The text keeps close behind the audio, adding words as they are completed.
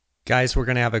Guys, we're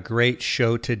going to have a great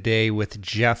show today with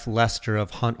Jeff Lester of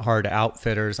Hunt Hard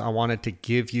Outfitters. I wanted to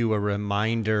give you a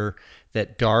reminder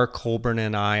that Dar Colburn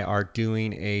and I are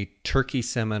doing a turkey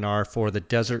seminar for the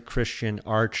Desert Christian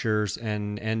Archers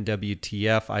and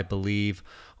NWTF, I believe,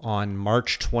 on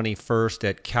March 21st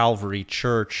at Calvary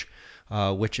Church,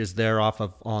 which is there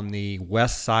on the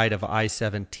west side of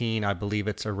I-17. I believe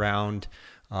it's around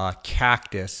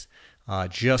Cactus.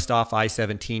 Just off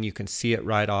I-17. You can see it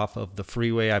right off of the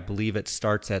freeway. I believe it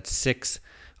starts at 6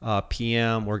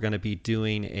 p.m. We're going to be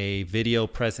doing a video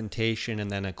presentation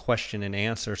and then a question and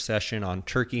answer session on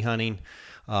turkey hunting.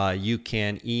 You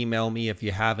can email me if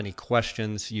you have any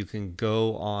questions. You can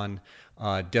go on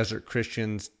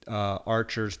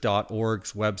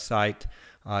desertchristiansarchers.org's website.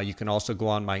 You can also go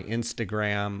on my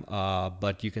Instagram,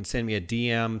 but you can send me a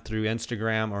DM through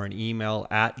Instagram or an email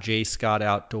at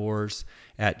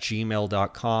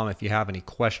jscottoutdoors@gmail.com. If you have any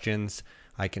questions,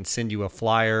 I can send you a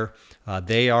flyer.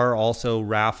 They are also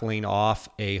raffling off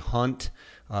a hunt,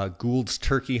 Gould's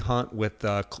Turkey Hunt with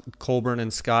Colburn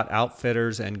and Scott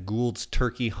Outfitters and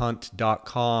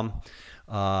gould'sturkeyhunt.com.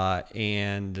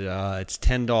 And it's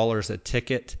 $10 a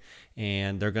ticket.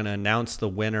 And they're going to announce the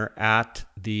winner at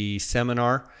the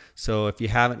seminar. So if you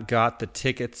haven't got the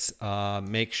tickets,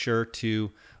 make sure to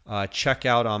check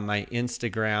out on my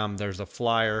Instagram. There's a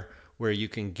flyer where you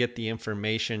can get the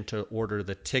information to order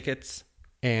the tickets.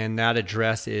 And that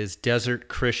address is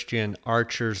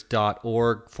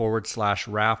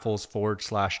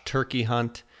desertchristianarchers.org/raffles/turkey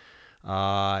hunt.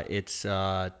 It's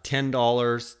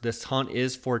 $10. This hunt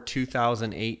is for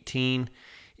 2018.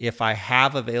 If I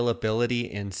have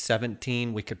availability in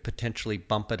 17, we could potentially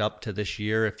bump it up to this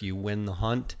year if you win the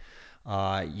hunt.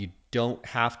 You don't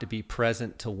have to be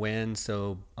present to win,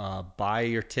 so buy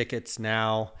your tickets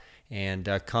now and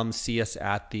come see us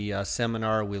at the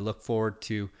seminar. We look forward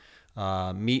to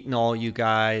meeting all you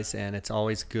guys, and it's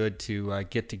always good to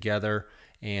get together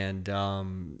and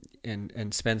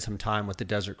spend some time with the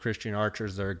Desert Christian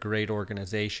Archers. They're a great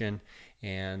organization,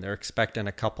 and they're expecting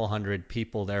a couple hundred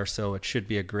people there, so it should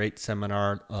be a great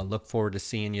seminar. Look forward to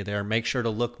seeing you there. Make sure to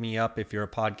look me up if you're a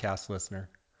podcast listener.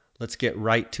 Let's get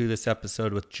right to this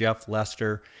episode with Jeff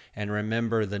Lester, and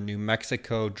remember the New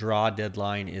Mexico draw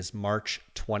deadline is March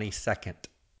 22nd.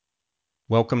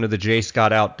 Welcome to the J.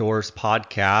 Scott Outdoors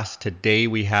podcast. Today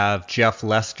we have Jeff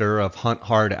Lester of Hunt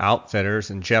Hard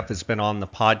Outfitters, and Jeff has been on the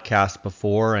podcast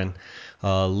before, and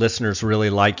listeners really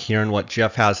like hearing what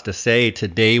Jeff has to say.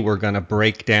 Today we're going to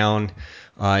break down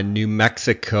New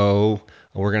Mexico.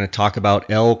 We're going to talk about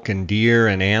elk and deer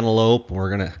and antelope.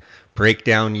 We're going to break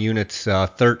down units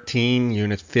 13,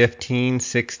 unit 15,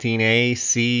 16A,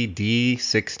 C, D,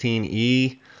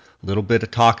 16E. A little bit of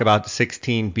talk about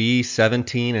 16B,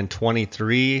 17, and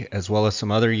 23, as well as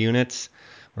some other units.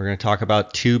 We're going to talk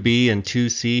about 2B and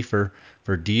 2C for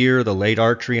deer, the late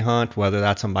archery hunt, whether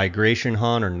that's a migration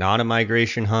hunt or not a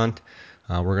migration hunt.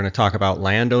 We're going to talk about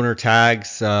landowner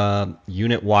tags,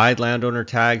 unit-wide landowner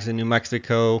tags in New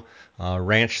Mexico,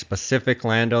 ranch-specific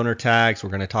landowner tags.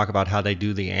 We're going to talk about how they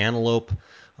do the antelope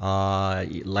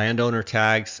landowner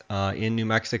tags in New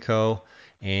Mexico,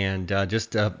 and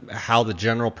just how the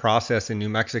general process in New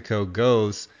Mexico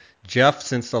goes. Jeff,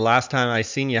 since the last time I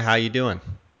seen you, how you doing?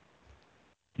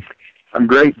 I'm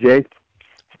great, Jay.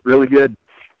 Really good.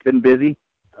 Been busy,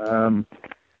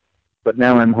 but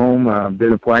now I'm home.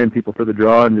 Been applying people for the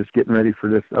draw and just getting ready for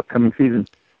this upcoming season.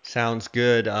 Sounds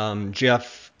good.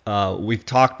 Jeff, we've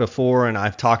talked before, and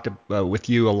I've talked with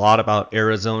you a lot about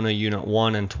Arizona Unit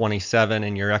 1 and 27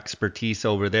 and your expertise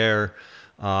over there.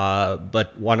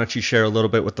 But why don't you share a little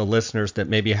bit with the listeners that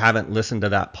maybe haven't listened to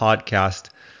that podcast,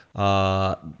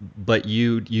 but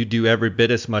you do every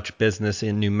bit as much business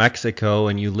in New Mexico,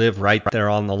 and you live right there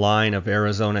on the line of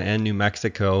Arizona and New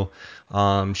Mexico.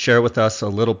 Share with us a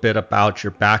little bit about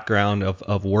your background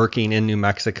of working in New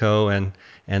Mexico and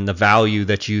the value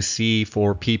that you see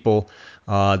for people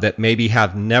that maybe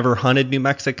have never hunted New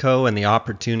Mexico, and the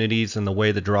opportunities and the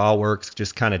way the draw works.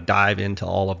 Just kind of dive into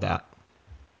all of that.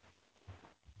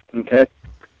 Okay.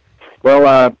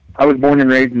 Well, I was born and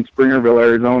raised in Springerville,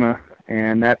 Arizona,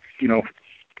 and that's,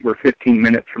 we're 15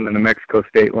 minutes from the New Mexico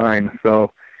state line.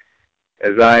 So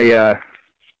as I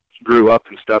grew up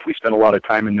and stuff, we spent a lot of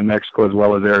time in New Mexico as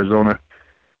well as Arizona,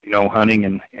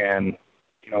 hunting and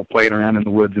playing around in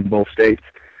the woods in both states.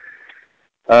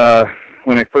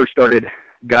 When I first started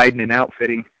guiding and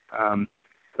outfitting,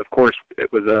 of course, it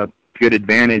was a good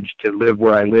advantage to live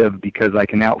where I live because I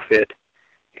can outfit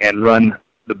and run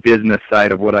the business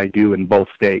side of what I do in both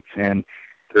states. And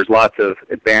there's lots of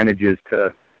advantages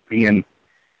to being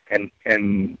and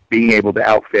being able to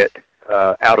outfit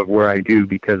out of where I do,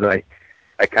 because I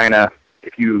kind of,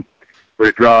 if you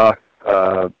were to draw,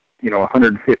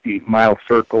 150-mile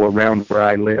circle around where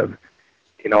I live,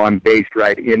 I'm based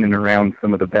right in and around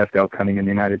some of the best elk hunting in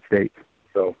the United States.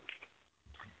 So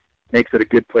makes it a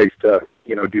good place to,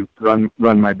 run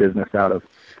my business out of.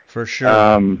 For sure.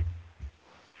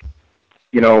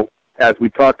 As we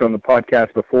talked on the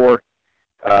podcast before,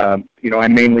 I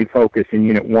mainly focus in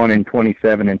Unit 1 and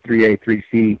 27 and 3A,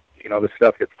 3C, the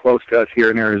stuff that's close to us here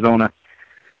in Arizona.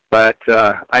 But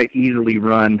I easily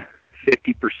run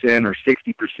 50% or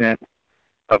 60%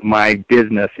 of my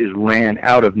business is ran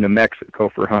out of New Mexico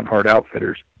for Hunt Hard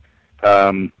Outfitters.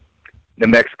 New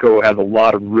Mexico has a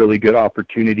lot of really good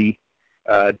opportunity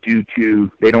due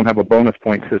to they don't have a bonus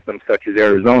point system such as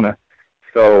Arizona.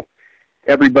 So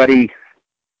everybody,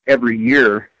 every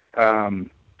year,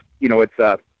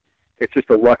 it's just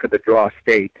a luck of the draw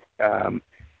state.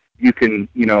 You can,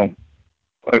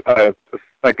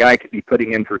 a guy could be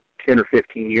putting in for 10 or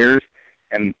 15 years,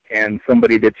 and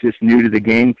somebody that's just new to the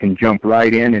game can jump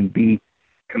right in and be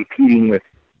competing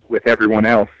with everyone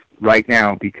else right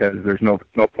now because there's no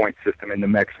point system in New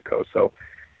Mexico. So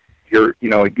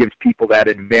it gives people that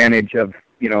advantage of,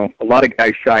 a lot of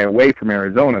guys shy away from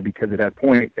Arizona because it has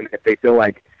points, and if they feel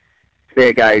like, say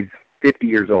a guy's 50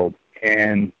 years old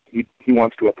and he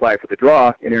wants to apply for the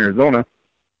draw in Arizona,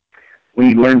 when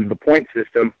he learns the point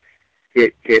system,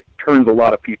 it turns a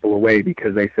lot of people away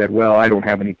because they said, well, I don't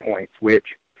have any points,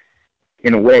 which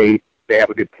in a way they have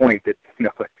a good point that,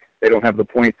 they don't have the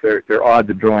points, their odds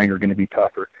of drawing are going to be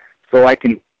tougher. So I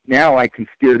can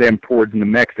steer them towards New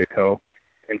Mexico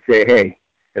and say, hey,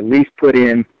 at least put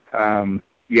in,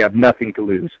 you have nothing to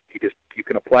lose. You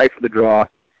can apply for the draw.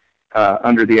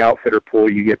 Under the outfitter pool,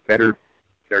 you get better.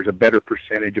 There's a better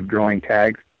percentage of drawing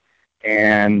tags,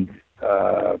 and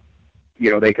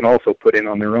they can also put in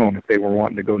on their own if they were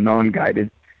wanting to go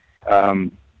non-guided.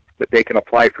 But they can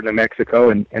apply for New Mexico,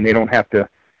 and they don't have to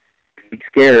be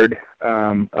scared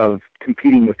of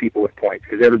competing with people with points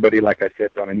because everybody, like I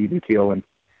said, is on an even keel, and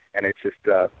it's just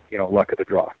luck of the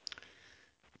draw.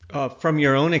 From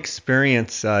your own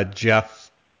experience,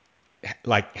 Jeff,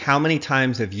 like how many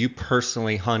times have you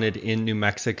personally hunted in New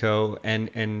Mexico,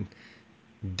 and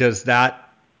does that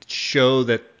show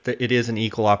that it is an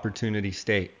equal opportunity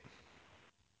state?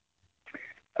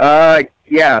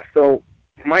 Yeah. So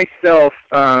myself,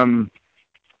 I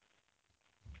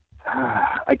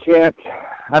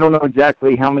don't know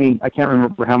exactly I can't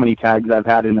remember how many tags I've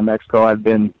had in New Mexico. I've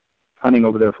been hunting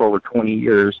over there for over 20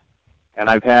 years, and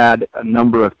I've had a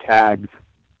number of tags.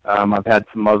 I've had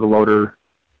some muzzleloader,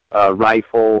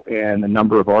 rifle, and a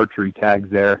number of archery tags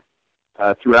there.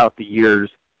 Throughout the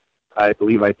years, I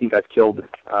think I've killed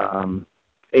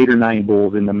 8 or 9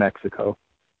 bulls in New Mexico.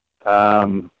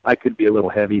 I could be a little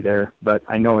heavy there, but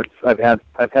I know I've had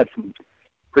some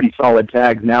pretty solid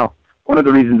tags. Now, one of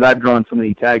the reasons I've drawn so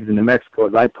many tags in New Mexico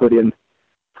is I put in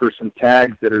for some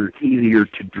tags that are easier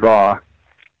to draw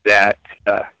that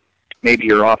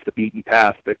maybe are off the beaten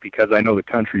path, but because I know the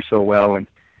country so well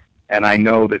and I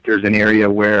know that there's an area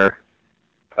where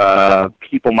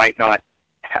people might not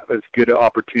have as good an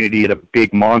opportunity at a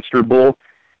big monster bull,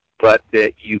 but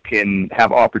that you can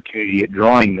have opportunity at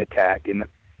drawing the tag. And a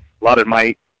lot of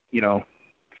my,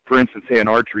 for instance, say an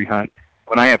archery hunt,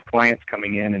 when I have clients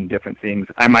coming in and different things,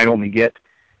 I might only get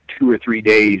 2 or 3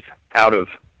 days out of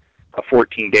a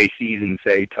 14-day season,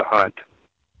 say, to hunt.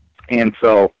 And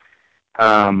so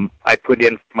I put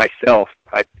in myself,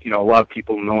 a lot of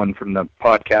people knowing from the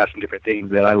podcast and different things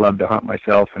that I love to hunt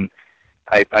myself, and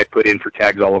I put in for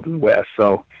tags all over the West.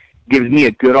 So it gives me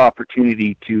a good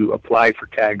opportunity to apply for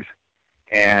tags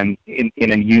and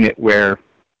in a unit where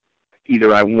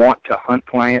either I want to hunt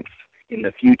clients in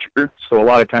the future. So a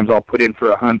lot of times I'll put in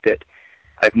for a hunt that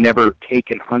I've never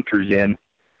taken hunters in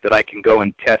that I can go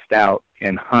and test out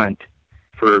and hunt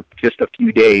for just a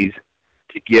few days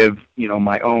to give,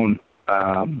 my own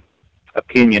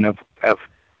opinion of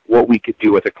what we could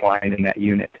do with a client in that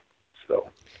unit.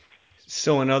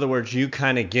 So in other words, you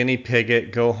kind of guinea pig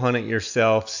it, go hunt it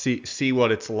yourself, see what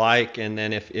it's like, and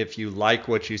then if you like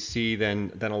what you see,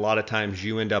 then a lot of times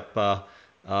you end up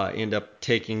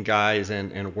taking guys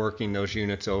and working those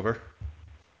units over.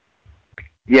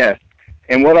 Yes,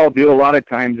 and what I'll do a lot of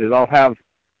times is I'll have,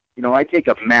 I take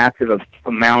a massive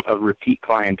amount of repeat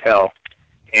clientele,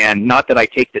 and not that I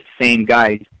take the same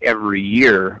guys every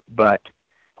year, but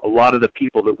a lot of the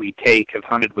people that we take have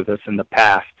hunted with us in the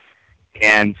past.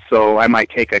 And so I might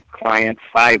take a client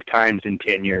 5 times in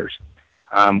 10 years,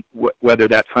 whether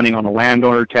that's hunting on a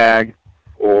landowner tag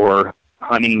or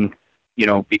hunting,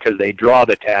 because they draw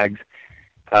the tags.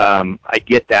 I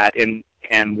get that.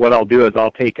 And what I'll do is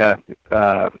I'll take a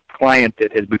client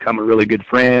that has become a really good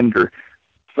friend or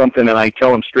something and I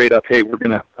tell them straight up, hey,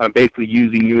 I'm basically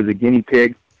using you as a guinea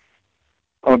pig.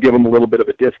 I'll give them a little bit of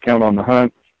a discount on the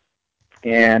hunt.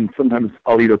 And sometimes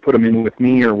I'll either put them in with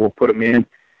me or we'll put them in,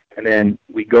 and then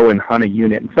we go and hunt a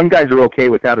unit. And some guys are okay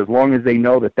with that as long as they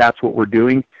know that that's what we're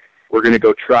doing. We're going to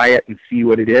go try it and see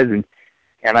what it is.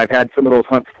 And I've had some of those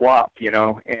hunts flop,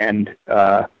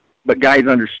 but guys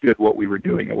understood what we were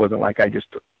doing. It wasn't like I just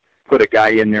put a guy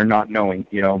in there not knowing,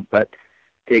 but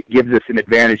it gives us an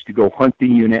advantage to go hunt the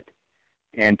unit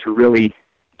and to really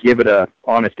give it a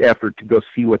honest effort to go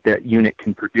see what that unit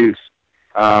can produce.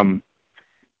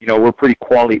 We're pretty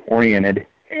quality oriented,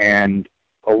 and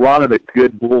a lot of the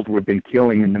good bulls we've been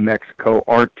killing in New Mexico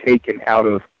aren't taken out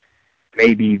of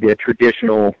maybe the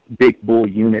traditional big bull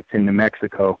units in New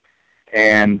Mexico.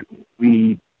 And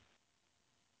we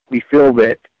feel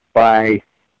that by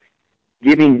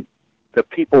giving the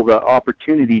people the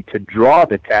opportunity to draw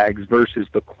the tags versus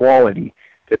the quality,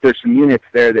 that there's some units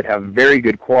there that have very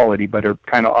good quality but are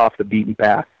kind of off the beaten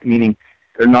path, meaning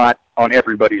they're not on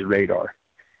everybody's radar.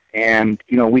 And,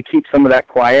 we keep some of that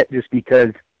quiet just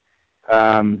because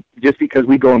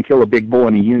we go and kill a big bull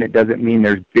in a unit doesn't mean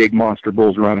there's big monster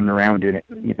bulls running around in it.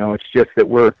 It's just that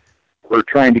we're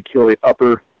trying to kill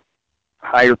the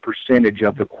higher percentage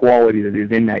of the quality that is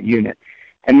in that unit.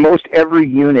 And most every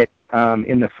unit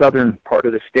in the southern part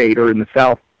of the state or in the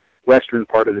southwestern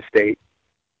part of the state,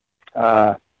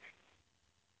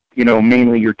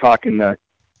 mainly you're talking the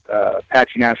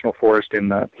Apache National Forest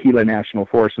and the Gila National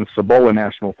Forest and Cibola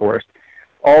National Forest,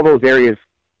 all those areas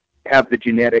have the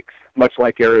genetics, much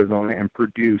like Arizona, and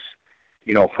produce,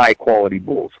 high quality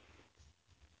bulls.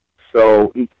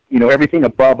 So, everything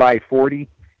above I-40,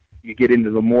 you get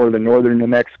into the northern New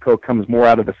Mexico, comes more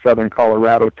out of the southern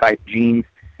Colorado type genes.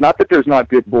 Not that there's not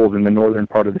good bulls in the northern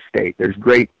part of the state. There's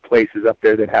great places up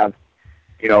there that have,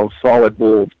 solid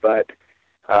bulls, but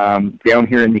down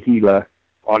here in the Gila,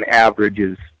 on average,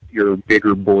 is your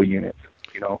bigger bull units,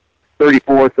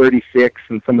 34, 36,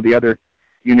 and some of the other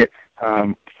units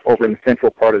over in the central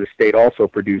part of the state also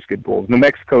produce good bulls. New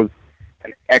Mexico's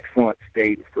an excellent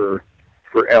state for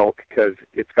elk because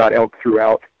it's got elk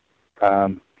throughout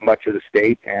much of the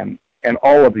state, and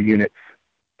all of the units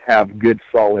have good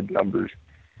solid numbers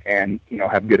and,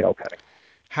 have good elk hunting.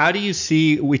 How do you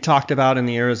see, we talked about in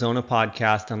the Arizona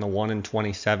podcast on the 1 in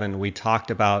 27, we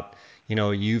talked about,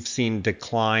 you've seen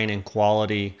decline in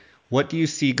quality. What do you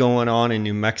see going on in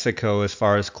New Mexico as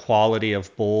far as quality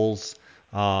of bulls,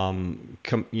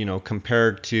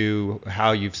 compared to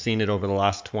how you've seen it over the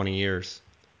last 20 years?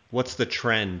 What's the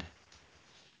trend?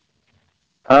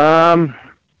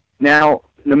 Now,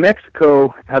 New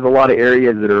Mexico has a lot of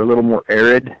areas that are a little more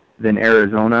arid than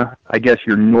Arizona. I guess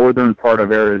your northern part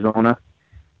of Arizona,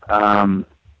 and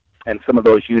some of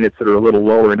those units that are a little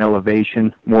lower in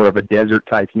elevation, more of a desert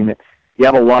type unit. You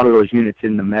have a lot of those units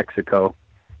in New Mexico,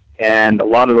 and a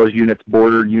lot of those units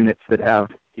border units that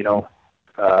have,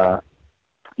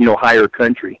 higher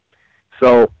country.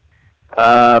 So,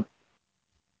 I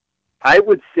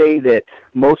would say that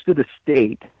most of the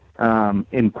state,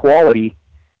 in quality,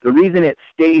 the reason it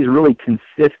stays really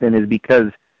consistent is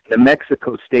because New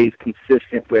Mexico stays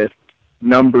consistent with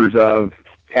numbers of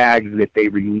tags that they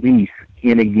release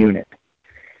in a unit.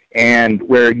 And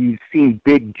where you've seen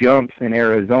big jumps in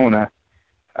Arizona,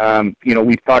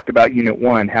 we've talked about Unit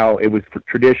 1, how it was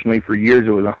traditionally for years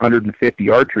it was 150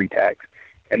 archery tags.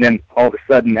 And then all of a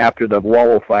sudden after the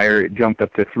Wallow fire, it jumped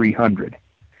up to 300.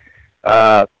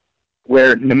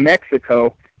 Where New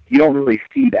Mexico, you don't really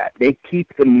see that. They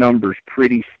keep the numbers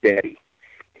pretty steady.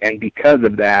 And because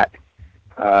of that,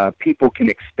 people can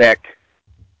expect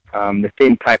the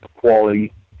same type of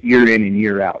quality year in and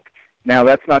year out. Now,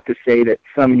 that's not to say that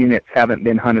some units haven't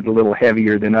been hunted a little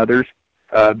heavier than others,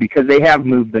 because they have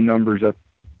moved the numbers up,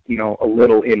 a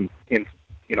little in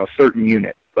certain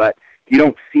units. But you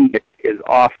don't see it as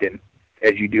often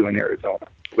as you do in Arizona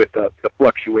with the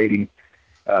fluctuating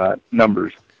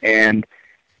numbers. And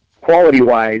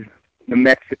quality-wise, New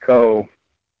Mexico,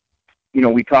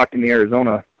 we talked in the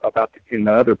Arizona in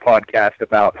the other podcast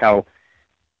about how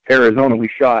Arizona, we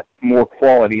shot more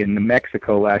quality in New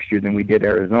Mexico last year than we did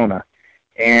Arizona.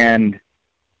 And,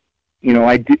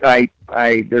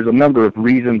 there's a number of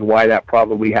reasons why that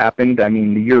probably happened. I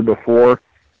mean, the year before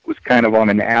was kind of on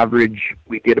an average.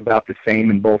 We did about the same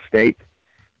in both states.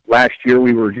 Last year,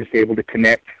 we were just able to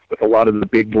connect with a lot of the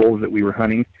big bulls that we were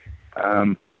hunting.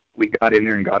 We got in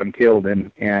there and got them killed,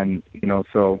 and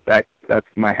so that's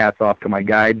my hats off to my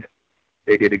guides.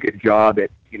 They did a good job at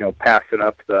passing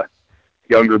up the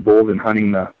younger bulls and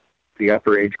hunting the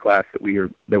upper age class that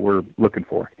we're looking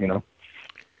for.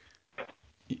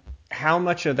 how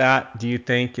much of that do you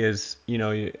think is,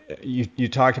 you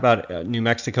talked about New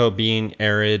Mexico being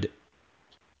arid.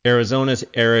 Arizona's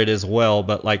arid as well,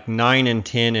 but like 9 and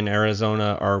 10 in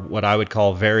Arizona are what I would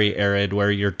call very arid,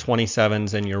 where your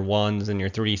 27s and your 1s and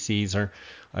your 3Cs are,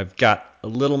 I've got a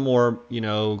little more,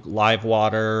 live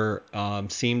water,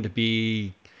 seem to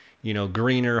be,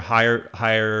 greener,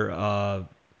 higher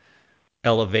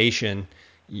elevation.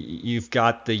 You've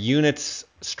got the units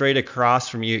straight across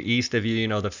from you, east of you,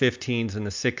 the 15s and the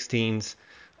 16s.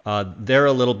 They're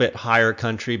a little bit higher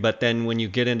country, but then when you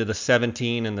get into the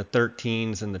 17 and the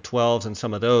 13s and the 12s and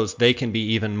some of those, they can be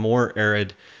even more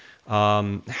arid.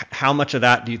 How much of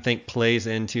that do you think plays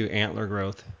into antler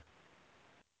growth?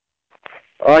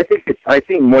 I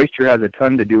think moisture has a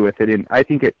ton to do with it, and I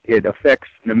think it affects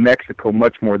New Mexico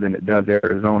much more than it does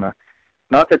Arizona.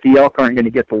 Not that the elk aren't going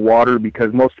to get the water,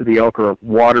 because most of the elk are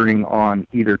watering on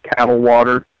either cattle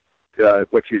water,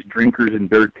 which is drinkers and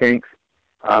dirt tanks.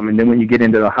 And then when you get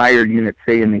into the higher units,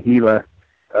 say in the Gila,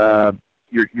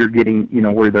 you're getting,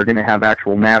 where they're going to have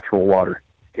actual natural water,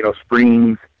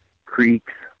 springs,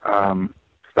 creeks,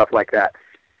 stuff like that.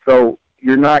 So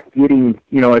you're not getting,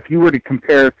 if you were to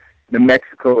compare New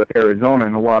Mexico with Arizona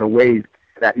in a lot of ways,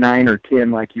 that 9 or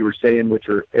 10, like you were saying, which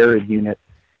are arid units,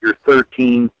 your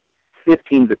 13,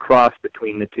 15's a cross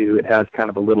between the two. It has kind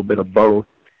of a little bit of both.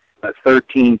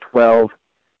 13, 12,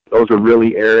 those are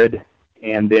really arid.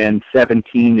 And then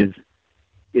 17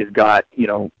 is got,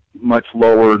 much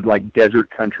lower, like desert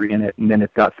country in it. And then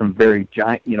it's got some very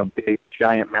giant, big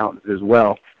giant mountains as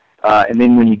well. And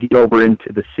then when you get over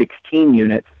into the 16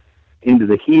 units, into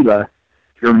the Gila,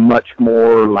 you're much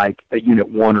more like a unit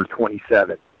 1 or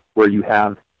 27, where you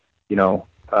have,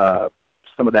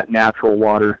 some of that natural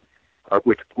water,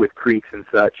 with creeks and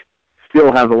such.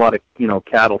 Still has a lot of,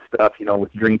 cattle stuff,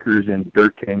 with drinkers and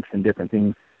dirt tanks and different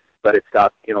things, but it's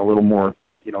got, a little more,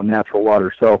 natural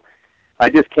water. So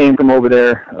I just came from over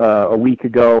there a week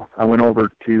ago. I went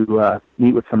over to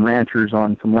meet with some ranchers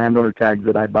on some landowner tags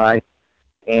that I buy,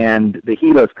 and the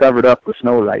Gila is covered up with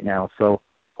snow right now. So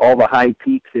all the high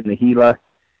peaks in the Gila,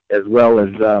 as well as,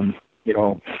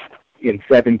 in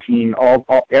 17,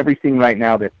 everything right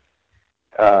now that's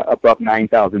above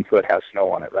 9,000 foot has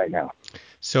snow on it right now.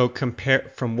 So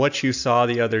compare from what you saw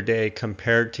the other day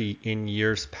compared to in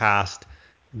years past,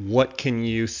 what can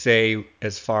you say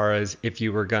as far as if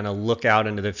you were going to look out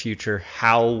into the future,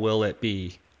 how will it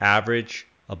be? Average,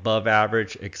 above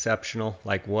average, exceptional?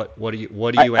 Like what do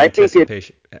you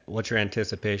anticipate? What's your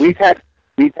anticipation?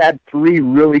 We've had 3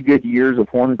 really good years of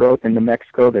horn growth in New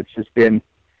Mexico. That's just been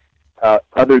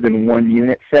other than 1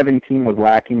 unit. 17 was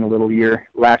lacking a little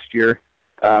last year.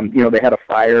 They had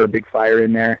a big fire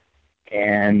in there,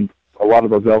 and a lot of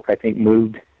those elk, I think,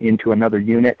 moved into another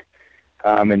unit.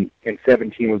 And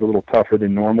 17 was a little tougher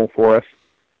than normal for us.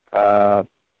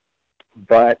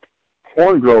 But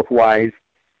horn growth wise,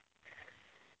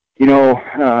 it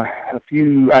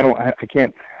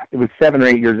was 7 or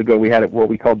 8 years ago, we had what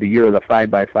we called the year of the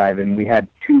 5x5, and we had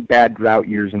 2 bad drought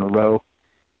years in a row.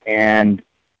 And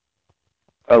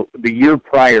the year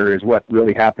prior is what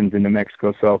really happens in New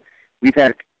Mexico. So we've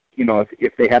had,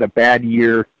 if they had a bad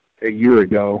year a year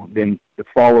ago, then the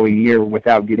following year,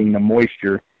 without getting the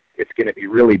moisture, it's going to be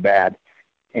really bad.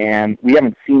 And we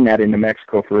haven't seen that in New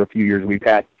Mexico for a few years. We've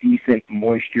had decent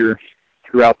moisture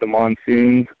throughout the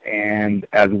monsoons, and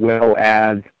as well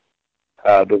as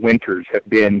the winters have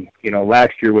been,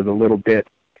 last year was a little bit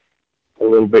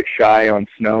shy on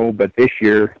snow, but this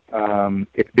year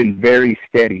it's been very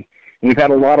steady. And we've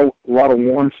had a lot of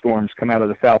warm storms come out of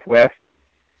the southwest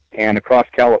and across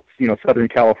Southern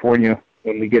California.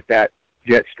 When we get that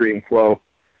jet stream flow,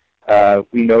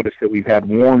 we notice that we've had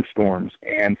warm storms,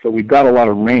 and so we've got a lot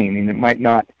of rain, and it might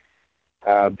not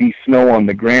be snow on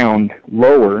the ground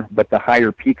lower, but the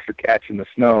higher peaks are catching the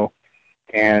snow.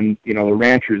 And, the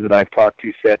ranchers that I've talked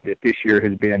to said that this year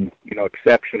has been,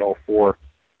 exceptional for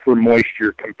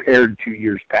moisture compared to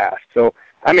years past. So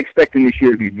I'm expecting this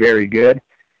year to be very good.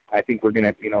 I think we're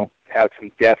going to, have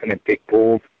some definite big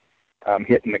bulls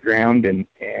hitting the ground, and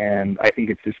I think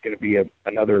it's just going to be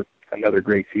another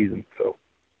great season. So.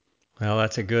 Well,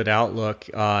 that's a good outlook.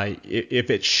 If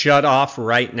it's shut off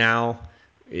right now,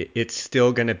 it's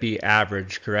still going to be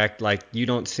average, correct? Like you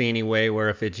don't see any way where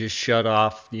if it just shut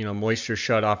off, moisture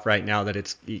shut off right now, that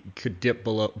it could dip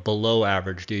below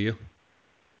average, do you?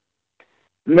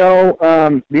 No,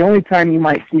 the only time you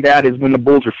might see that is when the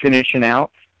bulls are finishing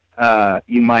out.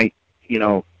 You might,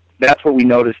 that's what we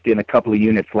noticed in a couple of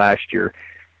units last year.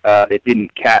 It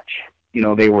didn't catch,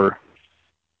 they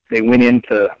went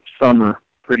into summer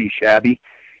pretty shabby.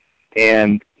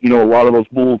 And, a lot of those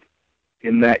bulls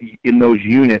in those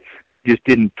units, just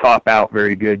didn't top out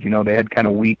very good. They had kind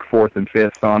of weak fourth and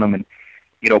fifths on them, and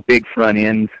big front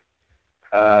ends.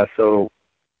 So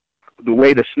the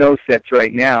way the snow sets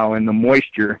right now and the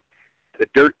moisture, the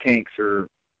dirt tanks are,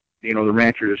 the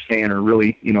ranchers are saying are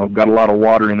really, got a lot of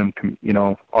water in them,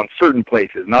 on certain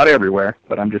places, not everywhere,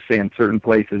 but I'm just saying certain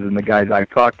places. And the guys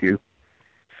I've talked to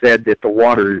said that the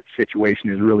water situation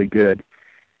is really good.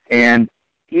 And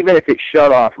even if it's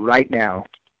shut off right now,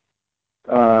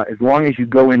 as long as you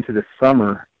go into the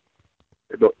summer,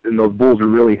 and those bulls are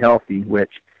really healthy,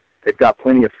 which they've got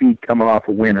plenty of feed coming off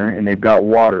of winter, and they've got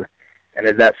water. And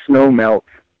as that snow melts,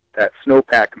 that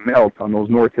snowpack melts on those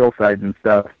north hillsides and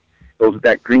stuff, those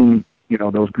green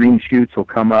shoots will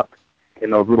come up in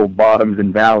those little bottoms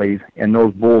and valleys, and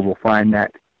those bulls will find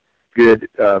that good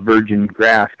virgin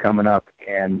grass coming up,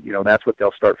 and that's what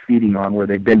they'll start feeding on. Where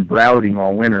they've been browsing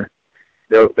all winter,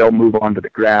 they'll move on to the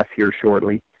grass here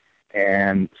shortly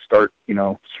and start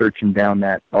searching down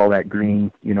all that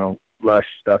green lush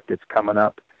stuff that's coming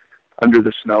up under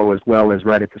the snow, as well as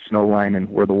right at the snow line and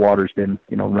where the water's been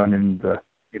running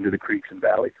into the creeks and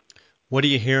valleys. What are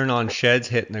you hearing on sheds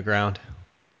hitting the ground?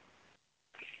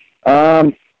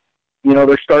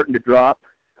 They're starting to drop.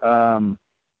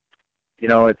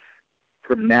 It's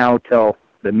from now till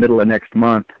the middle of next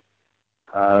month,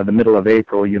 the middle of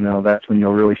April. That's when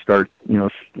you'll really start.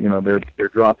 They're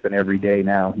dropping every day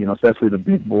now. Especially the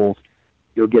big bulls,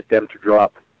 you'll get them to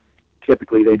drop.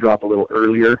 Typically, they drop a little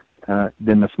earlier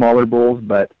than the smaller bulls,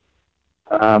 but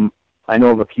I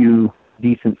know of a few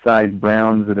decent-sized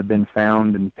browns that have been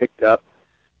found and picked up.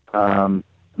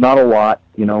 Not a lot.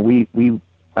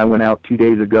 I went out 2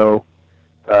 days ago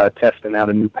testing out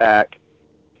a new pack,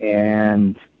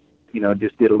 and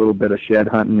just did a little bit of shed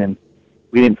hunting, and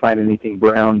we didn't find anything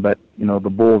brown, but the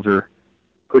bulls are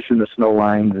pushing the snow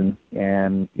lines,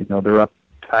 and they're up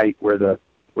tight where the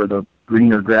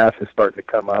greener grass is starting to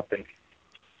come up,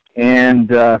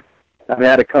 and I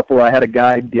had a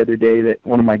guide the other day that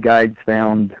one of my guides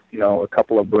found a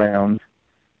couple of browns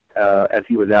as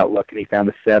he was out looking. He found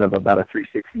a set of about a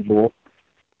 360 bull.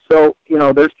 So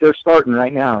they're starting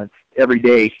right now. It's every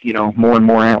day. More and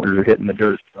more antlers are hitting the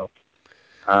dirt. So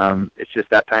it's just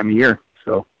that time of year.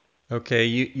 So. Okay,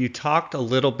 you talked a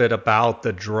little bit about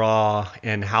the draw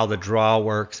and how the draw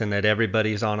works, and that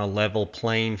everybody's on a level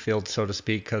playing field, so to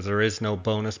speak, because there is no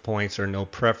bonus points or no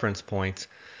preference points.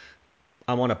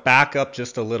 I want to back up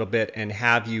just a little bit and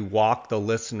have you walk the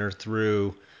listener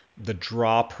through the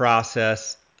draw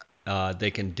process.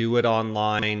 They can do it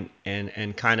online,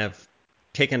 and kind of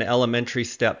take an elementary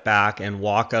step back and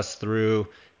walk us through,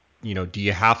 do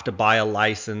you have to buy a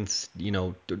license,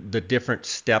 the different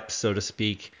steps, so to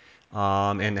speak,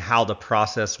 and how the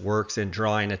process works in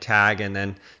drawing a tag, and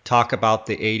then talk about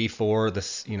the 84,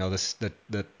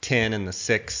 the 10 and the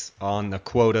 6 on the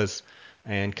quotas,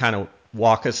 and kind of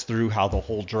walk us through how the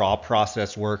whole draw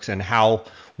process works and how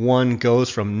one goes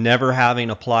from never having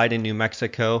applied in New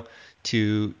Mexico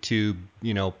to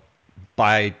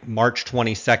by March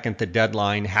 22nd, the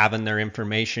deadline, having their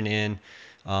information in.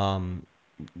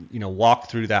 Walk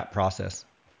through that process.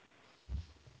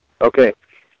 Okay.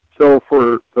 So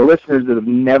for the listeners that have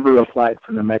never applied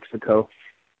for New Mexico,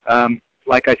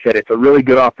 like I said, it's a really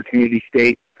good opportunity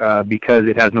state because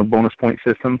it has no bonus point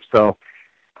system. So,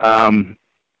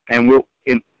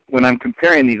 when I'm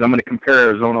comparing these, I'm going to compare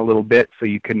Arizona a little bit so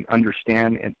you can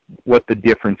understand what the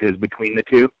difference is between the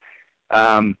two.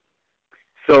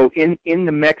 So in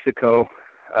New Mexico,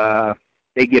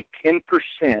 they give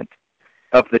 10%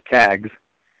 of the tags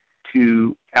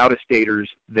to out-of-staters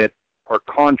that are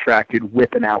contracted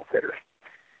with an outfitter.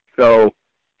 So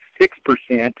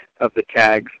 6% of the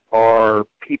tags are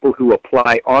people who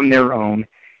apply on their own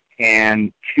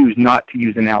and choose not to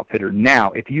use an outfitter.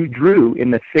 Now, if you drew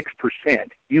in the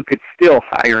 6%, you could still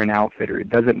hire an outfitter. It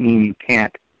doesn't mean you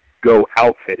can't go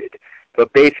outfitted.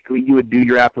 But basically, you would do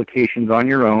your applications on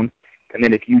your own, and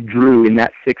then if you drew in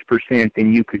that 6%,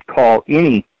 then you could call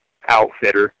any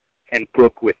outfitter and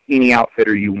book with any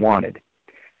outfitter you wanted.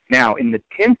 Now, in the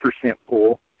 10%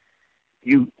 pool,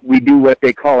 we do what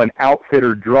they call an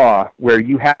outfitter draw, where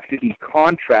you have to be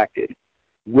contracted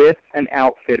with an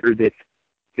outfitter that's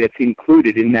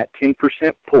included in that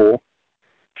 10% pool,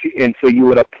 and so you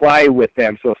would apply with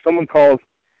them. So if someone calls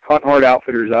Hunt Hard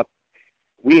Outfitters up,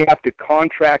 we have to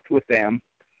contract with them.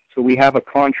 So we have a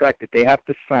contract that they have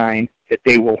to sign that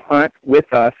they will hunt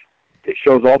with us that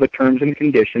shows all the terms and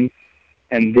conditions,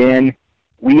 and then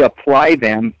we apply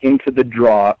them into the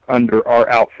draw under our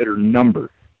outfitter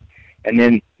number. And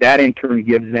then that in turn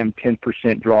gives them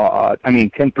 10% draw odds.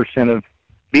 10% of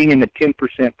being in the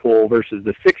 10% pool versus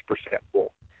the 6%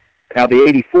 pool. Now the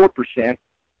 84%,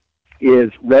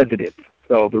 is residents.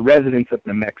 So the residents of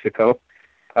New Mexico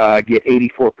get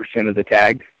 84% of the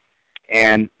tags,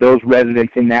 and those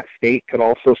residents in that state could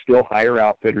also still hire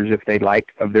outfitters if they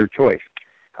like, of their choice.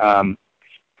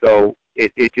 So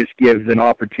it just gives an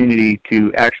opportunity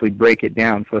to actually break it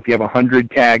down. So if you have 100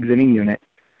 tags in a unit,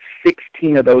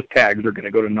 16 of those tags are going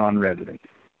to go to non-residents.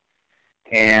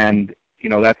 And,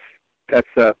 that's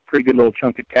a pretty good little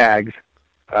chunk of tags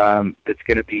that's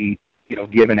going to be,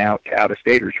 given out to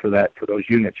out-of-staters for those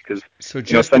units. So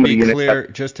just to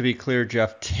be clear,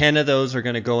 Jeff, 10 of those are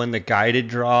going to go in the guided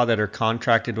draw that are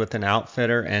contracted with an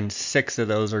outfitter, and 6 of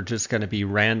those are just going to be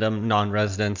random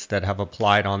non-residents that have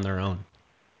applied on their own.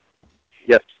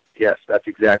 Yes, that's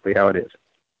exactly how it is.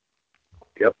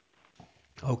 Yep.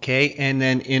 Okay, and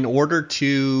then in order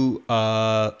to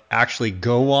actually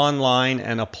go online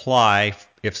and apply,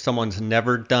 if someone's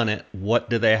never done it,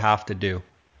 what do they have to do?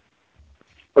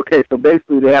 Okay, so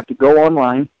basically they have to go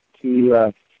online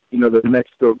to, the New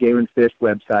Mexico Game and Fish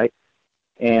website,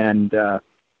 and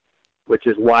which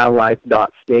is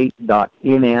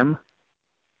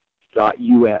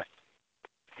wildlife.state.nm.us.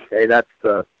 Okay, that's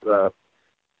the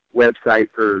website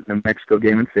for New Mexico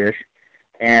Game and Fish,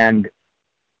 and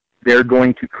they're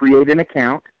going to create an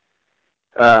account,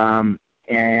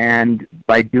 and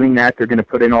by doing that, they're going to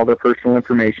put in all their personal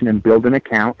information and build an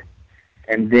account.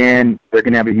 And then they're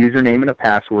going to have a username and a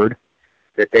password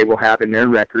that they will have in their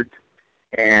records.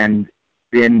 And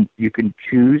then you can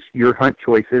choose your hunt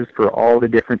choices for all the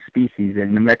different species.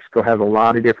 And New Mexico has a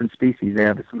lot of different species. They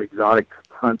have some exotic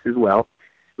hunts as well.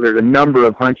 So there's a number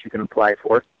of hunts you can apply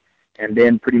for. And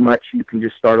then pretty much you can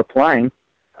just start applying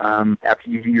after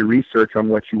you do your research on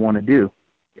what you want to do.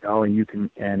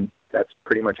 And that's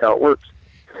pretty much how it works.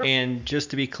 And just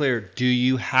to be clear, do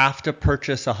you have to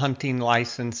purchase a hunting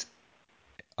license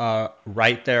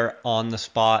right there on the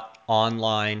spot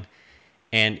online?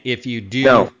 And if you do,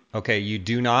 no. Okay, you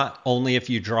do not, only if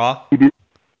you draw? You do.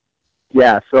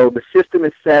 Yeah, so the system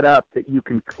is set up that you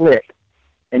can click,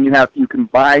 and you can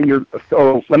buy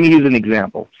so let me use an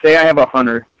example. Say I have a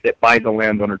hunter that buys a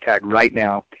landowner tag right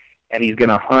now, and he's going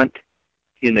to hunt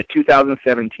in the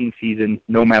 2017 season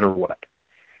no matter what.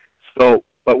 So,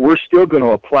 but we're still going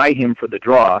to apply him for the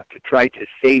draw to try to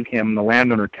save him the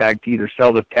landowner tag to either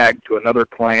sell the tag to another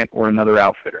client or another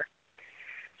outfitter.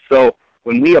 So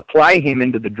when we apply him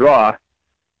into the draw,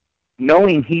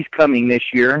 knowing he's coming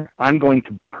this year, I'm going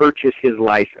to purchase his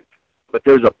license. But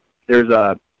there's a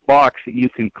box that you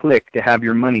can click to have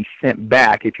your money sent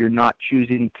back if you're not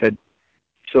choosing to.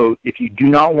 So if you do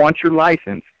not want your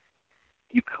license,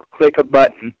 you click a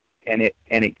button and it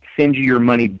sends you your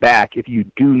money back if you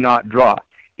do not draw.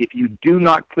 If you do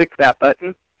not click that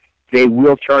button, they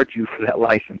will charge you for that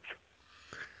license.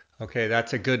 Okay,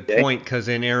 that's a good point, because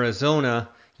in Arizona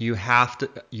you have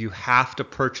to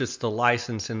purchase the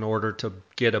license in order to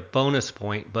get a bonus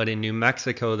point, but in New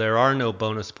Mexico there are no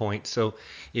bonus points. So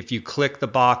if you click the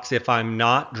box, if I'm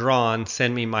not drawn,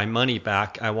 send me my money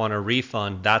back, I want a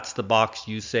refund, that's the box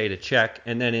you say to check,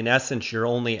 and then in essence you're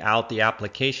only out the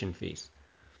application fees.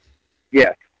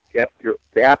 Yes. Yep.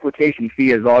 The application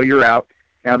fee is all you're out.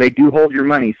 Now, they do hold your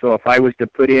money, so if I was to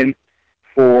put in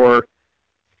for,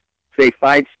 say,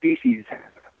 5 species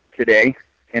today,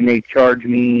 and they charge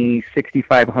me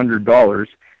 $6,500,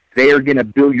 they are going to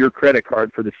bill your credit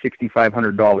card for the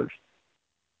 $6,500.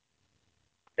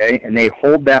 Okay? And they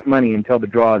hold that money until the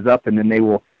draw is up, and then they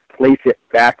will place it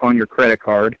back on your credit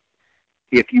card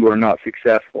if you are not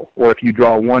successful. Or if you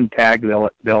draw one tag,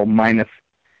 they'll minus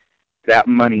that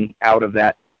money out of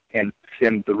that and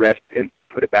send the rest and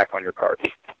put it back on your card.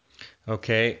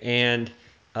 Okay, and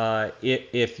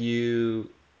if you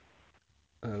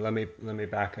let me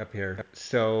back up here.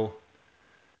 So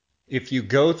if you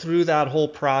go through that whole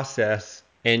process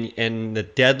and the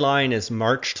deadline is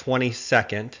March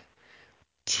 22nd,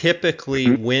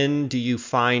 typically when do you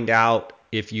find out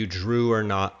if you drew or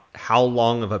not? How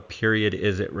long of a period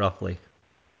is it roughly?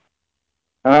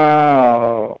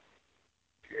 Oh,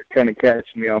 you're kind of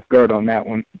catching me off guard on that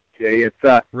one, Jay. It's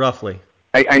roughly.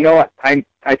 I know. I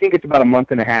think it's about a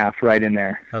month and a half, right in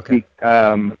there. Okay.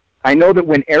 I know that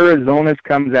when Arizona's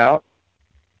comes out,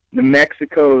 New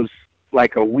Mexico's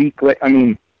like a week. I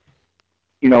mean,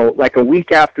 like a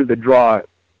week after the draw.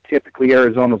 Typically,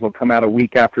 Arizona's will come out a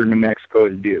week after New Mexico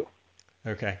is due.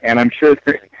 Okay. And I'm sure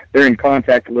they're in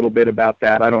contact a little bit about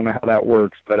that. I don't know how that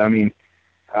works, but I mean,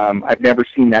 I've never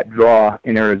seen that draw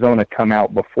in Arizona come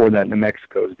out before that New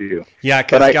Mexico's due. Yeah,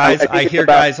 because guys, I hear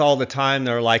guys all the time.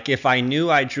 They're like, if I knew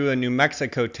I drew a New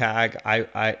Mexico tag,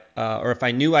 or if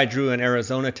I knew I drew an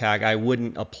Arizona tag, I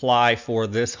wouldn't apply for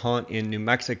this hunt in New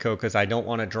Mexico because I don't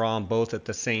want to draw them both at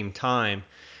the same time.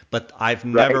 but I've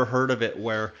Right. never heard of it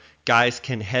where guys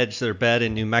can hedge their bet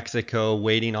in New Mexico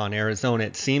waiting on Arizona.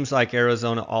 It seems like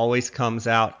Arizona always comes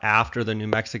out after the New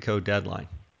Mexico deadline.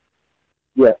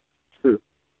 Yes. True.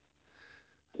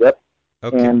 Yep.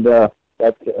 Okay. And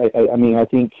that's I mean I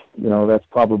think that's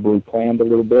probably planned a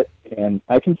little bit, and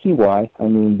I can see why. I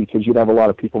mean because you'd have a lot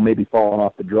of people maybe falling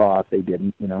off the draw if they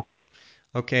didn't.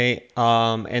 Okay.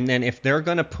 And then if they're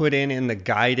going to put in the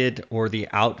guided or the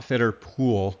outfitter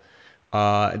pool,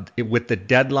 with the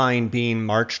deadline being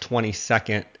March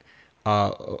 22nd,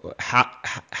 uh,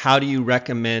 how do you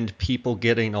recommend people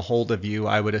getting a hold of you?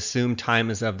 I would assume time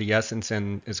is of the essence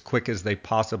and as quick as they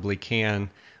possibly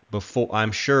can. Before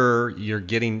I'm sure you're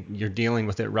dealing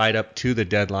with it right up to the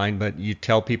deadline, but you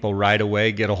tell people right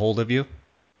away get a hold of you.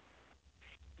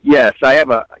 Yes, I have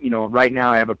right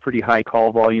now I have a pretty high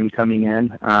call volume coming in.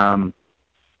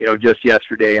 Just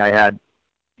yesterday I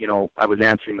was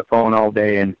answering the phone all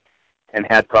day and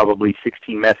had probably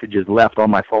 16 messages left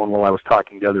on my phone while I was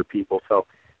talking to other people. So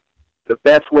the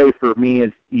best way for me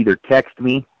is either text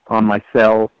me on my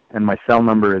cell, and my cell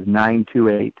number is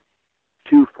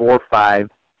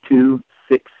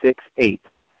 928-245-2668.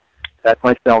 That's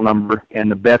my cell number, and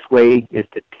the best way is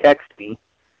to text me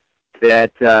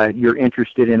that you're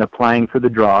interested in applying for the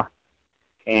draw,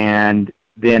 and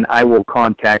then I will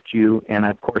contact you. And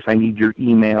of course, I need your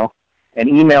email. And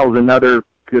email is another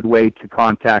good way to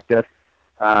contact us.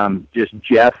 Just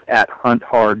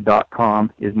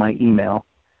jeff@hunthard.com is my email.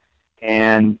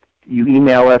 And you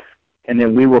email us, and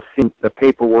then we will send the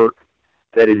paperwork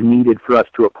that is needed for us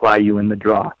to apply you in the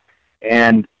draw.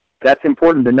 And that's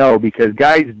important to know because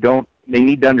guys they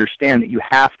need to understand that you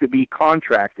have to be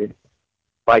contracted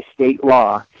by state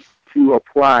law to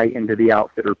apply into the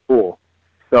outfitter pool.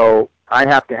 So I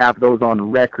have to have those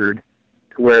on record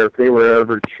to where if they were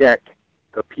ever checked,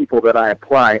 the people that I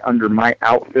apply under my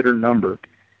outfitter number,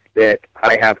 that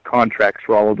I have contracts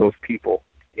for all of those people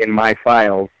in my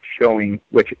files showing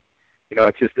which,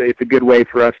 it's a good way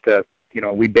for us to,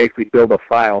 we basically build a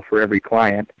file for every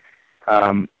client,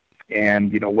 and,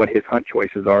 what his hunt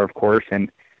choices are, of course,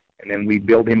 and then we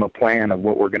build him a plan of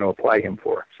what we're going to apply him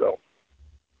for. So.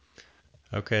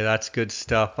 Okay, that's good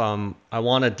stuff. I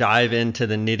want to dive into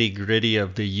the nitty gritty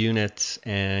of the units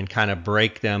and kind of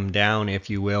break them down, if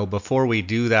you will. Before we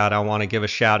do that, I want to give a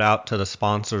shout out to the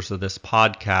sponsors of this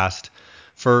podcast.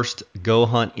 First, Go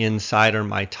Hunt Insider,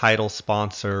 my title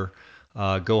sponsor.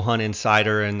 Go Hunt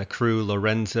Insider and the crew,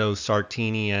 Lorenzo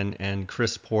Sartini and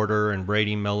Chris Porter and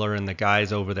Brady Miller and the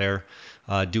guys over there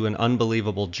do an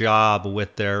unbelievable job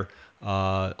with their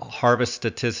harvest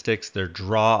statistics, their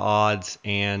draw odds,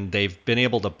 and they've been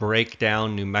able to break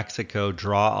down New Mexico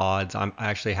draw odds. I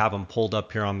actually have them pulled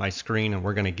up here on my screen, and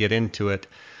we're going to get into it.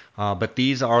 But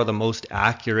these are the most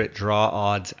accurate draw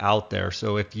odds out there.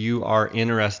 So if you are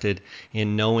interested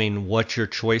in knowing what your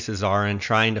choices are and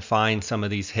trying to find some of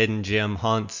these hidden gem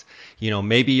hunts,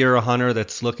 maybe you're a hunter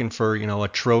that's looking for, a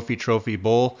trophy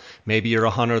bull. Maybe you're a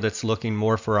hunter that's looking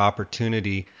more for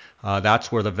opportunity.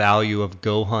 That's where the value of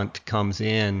Go Hunt comes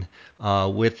in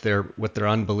with their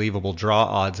unbelievable draw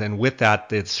odds. And with that,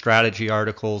 the strategy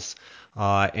articles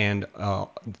and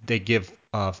they give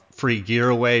free gear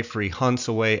away, free hunts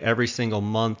away every single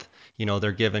month.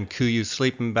 They're giving KUIU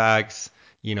sleeping bags,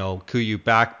 KUIU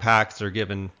backpacks. They're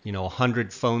giving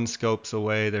 100 phone scopes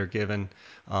away. They're giving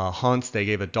hunts. They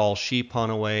gave a Dall sheep hunt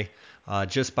away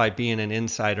just by being an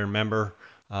insider member.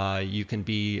 You can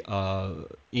be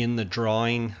in the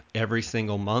drawing every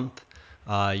single month.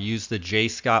 Use the J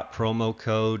Scott promo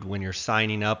code when you're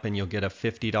signing up, and you'll get a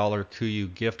 $50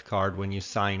 KUIU gift card when you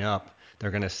sign up.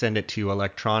 They're going to send it to you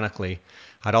electronically.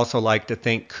 I'd also like to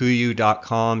thank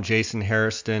KUIU.com. Jason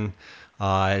Harrison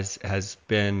has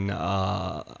been.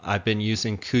 I've been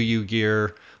using KUIU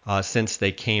gear since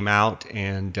they came out,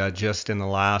 and just in the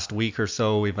last week or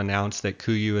so, we've announced that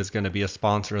KUIU is going to be a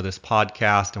sponsor of this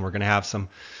podcast, and we're going to have some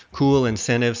cool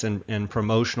incentives and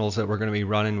promotionals that we're going to be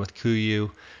running with KUIU.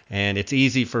 And it's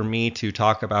easy for me to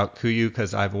talk about KUIU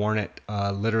because I've worn it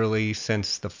literally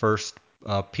since the first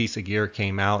piece of gear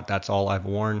came out. That's all I've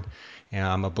worn. And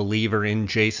I'm a believer in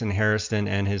Jason Harrison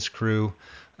and his crew,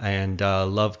 and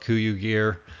love KUIU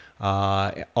gear.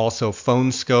 Also,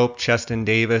 Phone Scope. Cheston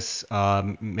Davis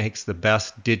makes the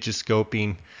best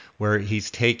digiscoping, where he's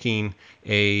taking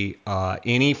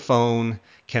any phone,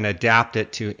 can adapt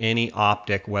it to any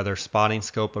optic, whether spotting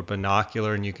scope or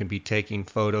binocular, and you can be taking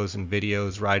photos and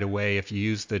videos right away. If you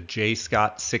use the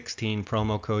JScott16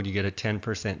 promo code, you get a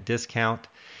 10% discount.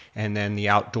 And then the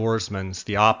Outdoorsman's,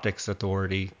 the Optics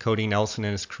Authority, Cody Nelson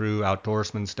and his crew,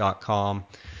 outdoorsmans.com.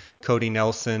 Cody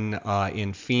Nelson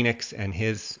in Phoenix and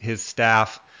his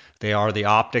staff, They are the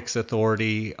Optics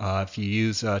Authority. If you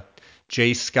use a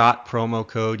J Scott promo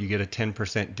code, you get a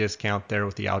 10% discount there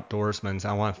with the Outdoorsmans.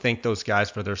 I want to thank those guys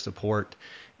for their support.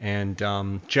 And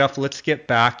Jeff, let's get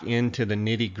back into the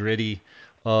nitty gritty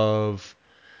of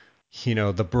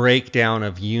the breakdown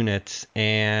of units,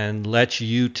 and let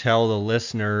you tell the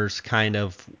listeners kind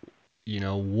of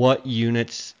what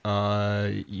units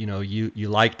you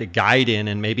like to guide in,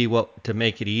 and maybe what, to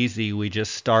make it easy, we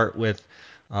just start with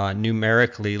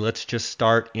numerically. Let's just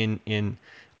start in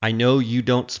I know you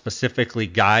don't specifically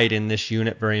guide in this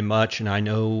unit very much, and I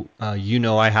know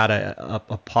I had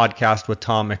a podcast with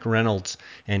Tom McReynolds,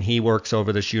 and he works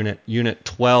over this unit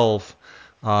 12.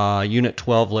 Unit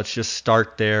 12, let's just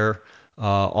start there.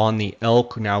 On the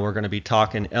elk, now we're going to be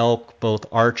talking elk, both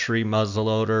archery,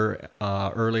 muzzleloader,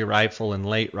 early rifle, and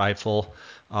late rifle.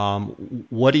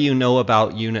 What do you know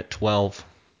about Unit 12?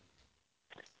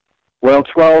 Well,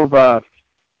 12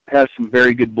 has some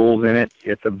very good bulls in it.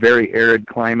 It's a very arid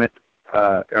climate.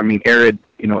 Arid,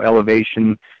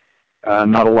 elevation.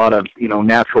 Not a lot of,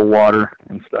 natural water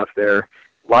and stuff there.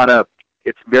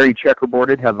 It's very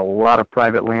checkerboarded, has a lot of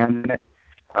private land in it.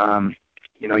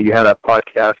 You had a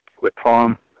podcast with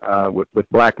Tom, with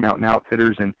Black Mountain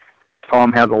Outfitters, and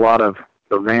Tom has a lot of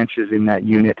the ranches in that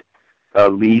unit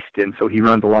leased, and so he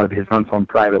runs a lot of his hunts on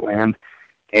private land.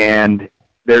 And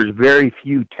there's very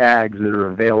few tags that are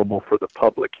available for the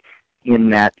public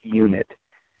in that unit.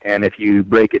 And if you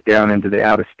break it down into the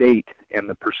out-of-state and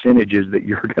the percentages that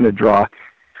you're going to draw,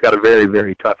 it's got a very,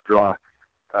 very tough draw,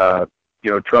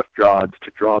 truck draws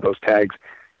to draw those tags.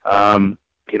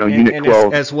 Unit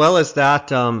 12. As well as that,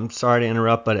 sorry to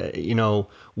interrupt, but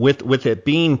with it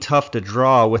being tough to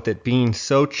draw, with it being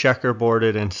so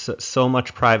checkerboarded and so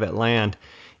much private land,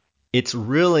 it's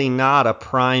really not a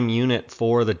prime unit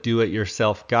for the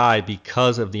do-it-yourself guy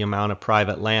because of the amount of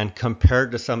private land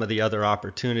compared to some of the other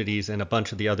opportunities and a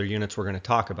bunch of the other units we're going to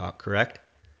talk about. Correct?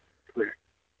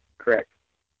 Correct.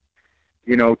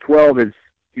 12 is,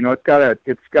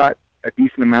 it's got a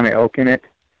decent amount of elk in it.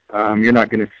 You're not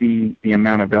going to see the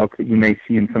amount of elk that you may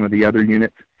see in some of the other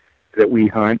units that we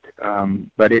hunt,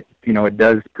 but it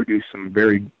does produce some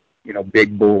very,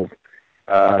 big bulls,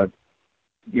 on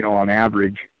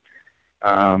average.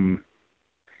 You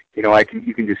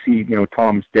can just see,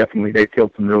 Tom's definitely, they've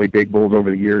killed some really big bulls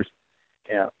over the years,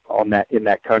 in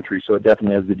that country, so it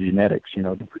definitely has the genetics,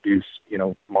 to produce,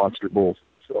 monster bulls.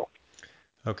 So.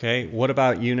 Okay, what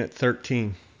about Unit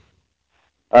 13?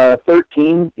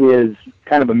 13 is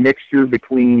kind of a mixture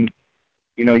between,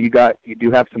 you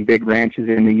do have some big ranches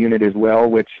in the unit as well,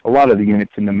 which a lot of the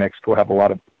units in New Mexico have a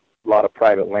lot of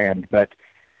private land, but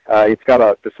it's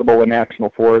got the Cibola National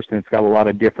Forest, and it's got a lot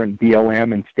of different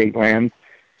BLM and state lands.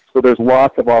 So there's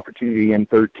lots of opportunity in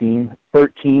 13.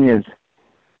 13 is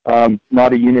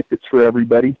not a unit that's for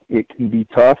everybody. It can be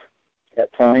tough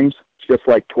at times, just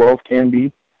like 12 can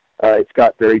be. It's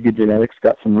got very good genetics,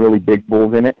 got some really big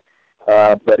bulls in it.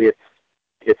 But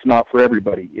it's not for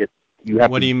everybody.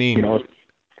 What do you mean?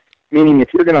 Meaning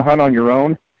if you're going to hunt on your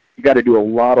own, you got to do a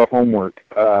lot of homework.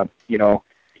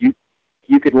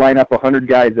 You could line up 100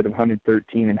 guys that have hunted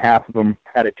 13, and half of them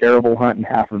had a terrible hunt and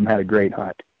half of them had a great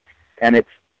hunt. And it's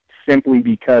simply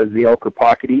because the elk are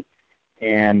pockety,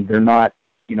 and they're not,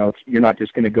 you're not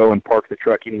just going to go and park the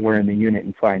truck anywhere in the unit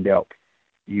and find elk.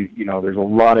 There's a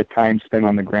lot of time spent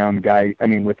on the ground,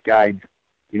 with guides,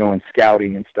 and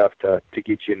scouting and stuff to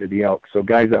get you into the elk. So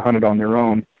guys that hunted on their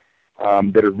own,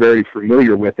 that are very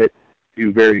familiar with it,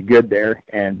 do very good there.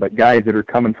 But guys that are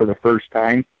coming for the first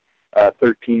time,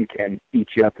 13 can eat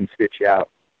you up and spit you out.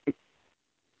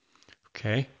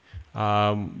 Okay.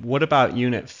 What about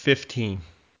Unit 15?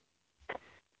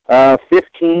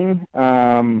 15,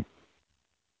 I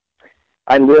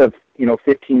live,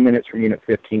 15 minutes from Unit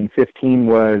 15. 15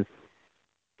 was,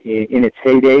 in its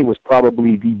heyday, was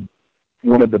probably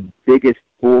one of the biggest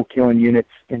bull-killing units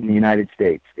in the United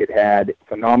States. It had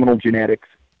phenomenal genetics,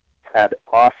 had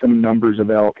awesome numbers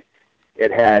of elk.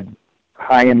 It had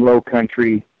high and low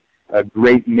country, a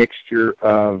great mixture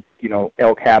of,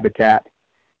 elk habitat,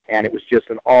 and it was just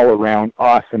an all-around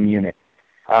awesome unit.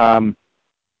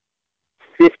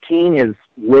 15 is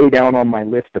way down on my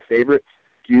list of favorites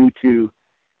due to,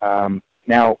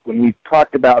 now, when we've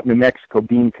talked about New Mexico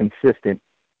being consistent,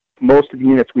 most of the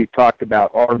units we've talked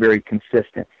about are very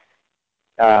consistent.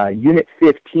 Unit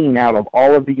 15, out of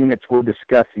all of the units we're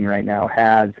discussing right now,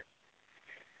 has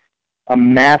a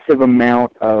massive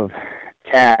amount of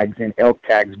tags, and elk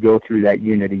tags go through that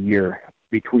unit a year.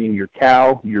 Between your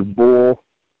cow, your bull,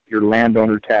 your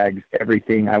landowner tags,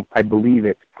 everything, I believe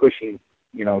it's pushing,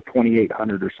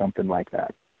 2,800 or something like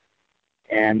that.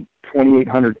 And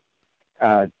 2,800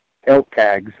 elk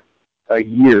tags a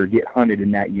year get hunted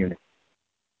in that unit.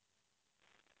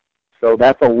 So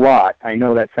that's a lot. I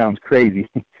know that sounds crazy.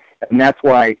 And that's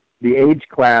why the age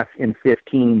class in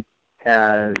 15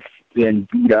 has been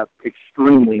beat up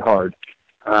extremely hard.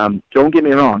 Don't get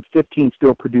me wrong, 15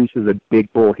 still produces a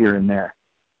big bull here and there,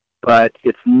 but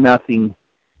it's nothing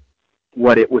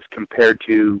what it was compared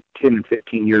to 10 and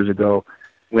 15 years ago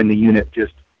when the unit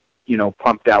just,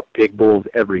 pumped out big bulls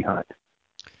every hunt.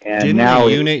 And didn't now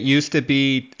the unit used to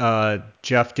be,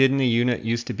 Jeff, didn't the unit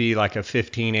used to be like a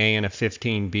 15A and a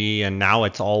 15B, and now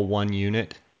it's all one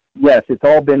unit? Yes, it's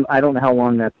all been, I don't know how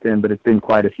long that's been, but it's been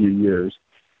quite a few years.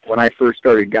 When I first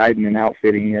started guiding and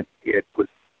outfitting it, it was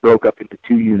broke up into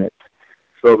 2 units.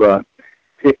 So the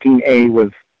 15A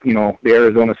was, the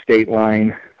Arizona state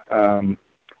line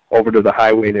over to the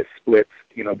highway that splits,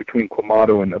 between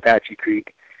Quemado and Apache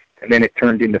Creek. And then it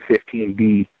turned into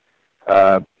 15B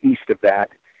east of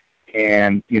that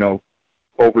and,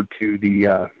 over to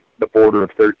the border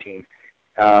of 13.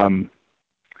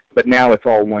 But now it's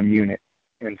all one unit.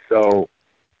 And so,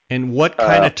 and what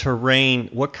kind of terrain?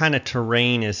 What kind of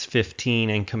terrain is 15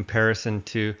 in comparison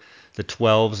to the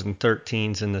 12s and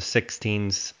 13s and the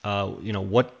 16s?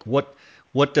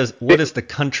 What is the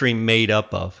country made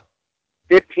up of?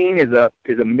 15 is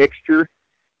a mixture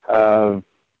of,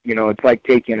 it's like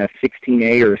taking a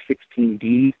 16A or a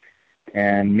 16D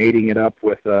and mating it up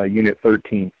with Unit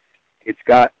 13. It's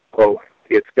got both.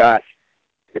 It's got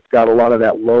a lot of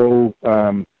that low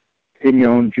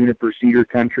pinon, juniper, cedar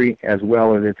country, as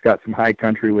well as it's got some high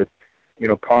country with,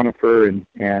 conifer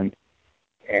and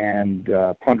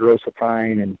ponderosa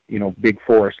pine and, big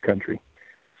forest country.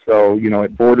 So,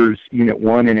 it borders Unit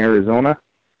 1 in Arizona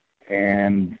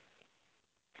and,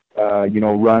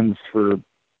 runs for,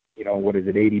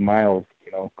 80 miles,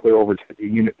 clear over to the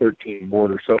Unit 13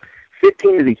 border. So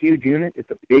 15 is a huge unit. It's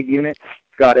a big unit.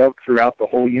 It's got elk throughout the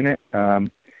whole unit.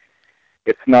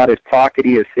 It's not as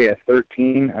pockety as, say, a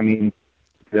 13. I mean,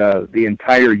 the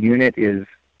entire unit is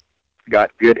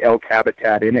got good elk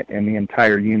habitat in it, and the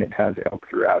entire unit has elk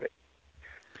throughout it.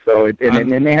 So,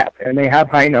 and they have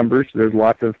high numbers. There's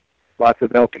lots of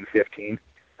elk in 15,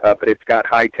 but it's got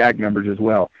high tag numbers as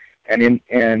well. And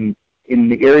in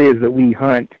the areas that we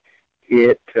hunt,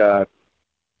 it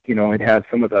it has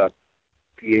some of the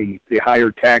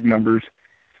higher tag numbers,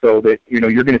 so that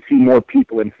you're going to see more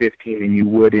people in 15 than you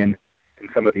would in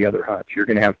some of the other hunts. You're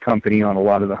going to have company on a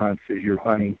lot of the hunts as you're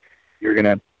hunting. You're going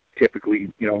to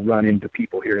typically run into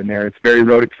people here and there. It's very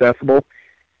road accessible.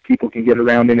 People can get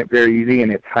around in it very easy,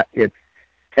 and it's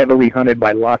heavily hunted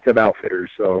by lots of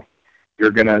outfitters. So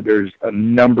there's a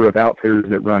number of outfitters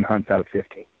that run hunts out of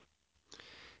 15.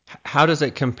 How does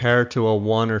it compare to a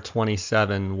 1 or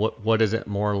 27? What is it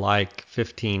more like?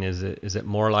 15? Is it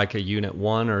more like a Unit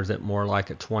 1, or is it more like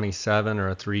a 27 or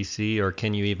a 3C, or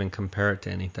can you even compare it to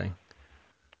anything?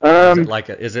 Is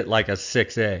it like a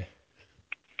 6A?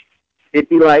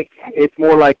 It's more like it's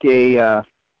more like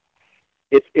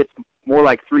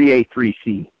 3A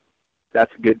 3C.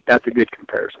 That's a good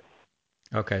comparison.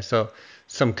 Okay, so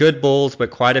some good bulls,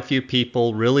 but quite a few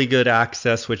people, really good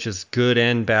access, which is good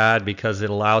and bad because it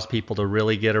allows people to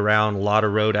really get around, a lot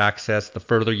of road access. The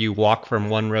further you walk from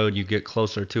one road, you get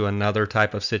closer to another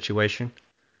type of situation.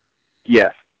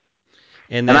 Yes.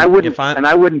 And then I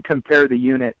wouldn't compare the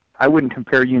unit. I wouldn't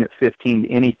compare Unit 15 to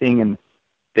anything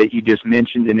that you just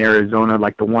mentioned in Arizona,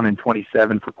 like the 1 and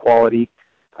 27 for quality.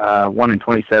 1 and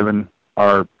 27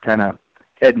 are kind of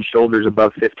head and shoulders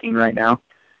above 15 right now.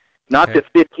 Not okay.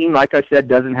 that 15, like I said,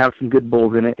 doesn't have some good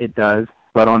bulls in it. It does.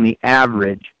 But on the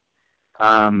average,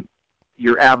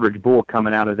 your average bull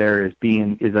coming out of there is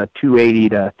a 280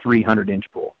 to 300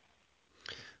 inch bull.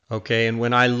 Okay, and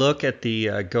when I look at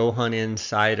the Go Hunt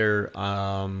Insider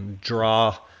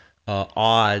draw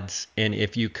odds, and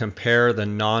if you compare the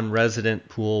non-resident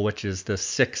pool, which is the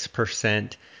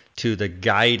 6%, to the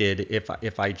guided,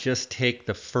 if I just take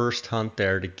the first hunt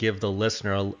there to give the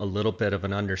listener a little bit of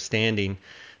an understanding,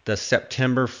 the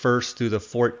September 1st through the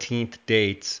 14th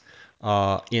dates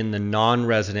in the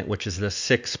non-resident, which is the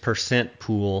 6%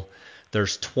 pool,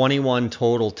 there's 21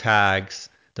 total tags.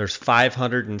 There's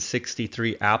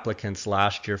 563 applicants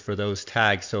last year for those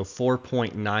tags, so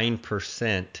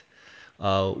 4.9%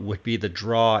 would be the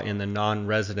draw in the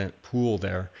non-resident pool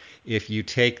there. If you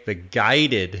take the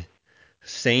guided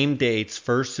same dates,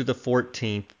 1st through the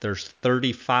 14th, there's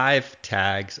 35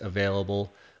 tags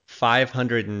available,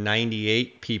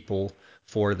 598 people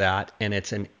for that, and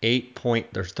it's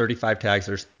there's 35 tags,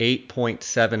 there's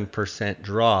 8.7%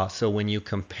 draw. So when you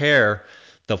compare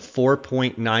the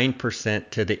 4.9%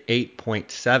 to the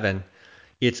 8.7,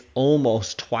 it's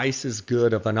almost twice as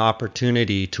good of an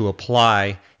opportunity to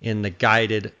apply in the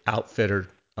guided outfitter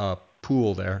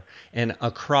pool there. And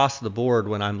across the board,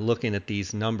 when I'm looking at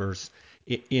these numbers,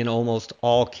 in almost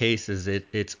all cases,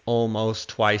 it's almost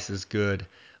twice as good.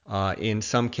 In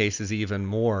some cases, even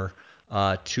more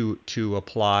to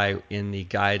apply in the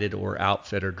guided or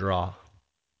outfitter draw.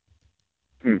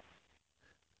 Hmm.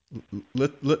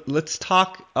 Let's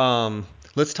talk.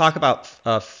 Let's talk about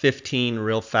 15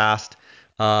 real fast.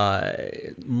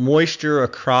 Moisture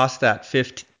across that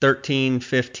 15, 13,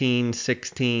 15,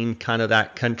 16, kind of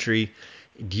that country.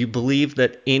 Do you believe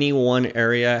that any one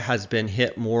area has been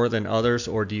hit more than others,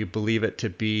 or do you believe it to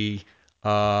be,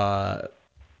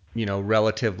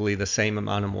 relatively the same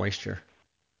amount of moisture?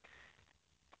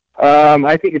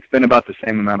 I think it's been about the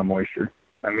same amount of moisture.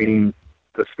 I mean,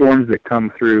 the storms that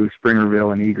come through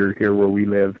Springerville and Eager here where we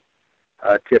live,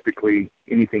 typically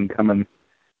anything coming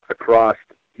across,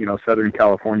 Southern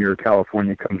California or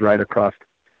California comes right across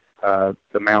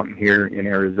the mountain here in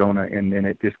Arizona, and then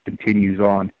it just continues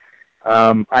on.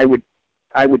 I would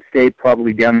say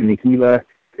probably down in the Gila,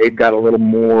 they've got a little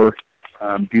more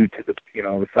due to the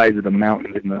size of the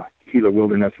mountain in the Gila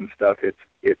wilderness and stuff.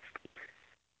 It's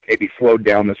maybe slowed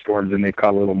down the storms and they've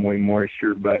caught a little more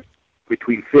moisture, but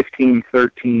between 15,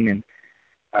 13,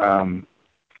 and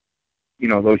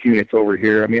those units over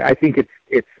here, I mean, I think it's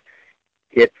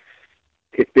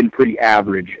been pretty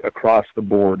average across the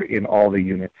board in all the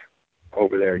units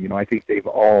over there. I think they've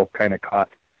all kind of caught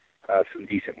some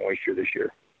decent moisture this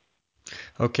year.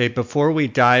 Okay, before we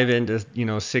dive into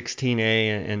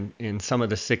 16A and some of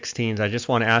the 16s, I just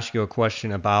want to ask you a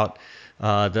question about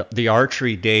the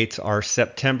archery dates are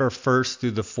September 1st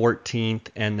through the 14th,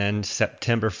 and then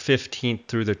September 15th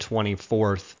through the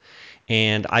 24th.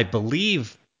 And I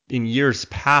believe in years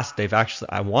past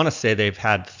I want to say they've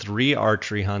had 3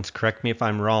 archery hunts. Correct me if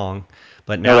I'm wrong,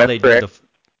 but now they do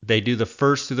the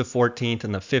 1st through the 14th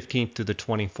and the 15th through the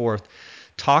 24th.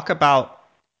 Talk about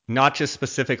not just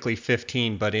specifically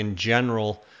 15, but in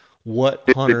general, what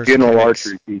hunters the general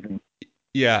archery season.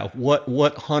 Yeah,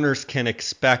 what hunters can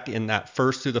expect in that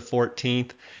 1st through the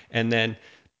 14th, and then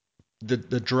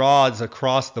the draws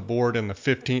across the board in the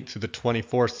 15th to the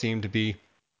 24th seem to be,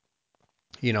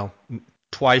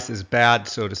 twice as bad,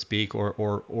 so to speak,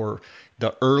 or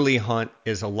the early hunt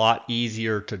is a lot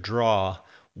easier to draw.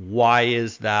 Why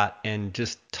is that? And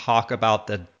just talk about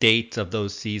the dates of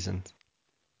those seasons.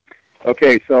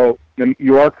 Okay, so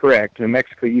you are correct. New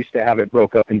Mexico used to have it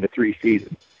broke up into 3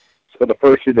 seasons. So the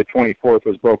 1st through the 24th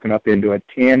was broken up into a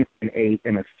 10, an 8,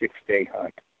 and a 6-day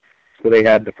hunt. So they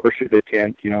had the 1st through the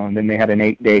 10th, and then they had an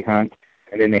 8-day hunt,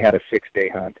 and then they had a 6-day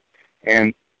hunt.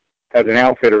 And as an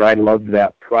outfitter, I loved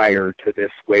that prior to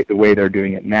this way, the way they're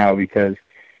doing it now, because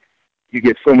you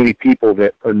get so many people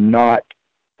that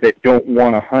don't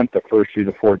want to hunt the 1st through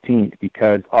the 14th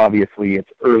because obviously it's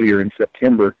earlier in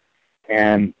September,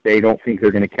 and they don't think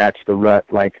they're going to catch the rut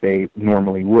like they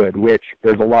normally would, which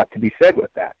there's a lot to be said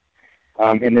with that.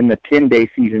 And then the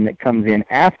 10-day season that comes in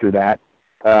after that,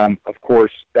 of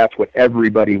course, that's what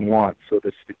everybody wants. So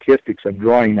the statistics of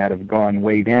drawing that have gone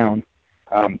way down.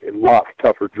 A lot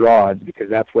tougher draws because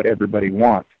that's what everybody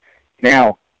wants.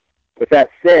 Now, with that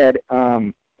said,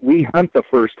 we hunt the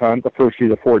first hunt, the 1st through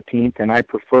the 14th, and I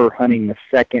prefer hunting the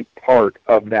second part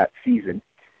of that season.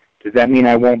 Does that mean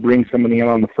I won't bring somebody in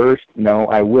on the 1st? No,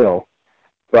 I will.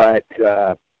 But,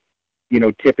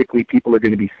 typically people are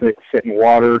going to be sitting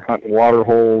water, hunting water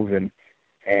holes,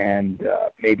 and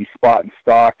maybe spot and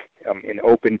stalk in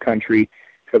open country.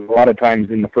 Because a lot of times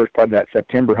in the first part of that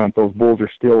September hunt, those bulls are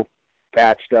still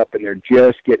patched up and they're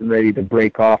just getting ready to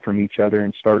break off from each other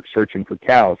and start searching for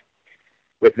cows.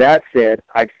 With that said,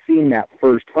 I've seen that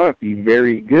first hunt be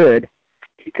very good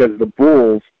because the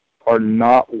bulls are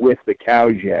not with the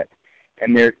cows yet,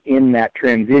 and they're in that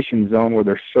transition zone where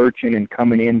they're searching and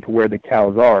coming in to where the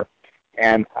cows are.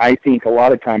 And I think a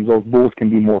lot of times those bulls can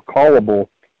be more callable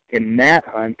in that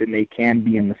hunt than they can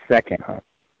be in the second hunt.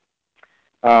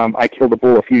 I killed a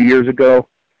bull a few years ago.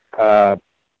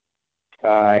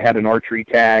 I had an archery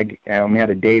tag, and we had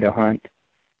a day to hunt,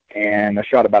 and I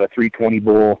shot about a 320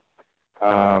 bull.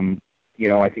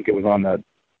 I think it was on the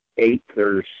 8th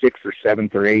or 6th or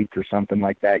 7th or 8th or something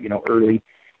like that, early.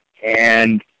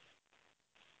 And,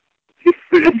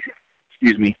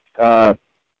 excuse me, I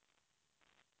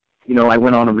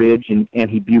went on a ridge, and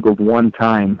he bugled one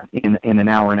time in an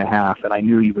hour and a half, and I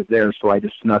knew he was there, so I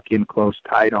just snuck in close,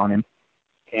 tied on him,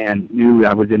 and knew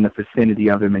I was in the vicinity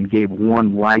of him and gave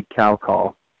one light cow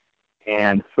call.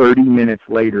 And 30 minutes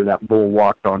later, that bull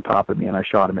walked on top of me, and I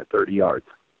shot him at 30 yards.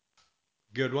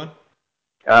 Good one?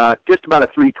 Just about a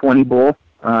 320 bull,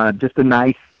 just a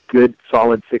nice good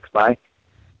solid 6x.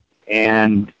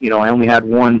 And, you know, I only had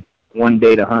one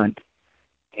day to hunt,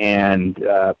 and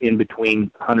in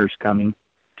between hunters coming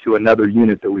to another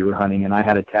unit that we were hunting, and I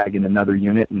had a tag in another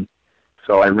unit, and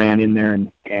so I ran in there,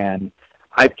 and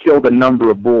I've killed a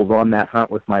number of bulls on that hunt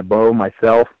with my bow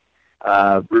myself.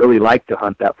 Really like to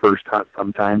hunt that first hunt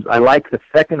sometimes. I like the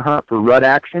second hunt for rut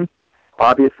action.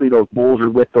 Obviously, those bulls are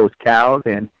with those cows,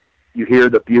 and you hear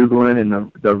the bugling,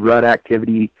 and the rut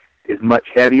activity is much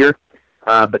heavier.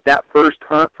 But that first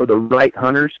hunt for the right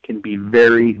hunters can be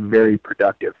very, very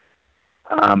productive.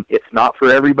 It's not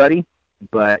for everybody,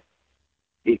 but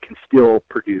it can still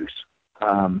produce,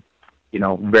 you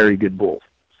know, very good bulls.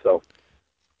 So,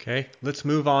 Okay, let's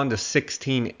move on to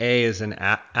 16A as an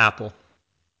apple.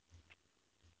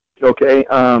 okay,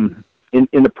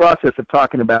 in the process of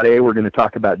talking about A, we're going to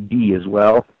talk about D as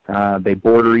well. They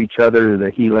border each other,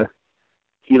 the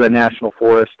Gila National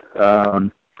Forest.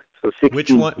 So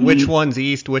 16D, which one's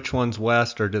east, which one's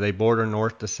west, or do they border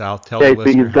north to south? Tell okay, the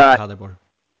listener how they border.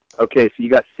 Okay, so you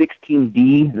got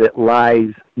 16D that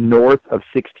lies north of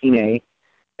 16A,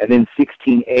 and then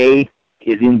 16A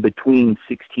is in between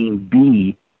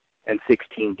 16B and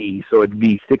 16D. So it'd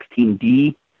be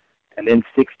 16D, and then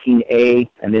 16A,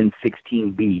 and then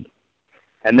 16B.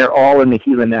 And they're all in the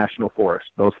Gila National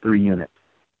Forest, those three units.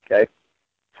 Okay?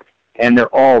 And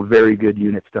they're all very good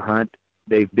units to hunt.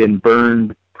 They've been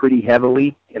burned pretty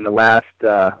heavily in the last,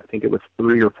 I think it was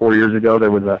 3 or 4 years ago,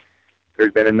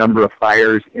 there's been a number of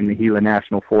fires in the Gila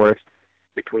National Forest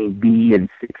between B and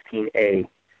 16A.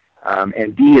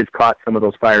 And D has caught some of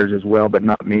those fires as well, but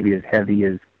not maybe as heavy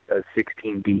as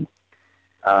 16B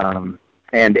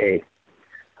and A.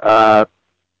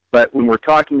 But when we're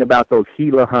talking about those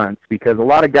Gila hunts, because a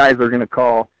lot of guys are going to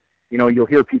call, you know, you'll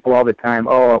hear people all the time,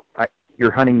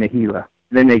 you're hunting the Gila.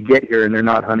 And then they get here and they're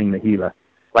not hunting the Gila.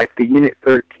 Like the Unit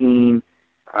 13,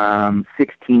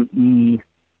 16E,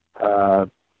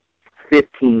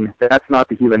 15, that's not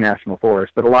the Gila National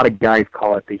Forest, but a lot of guys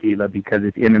call it the Gila because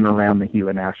it's in and around the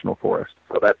Gila National Forest.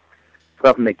 So that's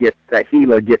something that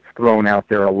Gila gets thrown out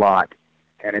there a lot,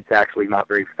 and it's actually not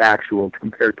very factual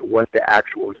compared to what the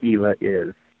actual Gila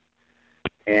is.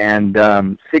 And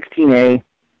 16A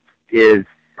is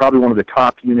probably one of the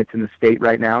top units in the state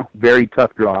right now. Very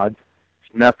tough draws.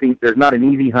 There's not an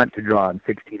easy hunt to draw in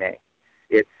 16A.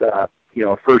 It's you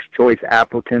know, a first choice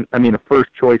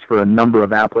for a number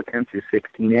of applicants is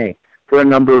 16A for a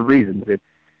number of reasons.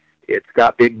 It's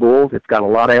got big bulls, it's got a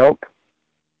lot of elk,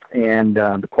 and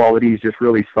the quality is just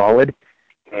really solid.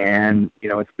 And you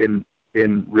know, it's been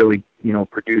really, you know,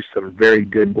 produced some very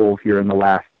good bulls here in the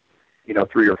last, you know,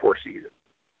 3 or 4 seasons.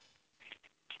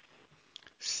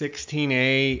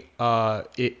 16A,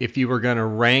 if you were going to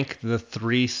rank the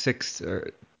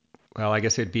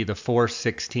 4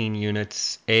 16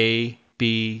 units, A,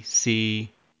 B,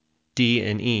 C, D,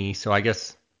 and E, so I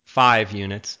guess 5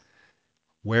 units.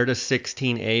 Where does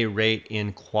 16A rate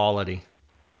in quality?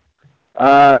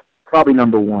 Probably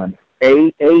number 1.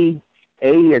 A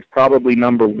is probably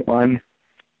number 1,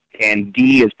 and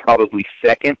D is probably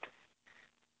second.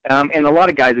 And a lot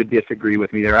of guys would disagree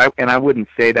with me there, and I wouldn't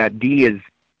say that. D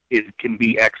can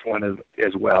be excellent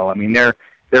as well. I mean, they're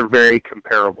very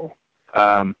comparable.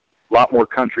 A lot more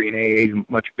country in AA is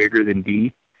much bigger than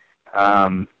D.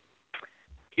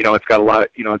 You know, it's got a lot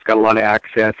of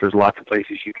access. There's lots of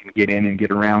places you can get in and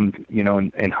get around, you know,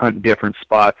 and hunt different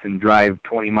spots and drive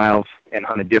 20 miles and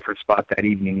hunt a different spot that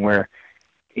evening, where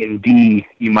in D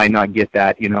you might not get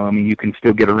that, you know. I mean, you can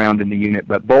still get around in the unit,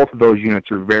 but both of those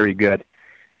units are very good.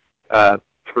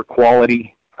 For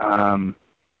quality,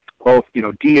 both, you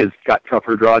know, D has got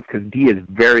tougher draws because D is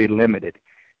very limited.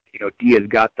 You know, D has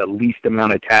got the least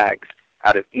amount of tags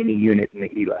out of any unit in the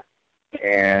Gila,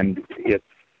 and it's,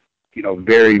 you know,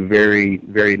 very, very,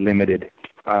 very limited,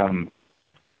 you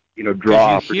know,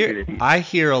 draw opportunities. I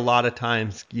hear a lot of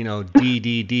times, you know,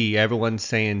 D, everyone's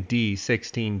saying D,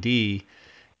 16D,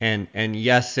 and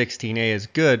yes, 16A is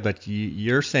good, but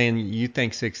you're saying you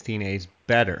think 16A is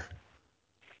better.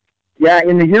 Yeah,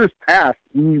 in the years past,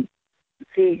 you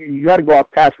got to go off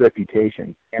past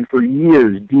reputation, and for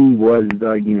years, D was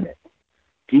the unit.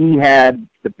 D had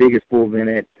the biggest bulls in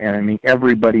it, and I mean,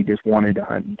 everybody just wanted to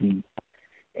hunt D,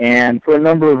 and for a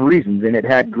number of reasons, and it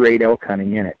had great elk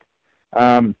hunting in it.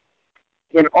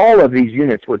 In all of these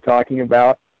units we're talking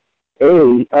about, A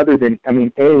in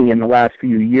the last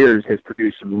few years has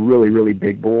produced some really, really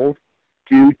big bulls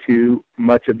due to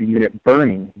much of the unit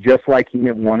burning, just like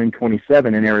Unit 1 and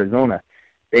 27 in Arizona.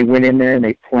 They went in there and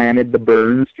they planted the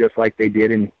burns just like they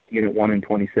did in Unit 1 and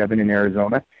 27 in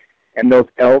Arizona. And those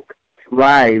elk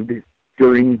thrived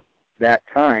during that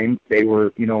time. They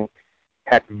were, you know,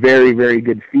 had very, very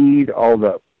good feed. All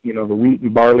the, the wheat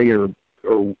and barley or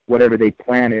whatever they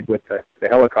planted with the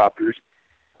helicopters.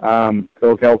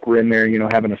 Those elk were in there,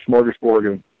 having a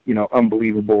smorgasbord of,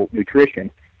 unbelievable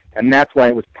nutrition. And that's why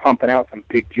it was pumping out some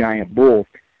big giant bulls.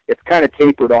 It's kind of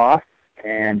tapered off,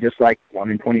 and just like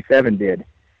 1 in 27 did,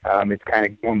 it's kind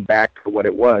of going back to what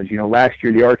it was. Last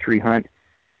year the archery hunt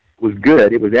was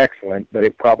good. It was excellent, but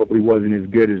it probably wasn't as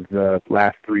good as the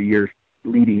last 3 years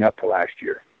leading up to last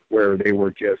year, where it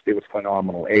was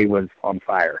phenomenal. A was on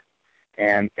fire.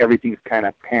 And everything's kind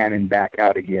of panning back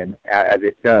out again, as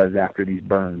it does after these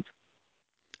burns.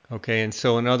 Okay, and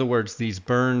so in other words, these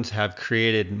burns have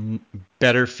created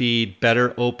better feed,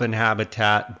 better open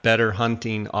habitat, better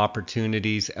hunting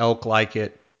opportunities. Elk like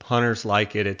it, hunters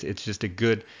like it. It's just a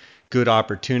good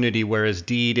opportunity, whereas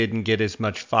D didn't get as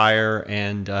much fire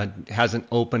and hasn't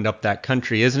opened up that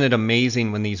country. Isn't it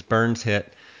amazing when these burns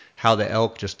hit how the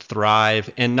elk just thrive?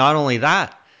 And not only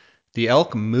that, the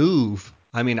elk move.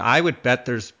 I mean, I would bet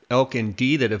there's elk in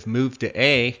D that have moved to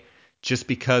A just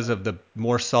because of the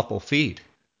more supple feed.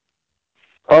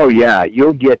 Oh yeah,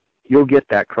 you'll get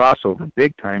that crossover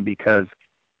big time because,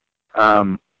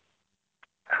 I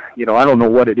don't know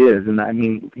what it is, and I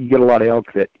mean, you get a lot of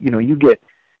elk that you get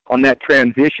on that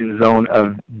transition zone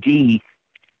of D,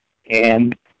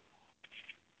 and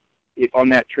on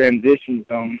that transition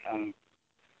zone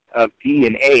of D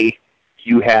and A,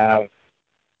 you have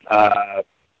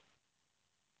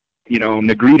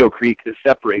Negrito Creek that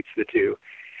separates the two,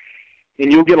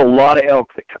 and you'll get a lot of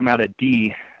elk that come out of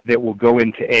D that will go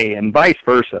into A, and vice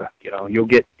versa. You'll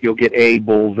get A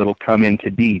bulls that'll come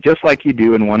into D, just like you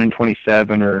do in 1 in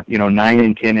 27 or 9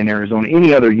 in 10 in Arizona,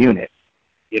 any other unit.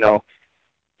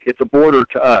 It's a border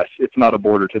to us. It's not a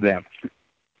border to them.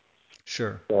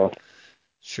 Sure. So.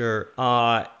 Sure.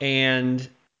 And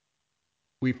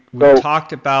we've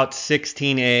talked about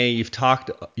 16A.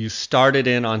 You started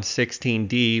in on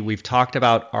 16D. We've talked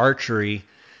about archery.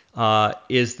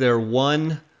 Is there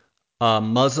one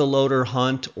muzzleloader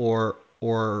hunt or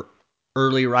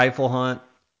early rifle hunt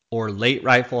or late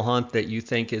rifle hunt that you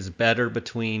think is better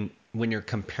between when you're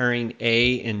comparing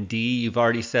A and D? You've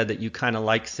already said that you kind of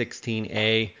like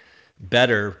 16A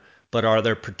better, but are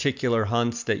there particular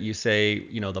hunts that you say,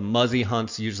 the muzzy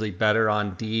hunt's usually better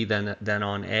on D than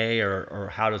on A,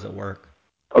 or how does it work?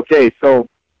 Okay, so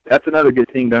that's another good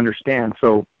thing to understand.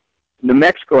 So New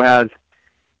Mexico has,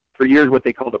 for years, what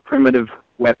they called a primitive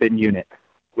weapon unit,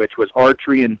 which was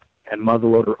archery and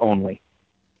muzzleloader only.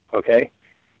 Okay?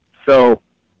 So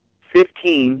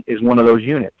 15 is one of those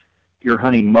units. You're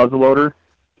hunting muzzleloader.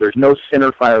 There's no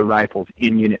centerfire rifles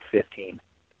in Unit 15.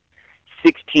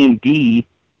 16D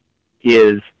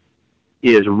is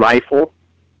rifle,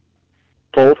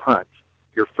 both hunts.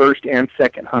 Your first and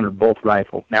second hunt are both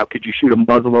rifle. Now, could you shoot a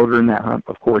muzzleloader in that hunt?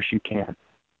 Of course you can.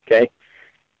 Okay?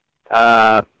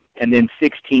 And then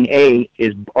 16A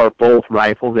are both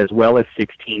rifles as well as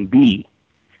 16B.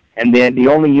 And then the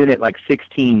only unit like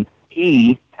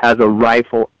 16E has a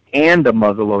rifle and a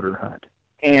muzzleloader hunt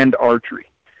and archery,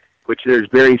 which there's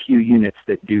very few units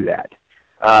that do that.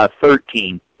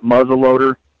 13,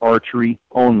 muzzleloader, archery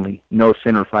only, no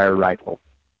centerfire rifle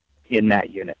in that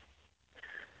unit.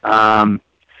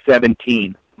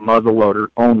 17, muzzleloader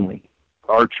only,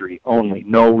 archery only,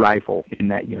 no rifle in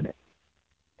that unit.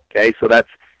 Okay, so that's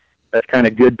kind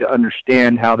of good to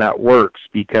understand how that works,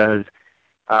 because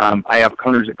I have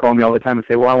hunters that call me all the time and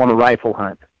say, well, I want a rifle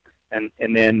hunt.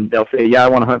 And then they'll say, yeah, I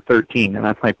want to hunt 13. And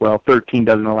I'm like, well, 13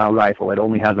 doesn't allow rifle. It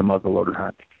only has a muzzleloader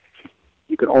hunt.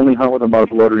 You can only hunt with a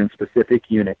muzzleloader in specific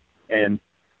unit. And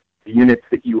the units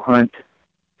that you hunt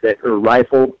that are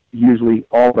rifle, usually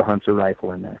all the hunts are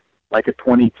rifle in there. Like a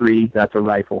 23, that's a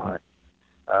rifle hunt.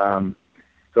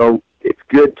 So it's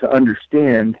good to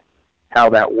understand how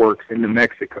that works in New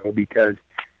Mexico, because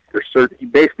there's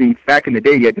basically, back in the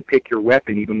day, you had to pick your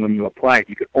weapon even when you applied.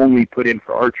 You could only put in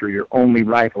for archery or only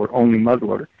rifle or only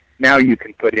muzzleloader. Now you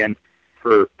can put in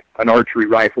for an archery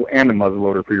rifle and a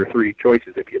muzzleloader for your 3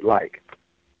 choices if you'd like.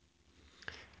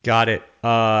 Got it.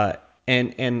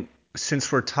 And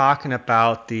since we're talking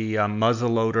about the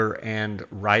muzzleloader and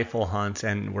rifle hunts,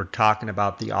 and we're talking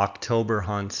about the October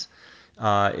hunts,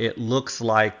 it looks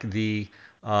like the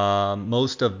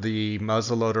most of the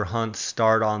muzzleloader hunts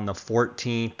start on the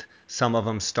 14th. Some of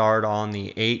them start on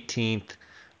the 18th.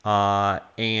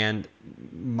 And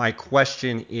my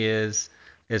question is,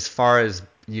 as far as,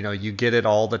 you get it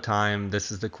all the time,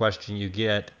 this is the question you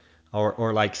get,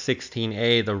 or like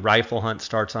 16A, the rifle hunt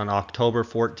starts on October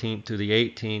 14th to the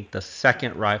 18th. The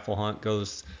second rifle hunt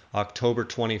goes October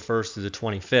 21st to the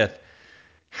 25th.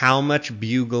 How much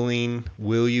bugling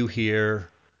will you hear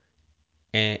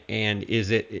And is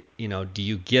it, do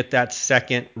you get that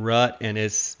second rut? And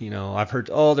it's, I've heard,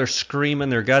 oh, they're screaming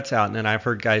their guts out. And then I've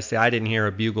heard guys say, I didn't hear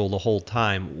a bugle the whole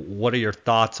time. What are your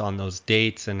thoughts on those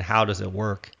dates and how does it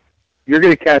work? You're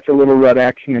going to catch a little rut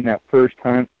action in that first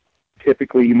hunt.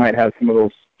 Typically, you might have some of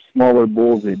those smaller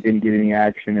bulls that didn't get any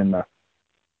action in the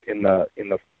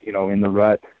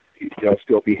rut. They'll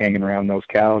still be hanging around those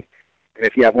cows. And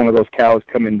if you have one of those cows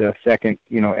come into second,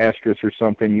 estrus or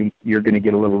something, you're going to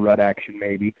get a little rut action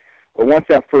maybe. But once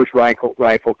that first rifle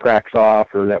cracks off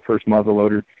or that first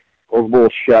muzzleloader, those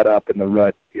bulls shut up and the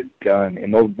rut is done.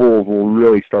 And those bulls will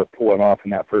really start pulling off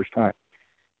in that first hunt.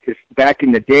 Because back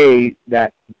in the day,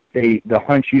 the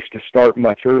hunts used to start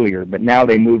much earlier, but now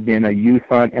they moved in a youth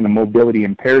hunt and a mobility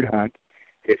impaired hunt.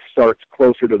 It starts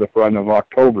closer to the front of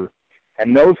October.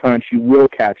 And those hunts, you will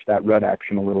catch that rut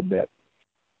action a little bit.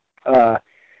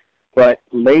 But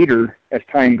later, as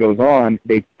time goes on,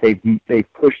 they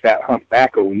push that hunt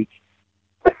back a week.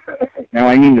 Now,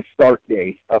 I mean the start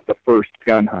day of the first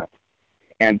gun hunt.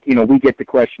 And, we get the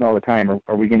question all the time,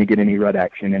 are we going to get any rut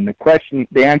action? And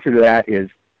the answer to that is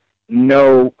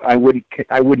no, I wouldn't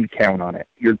count on it.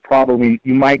 You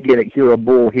might hear a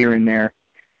bull here and there.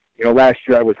 Last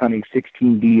year I was hunting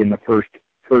 16D in the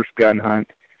first gun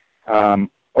hunt.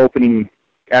 Opening,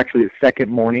 actually the second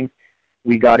morning,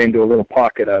 we got into a little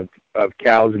pocket of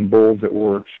cows and bulls that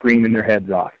were screaming their heads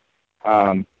off.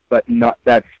 But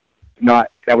that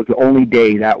was the only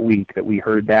day that week that we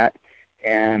heard that.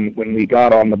 And when we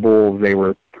got on the bulls, they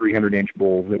were 300-inch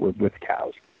bulls that were with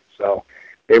cows. So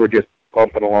they were just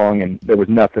bumping along, and there was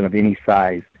nothing of any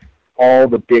size. All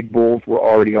the big bulls were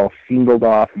already all singled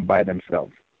off and by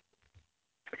themselves.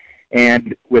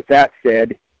 And with that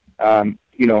said,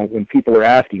 when people are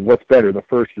asking what's better, the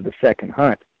first or the second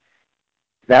hunt,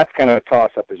 that's kind of a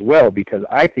toss-up as well, because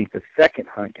I think the second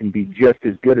hunt can be just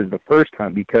as good as the first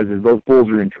hunt, because as those bulls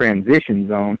are in transition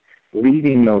zone,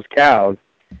 leaving those cows,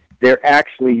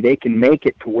 they can make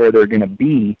it to where they're going to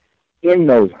be in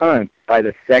those hunts by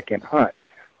the second hunt,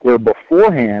 where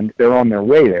beforehand they're on their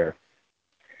way there.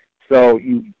 So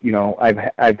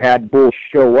I've had bulls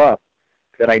show up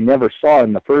that I never saw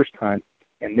in the first hunt,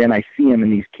 and then I see them in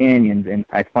these canyons, and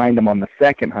I find them on the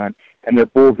second hunt, and they're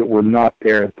bulls that were not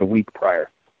there the week prior.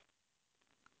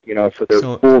 So there's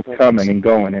bulls coming and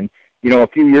going. And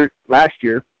last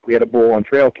year we had a bull on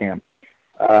trail cam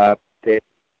that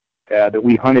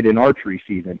we hunted in archery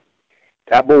season.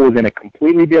 That bull was in a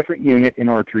completely different unit in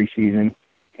archery season,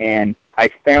 and I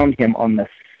found him on the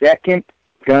second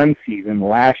gun season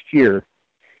last year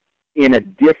in a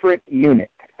different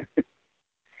unit.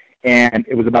 And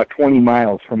it was about 20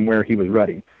 miles from where he was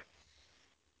rutting.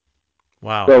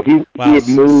 Wow. So he had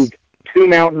moved 2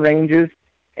 mountain ranges,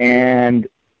 and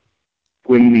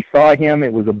when we saw him,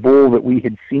 it was a bull that we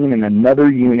had seen in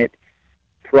another unit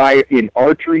prior in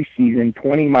archery season,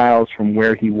 20 miles from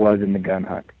where he was in the gun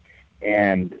hunt.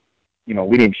 And,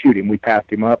 we didn't shoot him. We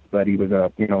passed him up, but he was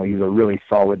he was a really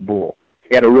solid bull.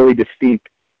 He had a really distinct,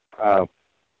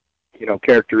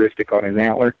 characteristic on his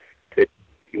antler that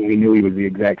we knew he was the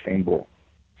exact same bull.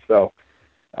 So,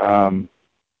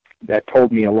 that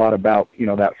told me a lot about,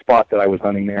 that spot that I was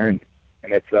hunting there.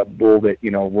 And it's a bull that,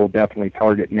 we'll definitely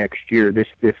target next year,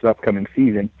 this upcoming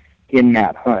season in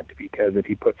that hunt, because if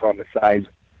he puts on the size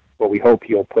what we hope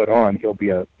he'll put on, he'll be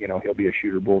a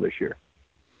shooter bull this year.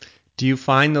 Do you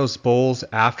find those bulls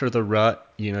after the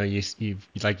rut, you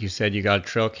like you said, you got a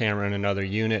trail camera in another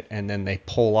unit, and then they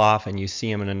pull off and you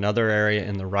see them in another area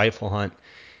in the rifle hunt?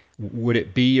 Would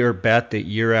it be your bet that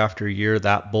year after year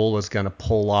that bull is going to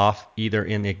pull off either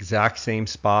in the exact same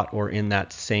spot or in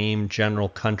that same general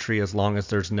country, as long as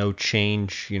there's no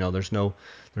change, there's no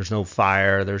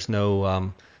fire, there's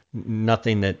no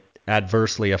nothing that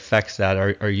adversely affects that?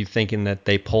 Are you thinking that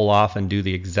they pull off and do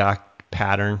the exact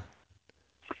pattern?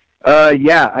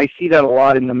 Yeah, I see that a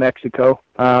lot in New Mexico.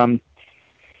 I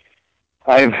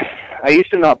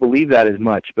used to not believe that as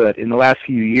much, but in the last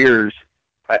few years,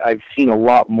 I've seen a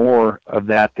lot more of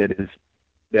that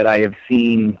I have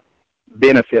seen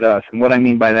benefit us. And what I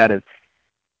mean by that is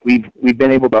we've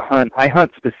been able to hunt. I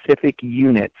hunt specific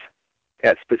units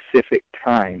at specific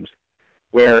times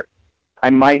where I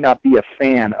might not be a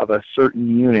fan of a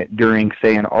certain unit during,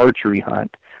 say, an archery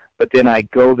hunt, but then I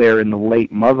go there in the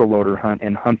late muzzleloader hunt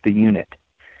and hunt the unit.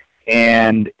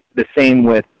 And the same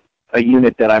with a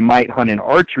unit that I might hunt in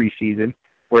archery season,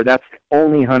 where that's the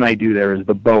only hunt I do there is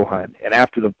the bow hunt. And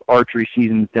after the archery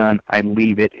season's done, I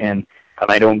leave it and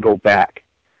I don't go back.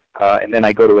 And then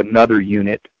I go to another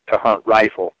unit to hunt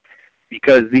rifle.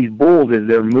 Because these bulls, as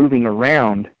they're moving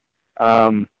around,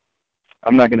 I'm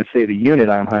not going to say the unit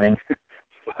I'm hunting,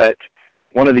 but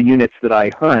one of the units that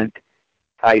I hunt,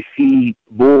 I see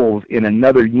bulls in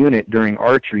another unit during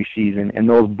archery season, and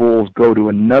those bulls go to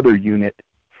another unit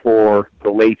for the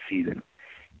late season.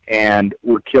 And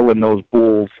we're killing those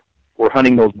bulls. We're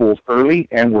hunting those bulls early,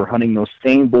 and we're hunting those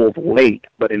same bulls late,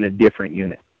 but in a different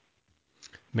unit.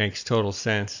 Makes total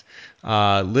sense.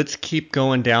 Let's keep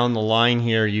going down the line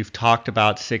here. You've talked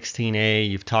about 16A.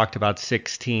 You've talked about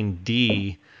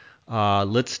 16D.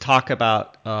 Let's talk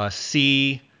about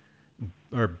C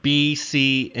or B,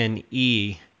 C, and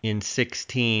E in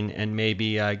 16, and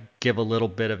maybe give a little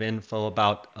bit of info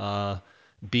about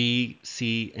B,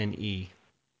 C, and E.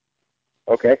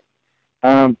 Okay.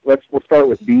 We'll start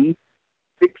with B.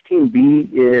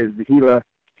 16B is the Gila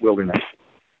Wilderness.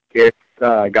 It's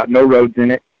got no roads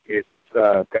in it. It's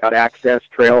got access,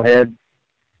 trailhead,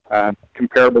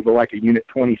 comparable to like a Unit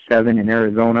 27 in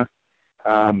Arizona.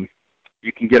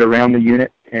 You can get around the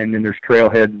unit, and then there's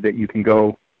trailheads that you can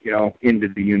go, into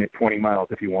the unit 20 miles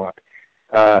if you want.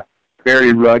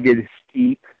 Very rugged,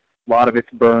 steep. A lot of it's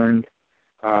burned.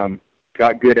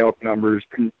 Got good elk numbers.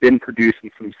 Been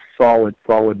producing some solid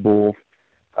bulls.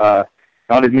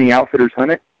 Not as many outfitters hunt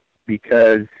it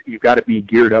because you've got to be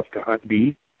geared up to hunt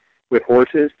B with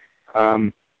horses.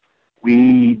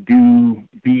 We do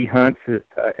bee hunts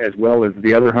as well as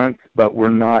the other hunts, but we're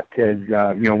not as,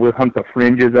 we'll hunt the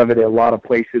fringes of it at a lot of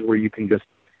places where you can just,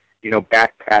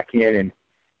 backpack in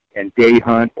and day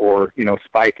hunt or,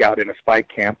 spike out in a spike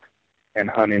camp and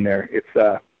hunt in there.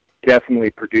 It's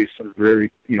definitely produced some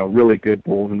very, really good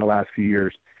bulls in the last few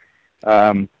years.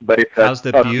 But it's how's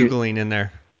the bugling in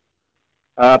there?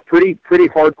 Pretty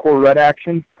hardcore rut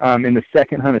action in the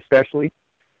second hunt especially.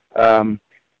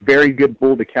 Very good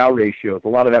bull to cow ratios. A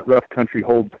lot of that rough country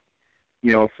holds,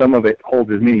 some of it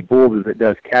holds as many bulls as it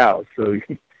does cows. So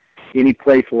any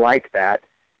place like that,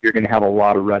 you're going to have a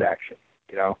lot of rut action,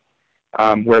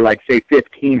 where like say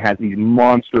 15 has these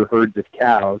monster herds of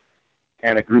cows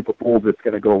and a group of bulls that's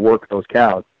going to go work those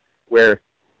cows. Where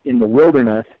in the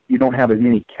wilderness, you don't have as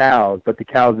many cows, but the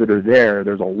cows that are there,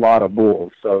 there's a lot of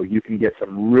bulls. So you can get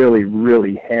some really,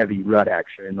 really heavy rut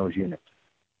action in those units.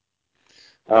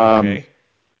 Okay.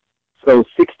 So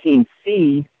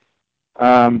 16C,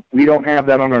 we don't have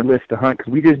that on our list to hunt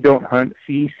because we just don't hunt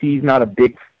C. C's not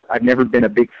I've never been a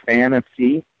big fan of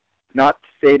C. Not to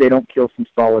say they don't kill some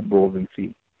solid bulls in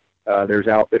C. There's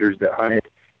outfitters that hunt it.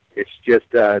 It's just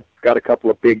got a couple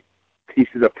of big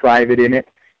pieces of private in it.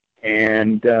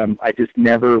 And we've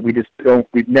never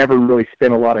really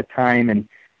spent a lot of time and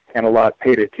a lot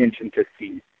paid attention to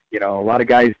C. A lot of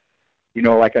guys,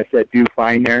 like I said, do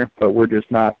fine there, but we're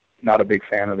just not a big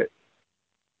fan of it.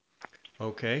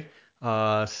 Okay.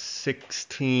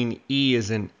 16E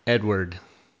is in Edward.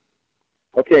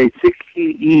 Okay,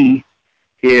 16E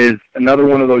is another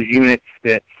one of those units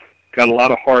that's got a lot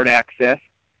of hard access.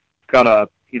 Got a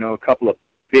couple of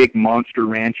big monster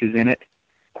ranches in it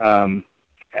that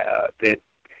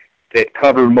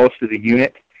cover most of the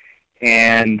unit,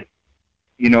 and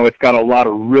it's got a lot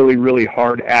of really, really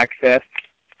hard access,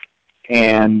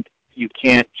 and you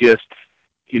can't just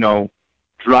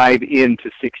drive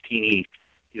into 16E.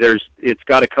 It's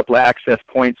got a couple of access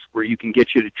points where you can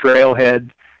get you to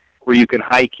trailheads, where you can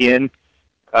hike in,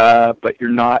 but you're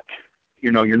not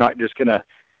just gonna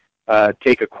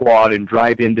take a quad and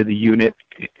drive into the unit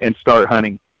and start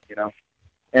hunting,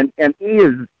 And E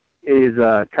is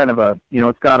kind of a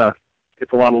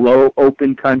it's a lot of low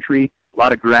open country, a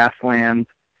lot of grasslands.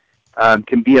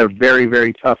 Can be a very,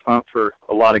 very tough hunt for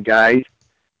a lot of guys.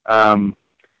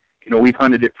 We've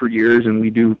hunted it for years, and we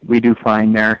do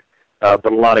fine there. But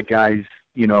a lot of guys,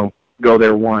 go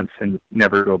there once and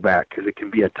never go back because it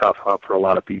can be a tough hunt for a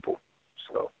lot of people.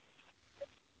 So.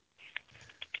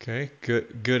 Okay,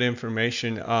 good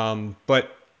information.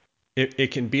 But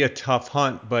it can be a tough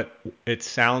hunt, but it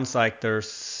sounds like there's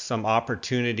some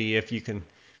opportunity if you can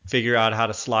figure out how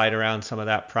to slide around some of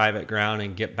that private ground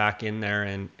and get back in there,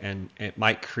 and it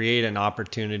might create an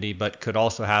opportunity, but could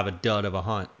also have a dud of a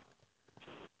hunt.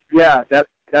 Yeah, that's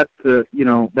the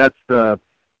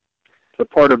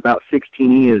part about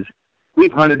 16E is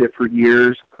we've hunted it for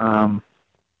years. I'm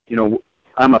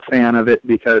a fan of it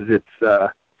because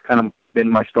it's kind of been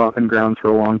my stomping grounds for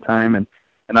a long time, and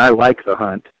I like the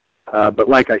hunt. But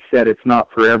like I said, it's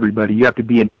not for everybody. You have to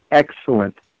be in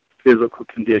excellent physical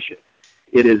condition.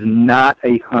 It is not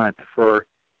a hunt for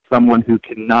someone who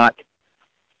cannot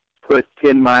put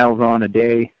 10 miles on a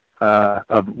day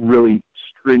of really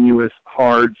strenuous,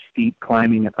 hard, steep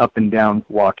climbing and up and down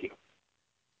walking.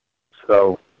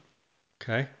 So.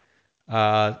 Okay.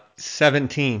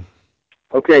 17.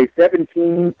 Okay,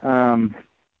 17, got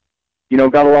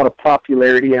a lot of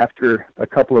popularity after a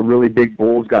couple of really big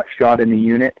bulls got shot in the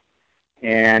unit.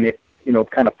 And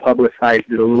kind of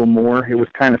publicized it a little more. It was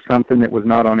kind of something that was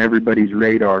not on everybody's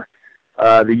radar.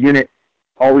 The unit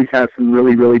always has some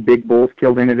really, really big bulls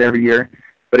killed in it every year,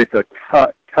 but it's a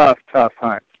tough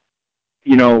hunt.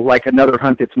 Like another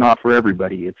hunt that's not for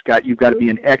everybody. You've got to be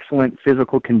in excellent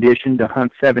physical condition to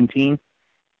hunt 17,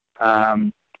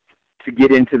 to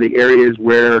get into the areas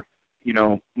where,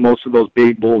 most of those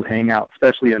big bulls hang out,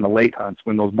 especially in the late hunts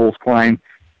when those bulls climb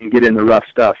and get in the rough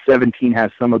stuff. 17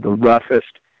 has some of the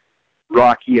roughest,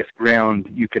 rockiest ground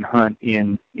you can hunt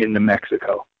in New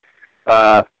Mexico.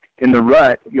 In the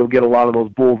rut, you'll get a lot of those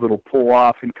bulls that'll pull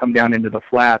off and come down into the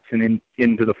flats and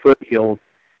into the foothills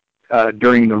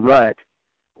during the rut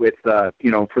with,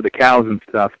 for the cows and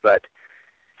stuff. But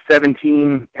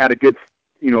 17 had a good,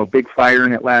 big fire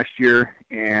in it last year,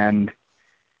 and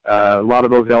a lot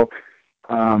of those elk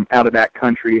out of that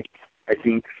country, I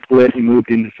think, split and moved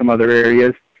into some other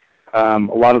areas. A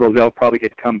lot of those elk probably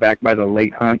had come back by the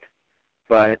late hunt,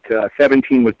 but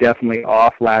 17 was definitely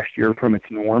off last year from its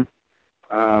norm.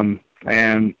 And,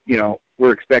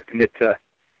 we're expecting it to,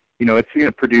 it's going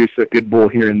to produce a good bull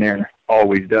here and there,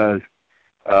 always does.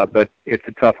 But it's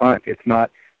a tough hunt. It's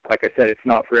not, like I said, it's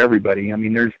not for everybody. I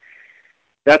mean,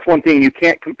 that's one thing. You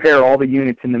can't compare all the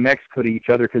units in New Mexico to each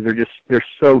other because they're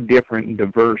so different and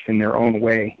diverse in their own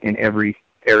way in every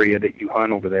area that you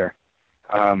hunt over there.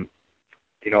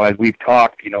 As we've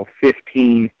talked,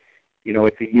 15,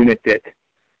 it's a unit that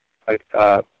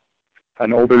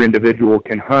an older individual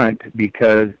can hunt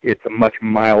because it's a much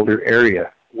milder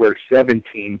area, where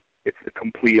 17, it's the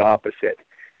complete opposite.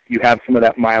 You have some of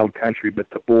that mild country,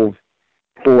 but the bulls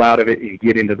pull out of it and you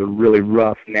get into the really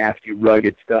rough, nasty,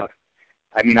 rugged stuff.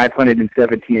 I mean, I've hunted in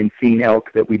 17 and seen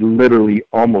elk that we literally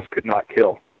almost could not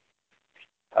kill.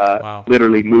 Wow.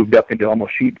 Literally moved up into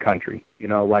almost sheep country,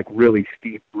 like really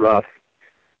steep, rough,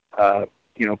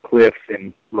 cliffs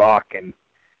and rock and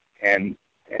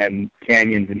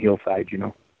canyons and hillsides,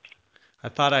 I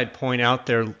thought I'd point out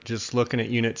there, just looking at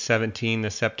Unit 17,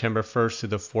 the September 1st to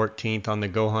the 14th on the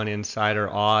Go Hunt Insider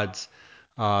odds,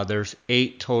 there's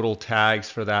 8 total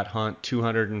tags for that hunt,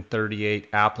 238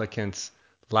 applicants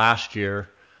last year,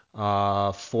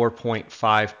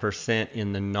 4.5%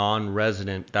 in the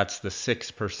non-resident. That's the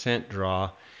 6%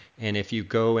 draw. And if you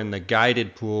go in the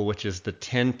guided pool, which is the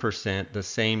 10%, the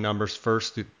same numbers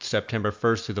September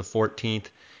 1st to the 14th,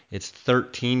 it's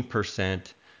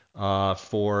 13%.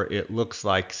 For it looks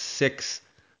like 13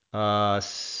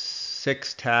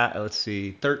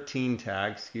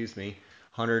 tags,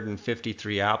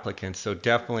 153 applicants. So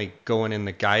definitely going in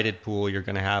the guided pool, you're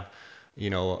going to have,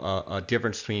 a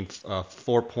difference between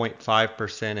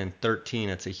 4.5% and 13.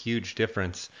 It's a huge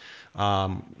difference.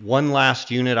 One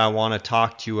last unit I want to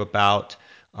talk to you about,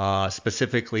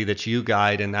 specifically that you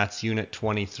guide, and that's Unit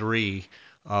 23.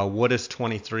 What is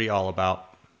 23 all about?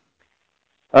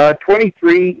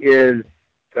 23 is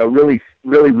a really,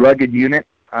 really rugged unit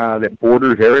that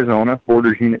borders Arizona,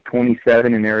 borders Unit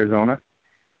 27 in Arizona.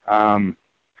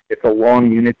 It's a long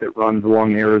unit that runs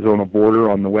along the Arizona border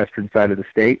on the western side of the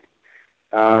state.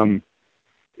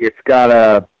 It's got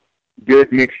a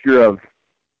good mixture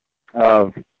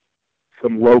of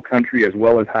some low country as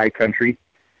well as high country.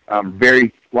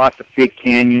 Lots of big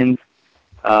canyons.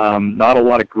 Not a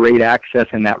lot of great access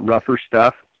in that rougher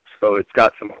stuff. So it's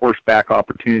got some horseback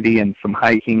opportunity and some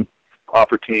hiking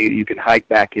opportunity. You can hike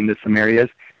back into some areas.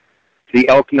 The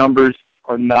elk numbers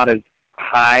are not as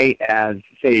high as,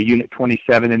 say, a Unit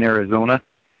 27 in Arizona.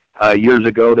 Years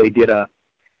ago, they did a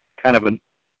kind of an,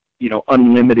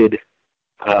 unlimited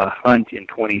hunt in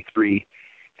 23,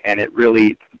 and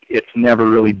it's never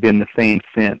really been the same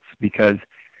since, because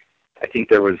I think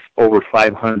there was over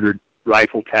 500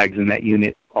 rifle tags in that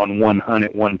unit on one hunt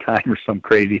at one time, or some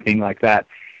crazy thing like that.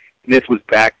 And this was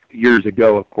back years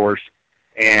ago, of course,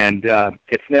 and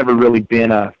it's never really been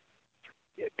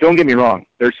don't get me wrong,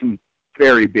 there's some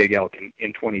very big elk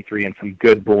in 23, and some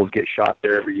good bulls get shot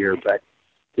there every year, but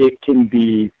it can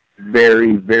be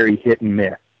very, very hit and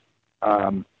miss.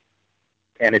 And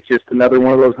it's just another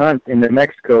one of those hunts in New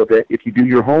Mexico that if you do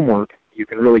your homework, you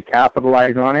can really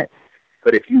capitalize on it.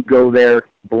 But if you go there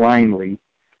blindly,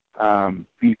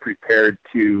 be prepared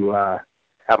to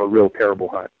have a real terrible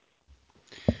hunt.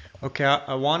 Okay,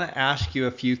 I want to ask you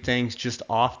a few things just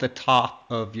off the top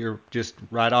of just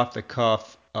right off the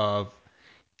cuff of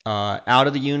out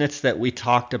of the units that we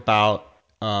talked about,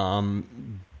 3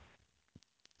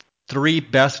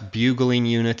 best bugling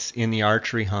units in the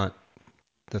archery hunt.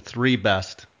 The 3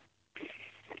 best.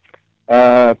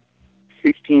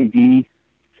 16B,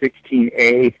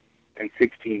 16A, and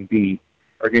 16B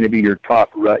are going to be your top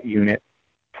rut unit,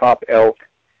 top elk,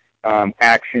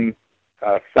 action,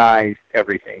 size,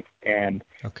 everything. And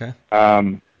Okay.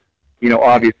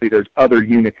 obviously there's other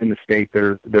units in the state that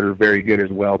are very good as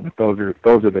well, but those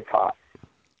are the top.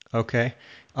 Okay.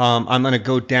 I'm going to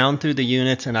go down through the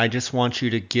units, and I just want you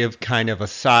to give kind of a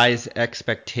size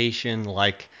expectation,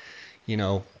 like,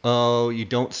 oh, you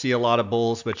don't see a lot of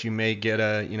bulls, but you may get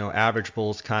a, average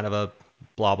bulls kind of a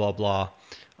blah, blah, blah.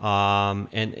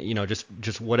 And,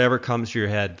 just whatever comes to your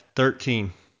head.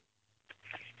 13.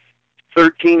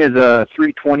 13 is a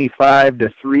 325 to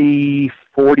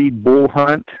 340 bull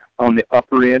hunt on the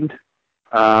upper end.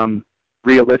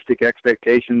 Realistic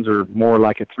expectations are more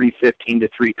like a 315 to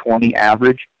 320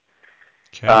 average.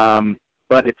 Okay.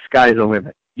 But it's sky's the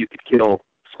limit. You could kill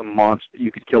some monster.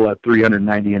 You could kill a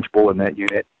 390-inch bull in that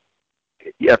unit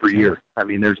every year. I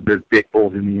mean, there's big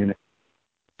bulls in the unit.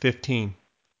 15.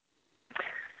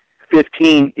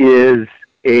 15 is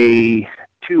a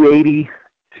 280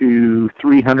 to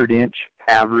 300-inch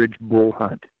average bull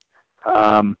hunt,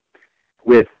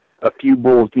 with a few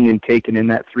bulls being taken in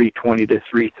that 320 to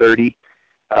 330,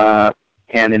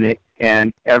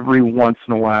 and every once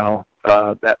in a while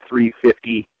that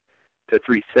 350 to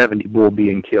 370 bull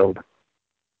being killed.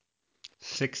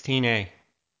 16A.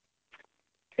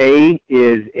 A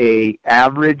is a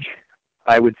average,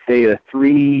 I would say a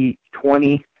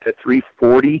 320 to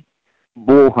 340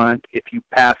 bull hunt if you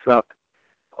pass up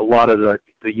a lot of the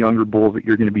younger bulls that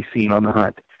you're going to be seeing on the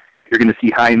hunt. You're going to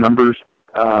see high numbers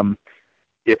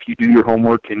if you do your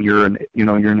homework and you're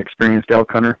an experienced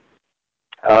elk hunter.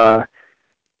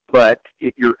 But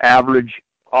your average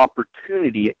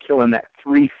opportunity at killing that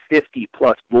 350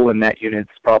 plus bull in that unit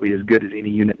is probably as good as any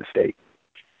unit in the state.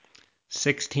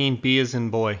 16B is in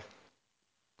boy.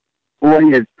 Boy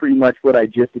is pretty much what I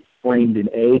just explained in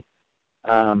A.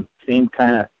 Same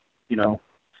kind of,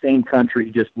 same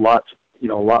country, just lots,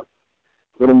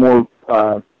 little more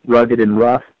rugged and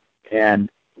rough, and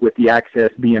with the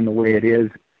access being the way it is,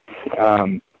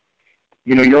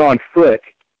 you're on foot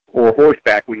or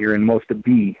horseback when you're in most of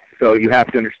B, so you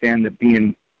have to understand that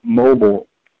being mobile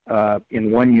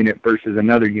in one unit versus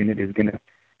another unit is going to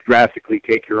drastically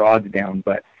take your odds down.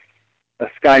 But a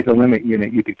sky's the limit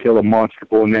unit, you could kill a monster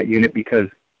bull in that unit because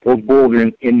those bulls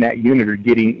in that unit are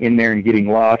getting in there and getting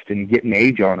lost and getting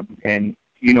age on them. And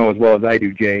you know as well as I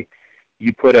do, Jay,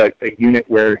 you put a unit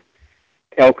where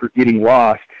elk are getting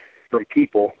lost from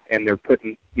people and they're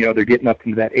getting up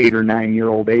into that 8 or 9 year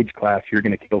old age class, you're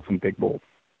going to kill some big bulls.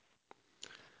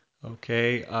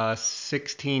 Okay,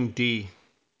 16D.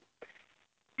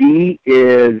 D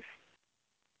is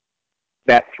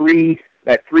that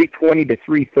 320 to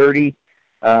 330,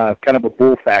 kind of a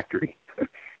bull factory.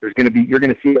 You're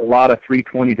going to see a lot of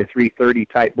 320 to 330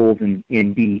 type bulls in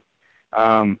D.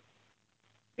 And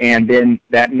then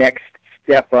that next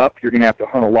step up, you're going to have to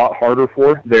hunt a lot harder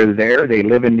for. They're there. They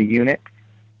live in the unit.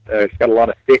 It's got a lot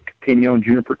of thick pinon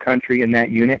juniper country in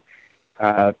that unit.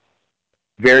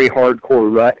 Very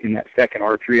hardcore rut in that second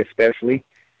archery especially.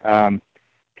 Can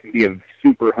be a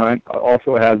super hunt.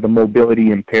 Also has the mobility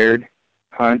impaired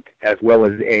hunt as well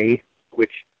as A,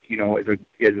 which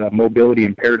is a mobility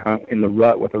impaired hunt in the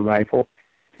rut with a rifle.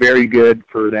 Very good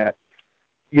for that.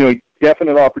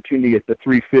 Definite opportunity at the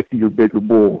 350 or bigger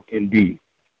bull in D.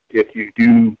 If you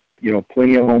do,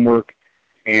 plenty of homework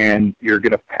and you're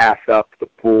going to pass up the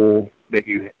bull that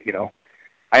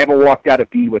I haven't walked out of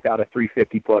B without a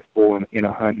 350 plus bull in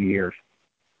a hunt in years.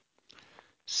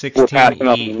 16E. We're passing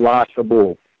up lots of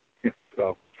bulls.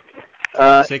 So,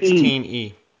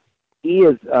 16E. E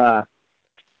is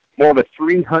more of a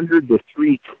 300 to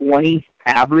 320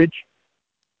 average,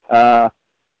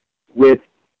 with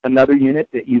another unit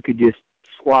that you could just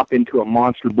swap into a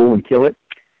monster bull and kill it.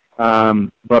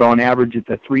 But on average, it's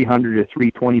a 300 to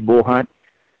 320 bull hunt.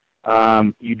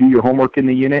 You do your homework in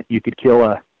the unit, you could kill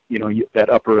that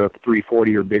upper of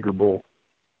 340 or bigger bull.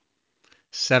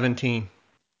 17.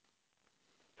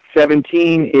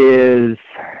 17 is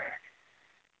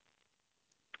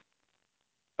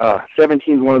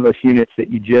 17 is one of those units that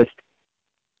you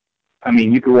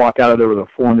could walk out of there with a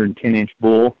 410-inch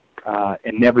bull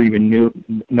and never even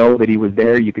know that he was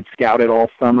there. You could scout it all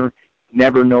summer,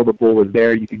 never know the bull was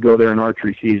there. You could go there in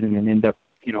archery season and end up,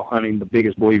 hunting the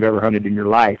biggest bull you've ever hunted in your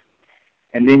life.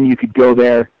 And then you could go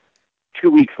there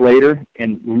 2 weeks later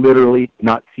and literally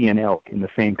not see an elk in the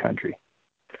same country.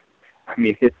 I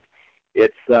mean, it's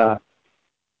and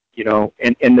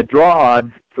the draw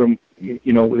odds from,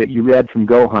 that you read from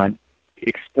Go Hunt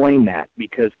explain that,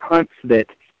 because hunts that,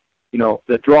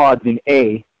 the draw odds in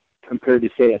A compared to,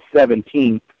 say, a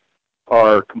 17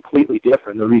 are completely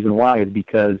different. The reason why is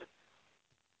because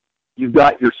you've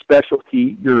got your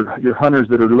specialty, your hunters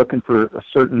that are looking for a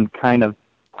certain kind of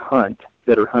hunt,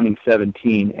 that are hunting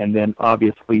 17, and then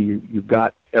obviously you've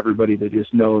got everybody that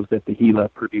just knows that the Gila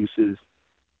produces,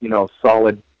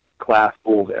 solid class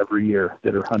bulls every year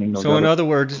that are hunting those. So in other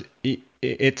words,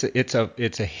 it's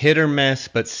a hit or miss,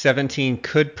 but 17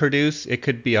 could produce. It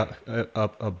could be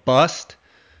a bust,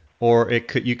 or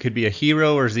you could be a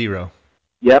hero or zero.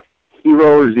 Yep,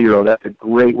 hero or zero. That's a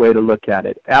great way to look at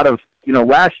it. Out of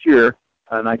last year,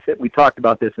 and we talked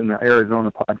about this in the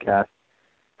Arizona podcast.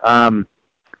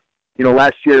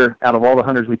 Last year, out of all the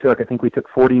hunters we took, I think we took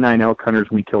 49 elk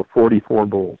hunters. We killed 44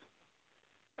 bulls.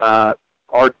 Our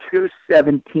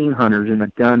 217 hunters in the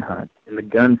gun hunt, in the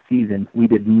gun season, we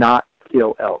did not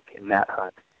kill elk in that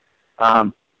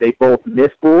hunt. They both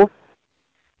missed bulls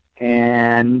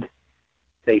and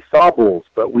they saw bulls,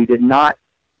 but we did not.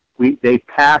 They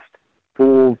passed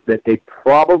bulls that they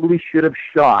probably should have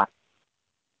shot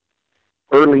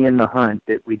early in the hunt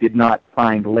that we did not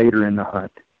find later in the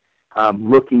hunt.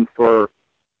 Looking for,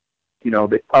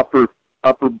 the upper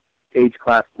age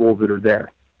class bulls that are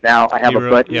there. Now I have a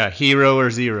buddy. Yeah, hero or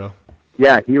zero.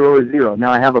 Yeah, hero or zero.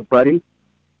 Now I have a buddy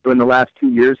who in the last 2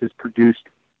 years has produced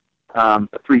a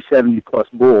 370 plus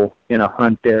bull in a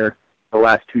hunt there the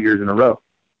last 2 years in a row.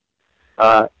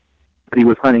 But he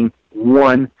was hunting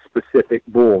one specific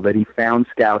bull that he found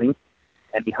scouting,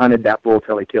 and he hunted that bull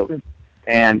till he killed him.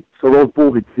 And so those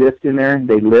bulls exist in there.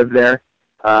 They live there.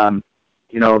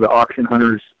 The auction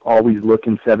hunters always look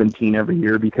in 17 every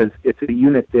year because it's a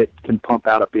unit that can pump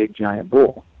out a big giant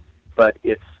bull. But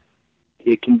it's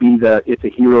a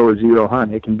hero or zero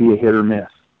hunt. It can be a hit or miss,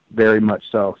 very much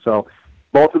so. So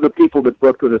both of the people that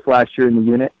booked with us last year in the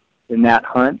unit in that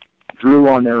hunt drew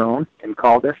on their own and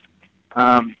called us.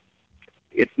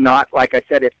 It's not, like I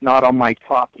said, it's not on my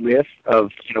top list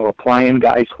of, applying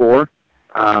guys for.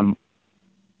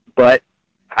 But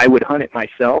I would hunt it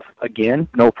myself again,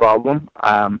 no problem.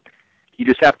 You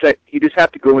just have to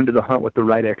go into the hunt with the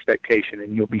right expectation,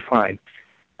 and you'll be fine.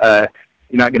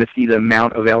 You're not going to see the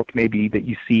amount of elk maybe that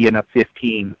you see in a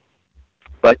 15,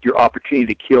 but your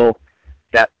opportunity to kill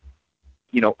that,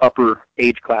 upper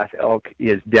age class elk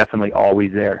is definitely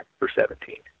always there for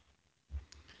 17.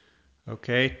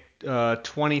 Okay,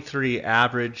 23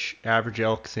 average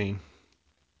elk seen,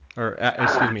 or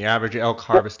average elk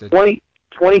harvested.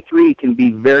 23 can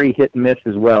be very hit and miss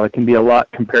as well. It can be a lot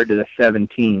compared to the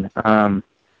 17. I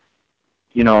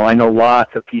know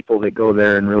lots of people that go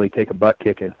there and really take a butt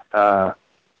kicking.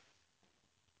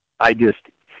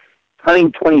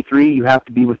 Hunting 23, you have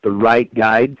to be with the right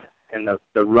guides and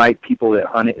the right people that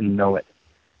hunt it and know it.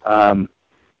 And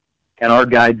our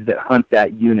guides that hunt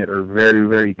that unit are very,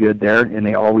 very good there, and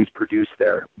they always produce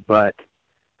there. But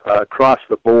across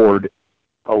the board,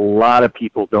 a lot of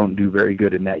people don't do very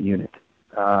good in that unit.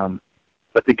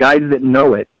 But the guys that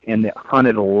know it and that hunt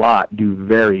it a lot do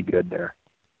very good there.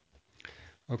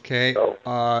 Okay.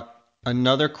 So,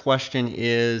 another question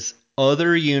is,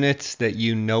 other units that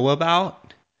you know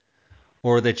about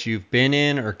or that you've been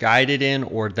in or guided in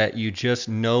or that you just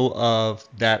know of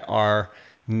that are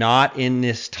not in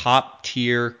this top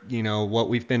tier, what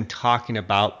we've been talking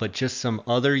about, but just some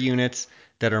other units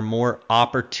that are more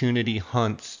opportunity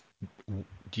hunts.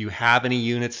 Do you have any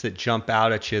units that jump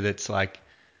out at you that's like,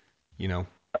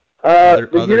 other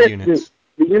units?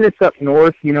 The units up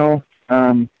north,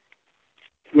 and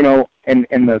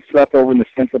the stuff over in the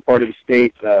central part of the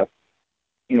state,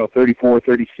 34,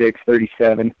 36,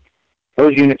 37,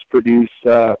 those units produce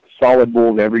solid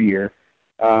bulls every year.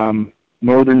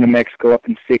 Northern New Mexico up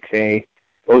in 6A,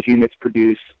 those units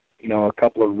produce, a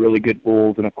couple of really good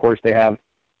bulls, and of course they have,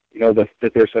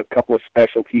 there's a couple of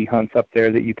specialty hunts up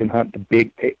there that you can hunt the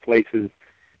big places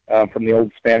from the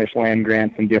old Spanish land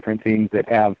grants and different things that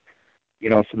have,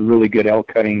 some really good elk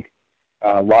cutting,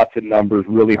 lots of numbers,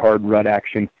 really hard rut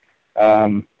action.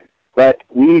 But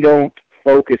we don't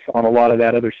focus on a lot of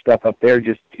that other stuff up there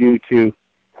just due to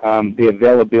the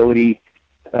availability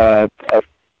of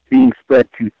being spread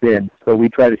too thin. So we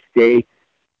try to stay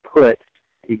put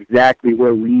exactly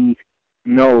where we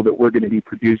know that we're going to be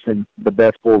producing the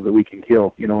best bulls that we can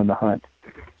kill, in the hunt.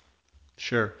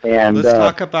 Sure. And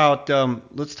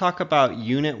let's talk about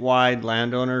unit-wide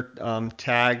landowner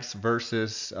tags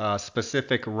versus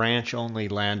specific ranch-only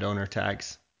landowner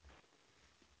tags.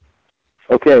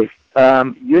 Okay,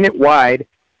 unit-wide.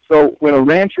 So when a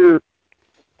rancher,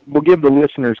 we'll give the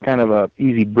listeners kind of a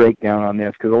easy breakdown on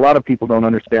this because a lot of people don't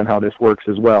understand how this works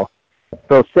as well.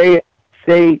 So say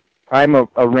I'm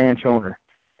a ranch owner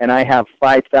and I have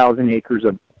 5,000 acres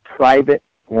of private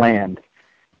land.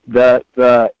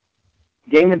 The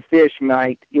Game and Fish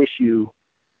might issue,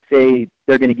 say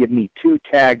they're going to give me 2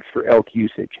 tags for elk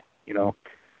usage,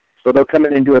 So they'll come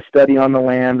in and do a study on the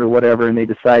land or whatever, and they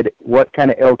decide what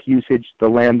kind of elk usage the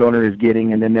landowner is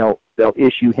getting, and then they'll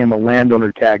issue him a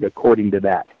landowner tag according to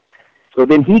that. So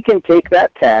then he can take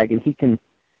that tag and he can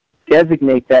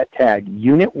designate that tag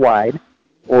unit wide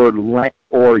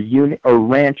or unit or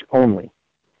ranch only.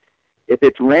 If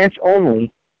it's ranch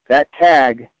only, that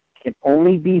tag can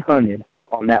only be hunted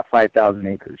on that 5,000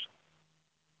 acres.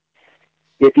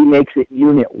 If he makes it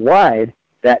unit wide,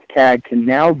 that tag can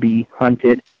now be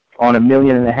hunted on 1.5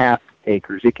 million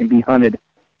acres. It can be hunted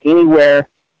anywhere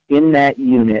in that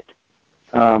unit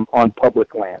on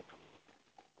public land.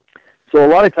 So a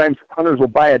lot of times hunters will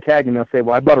buy a tag and they'll say,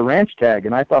 well, I bought a ranch tag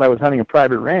and I thought I was hunting a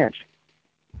private ranch.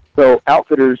 So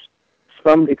outfitters,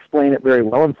 some explain it very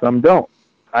well and some don't.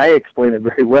 I explain it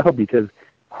very well because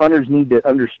hunters need to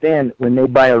understand when they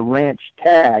buy a ranch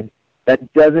tag,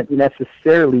 that doesn't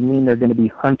necessarily mean they're going to be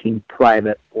hunting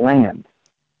private land.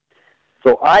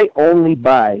 So I only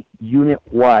buy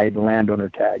unit-wide landowner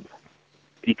tags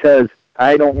because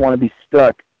I don't want to be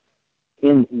stuck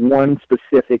in one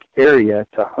specific area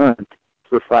to hunt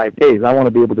for 5 days. I want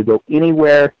to be able to go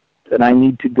anywhere that I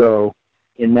need to go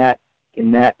in that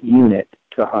unit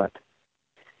to hunt.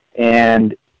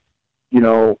 And,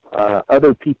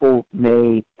 other people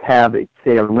may have,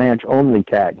 say, a ranch-only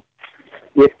tag.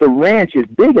 If the ranch is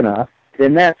big enough,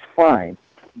 then that's fine.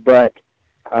 But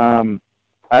I've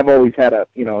always had a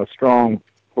strong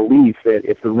belief that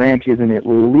if the ranch isn't at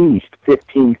least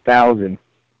 15,000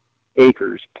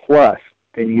 acres plus,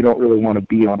 then you don't really want to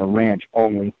be on a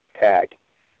ranch-only tag.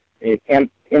 And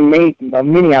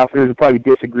many outfitters will probably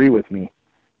disagree with me,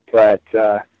 but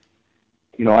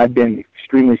I've been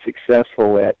extremely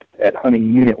successful at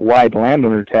hunting unit-wide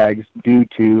landowner tags due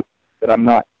to that I'm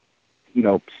not,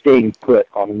 staying put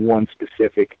on one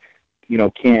specific,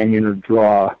 canyon or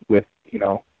draw with,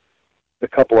 a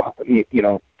couple of,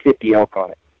 50 elk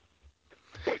on it.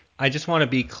 I just want to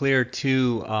be clear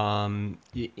too.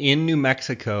 In New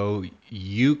Mexico,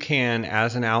 you can,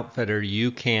 as an outfitter, you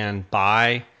can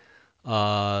buy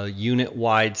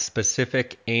unit-wide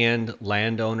specific and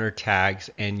landowner tags,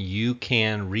 and you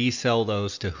can resell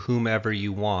those to whomever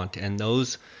you want. And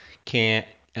those can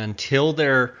until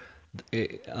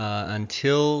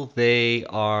they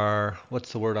are,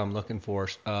 what's the word I'm looking for?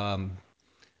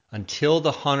 Until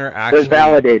the hunter actually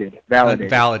they're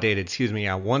validated. Excuse me.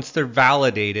 Yeah. Once they're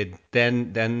validated,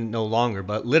 then no longer.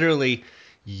 But literally,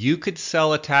 you could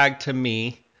sell a tag to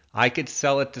me. I could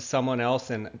sell it to someone else,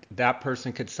 and that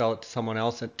person could sell it to someone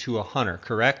else to a hunter.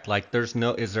 Correct? Like, is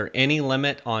there any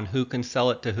limit on who can sell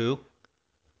it to who?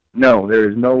 No, there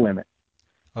is no limit.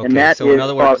 Okay. And that so in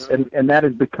other words, and that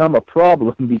has become a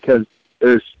problem because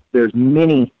there's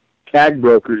many tag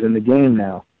brokers in the game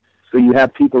now. So you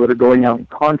have people that are going out and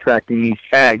contracting these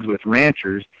tags with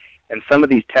ranchers, and some of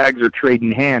these tags are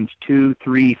trading hands 2,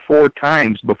 3, 4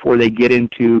 times before they get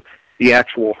into the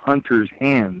actual hunter's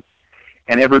hands.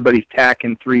 And everybody's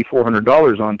tacking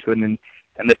 $300-$400 onto it, and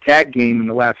the tag game in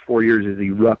the last 4 years has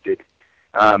erupted.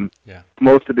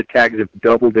 Most of the tags have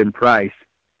doubled in price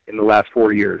in the last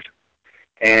 4 years,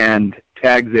 and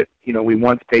tags that we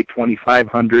once paid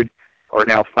 $2,500 are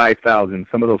now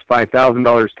 $5,000. Some of those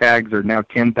 $5,000 tags are now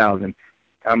 $10,000.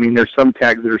 I mean, there's some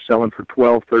tags that are selling for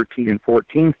 $12,000, $13,000, and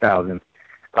 $14,000,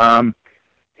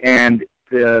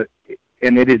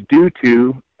 and it is due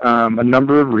to a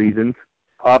number of reasons.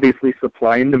 Obviously,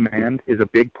 supply and demand is a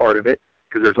big part of it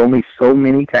because there's only so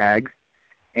many tags,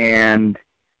 and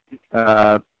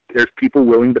there's people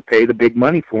willing to pay the big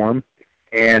money for them.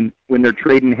 And when they're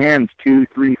trading hands 2,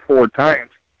 3, 4 times,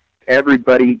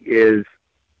 everybody is,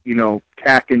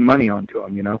 tacking money onto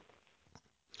them,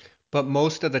 But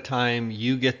most of the time,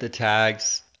 you get the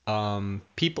tags.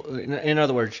 People, in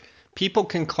other words, people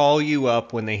can call you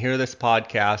up when they hear this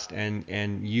podcast,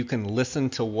 and you can listen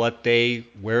to what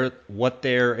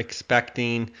they're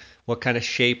expecting, what kind of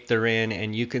shape they're in,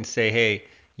 and you can say, hey,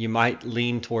 you might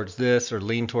lean towards this or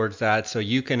lean towards that. So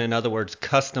you can, in other words,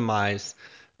 customize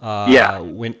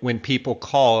when people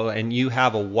call, and you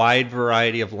have a wide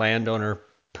variety of landowner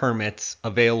permits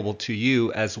available to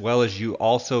you, as well as you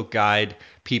also guide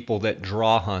people that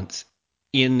draw hunts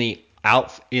in the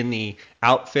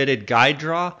outfitted guide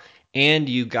draw, and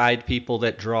you guide people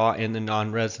that draw in the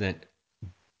non-resident.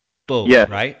 Both, yes.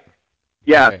 Right?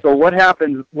 Yeah. Okay. So what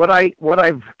happens? What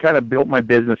I've kind of built my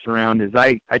business around is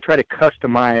I try to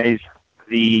customize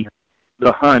the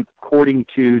hunt according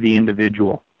to the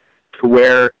individual, to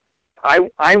where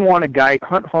I want a guy.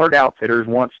 Hunt Hard Outfitters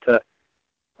wants to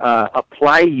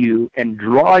apply you and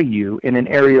draw you in an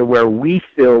area where we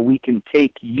feel we can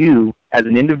take you as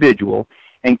an individual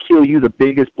and kill you the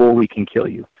biggest bull we can kill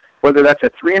you. whether that's a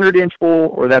 300-inch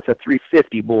bull or that's a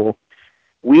 350 bull,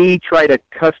 we try to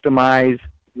customize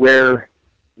where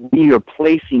we are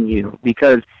placing you,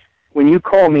 because when you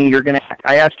call me,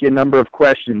 I ask you a number of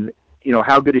questions.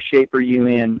 How good a shape are you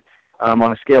in? On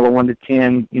a scale of 1 to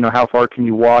 10, how far can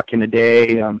you walk in a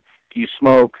day? Do you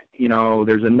smoke?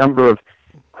 There's a number of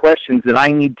questions that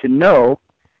I need to know,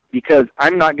 because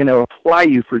I'm not going to apply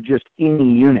you for just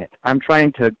any unit. I'm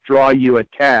trying to draw you a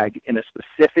tag in a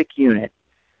specific unit,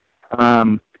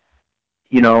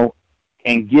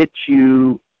 and get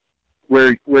you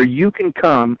where you can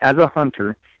come as a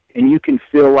hunter and you can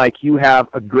feel like you have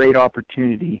a great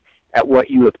opportunity at what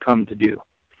you have come to do.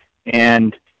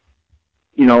 And,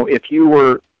 if you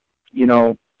were,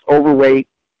 overweight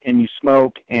and you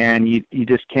smoke and you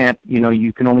just can't,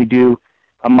 you can only do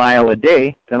a mile a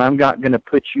day, then I'm not going to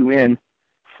put you in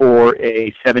for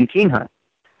a 17 hunt.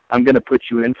 I'm going to put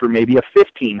you in for maybe a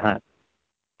 15 hunt.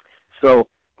 So,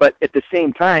 but at the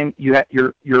same time,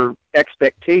 your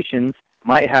expectations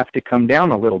might have to come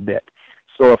down a little bit.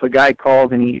 So if a guy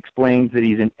calls and he explains that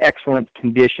he's in excellent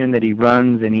condition, that he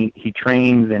runs and he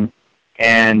trains and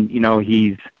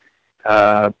he's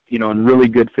in really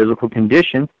good physical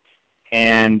condition,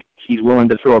 and he's willing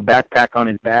to throw a backpack on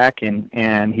his back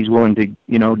and he's willing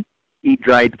to eat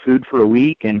dried food for a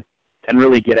week and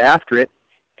really get after it,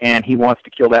 and he wants to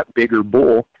kill that bigger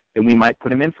bull, then we might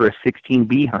put him in for a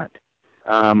 16B hunt,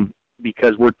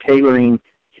 because we're tailoring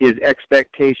his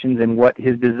expectations and what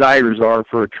his desires are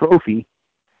for a trophy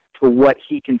to what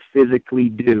he can physically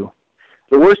do.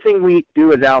 The worst thing we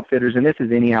do as outfitters, and this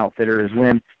is any outfitter, is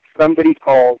when somebody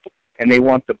calls and they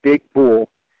want the big bull,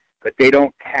 but they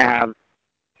don't have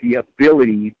the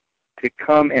ability to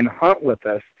come and hunt with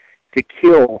us to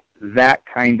kill that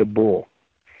kind of bull.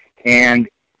 And,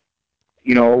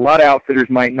 a lot of outfitters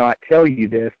might not tell you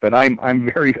this, but I'm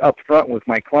very upfront with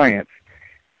my clients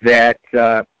that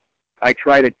I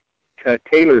try to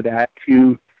tailor that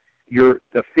to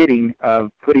the fitting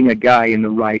of putting a guy in the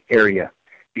right area.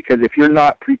 Because if you're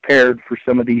not prepared for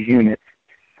some of these units,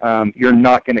 you're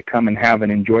not going to come and have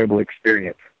an enjoyable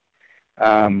experience.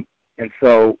 And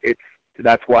so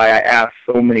that's why I ask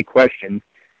so many questions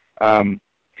to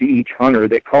each hunter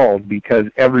that calls, because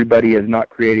everybody is not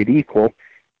created equal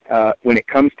when it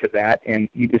comes to that, and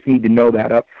you just need to know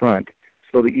that up front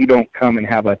so that you don't come and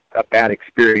have a bad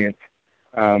experience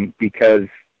because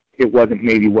it wasn't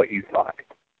maybe what you thought.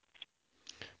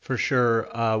 For sure.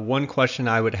 One question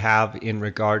I would have in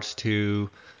regards to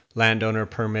landowner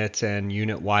permits and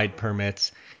unit-wide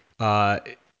permits,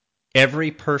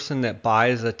 every person that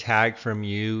buys a tag from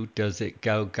you, does it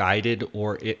go guided,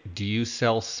 or do you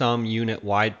sell some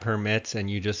unit-wide permits and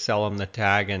you just sell them the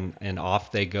tag and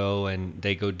off they go and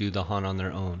they go do the hunt on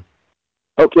their own?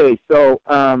 Okay, so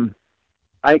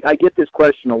I get this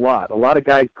question a lot. A lot of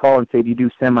guys call and say, do you do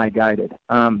semi-guided?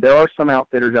 There are some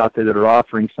outfitters out there that are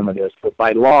offering some of this, but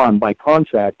by law and by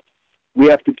contract, we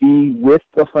have to be with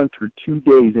the hunter 2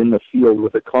 days in the field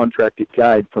with a contracted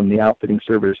guide from the outfitting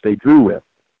service they drew with.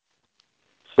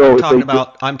 So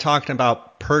I'm talking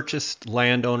about purchased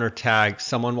landowner tags.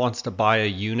 Someone wants to buy a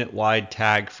unit-wide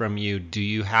tag from you. Do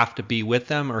you have to be with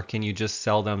them, or can you just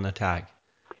sell them the tag?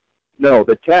 No,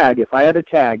 the tag, if I had a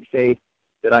tag, say,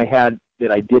 that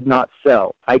I did not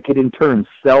sell, I could in turn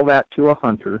sell that to a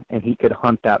hunter, and he could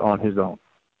hunt that on his own.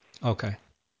 Okay.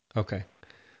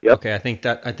 Yep. Okay, I think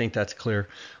that's clear.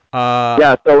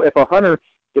 Yeah. So if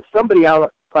somebody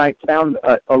found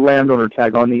a landowner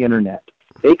tag on the internet,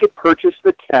 they could purchase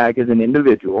the tag as an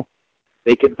individual,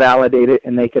 they could validate it,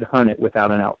 and they could hunt it without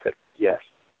an outfit. Yes.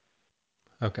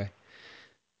 Okay.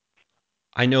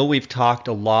 I know we've talked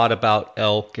a lot about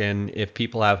elk, and if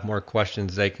people have more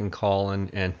questions, they can call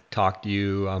and talk to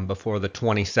you before the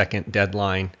 22nd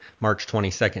deadline, March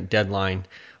 22nd deadline.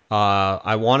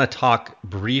 I want to talk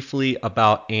briefly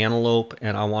about antelope,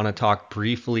 and I want to talk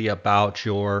briefly about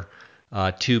your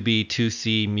 2B,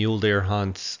 2C mule deer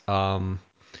hunts.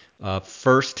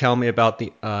 First, tell me about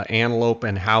the antelope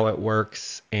and how it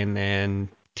works, and then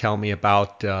tell me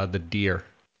about the deer.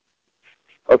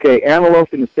 Okay,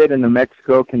 antelope in the state of New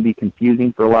Mexico can be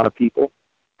confusing for a lot of people.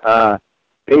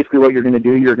 Basically what you're going to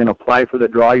do, you're going to apply for the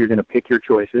draw, you're going to pick your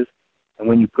choices, and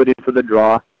when you put in for the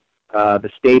draw, the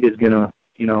state is going to,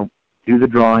 do the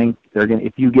drawing.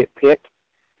 If you get picked,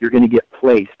 you're going to get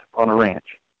placed on a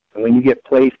ranch. And when you get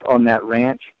placed on that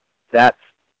ranch, that's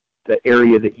the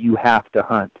area that you have to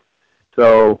hunt.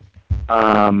 So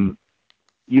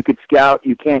you could scout.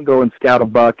 You can't go and scout a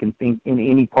buck and think in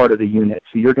any part of the unit.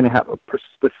 So you're going to have a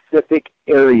specific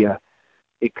area.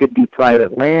 It could be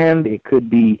private land. It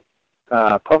could be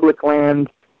public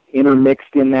land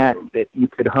intermixed in that you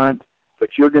could hunt. But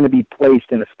but you're going to be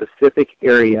placed in a specific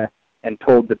area and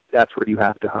told that that's where you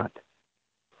have to hunt.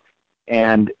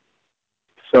 And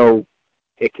so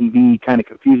it can be kind of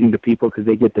confusing to people because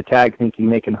they get the tag thinking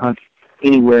they can hunt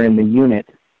anywhere in the unit.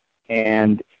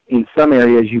 And in some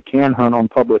areas, you can hunt on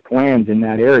public lands in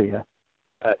that area,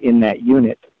 in that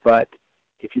unit. But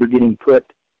if you're getting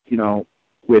put,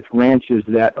 with ranches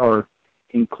that are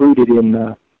included in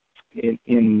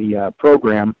the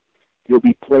program, you'll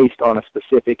be placed on a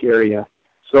specific area.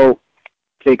 So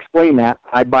to explain that,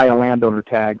 I buy a landowner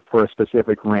tag for a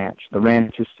specific ranch. The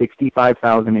ranch is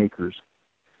 65,000 acres.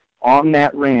 On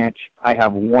that ranch, I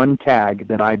have one tag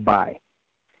that I buy.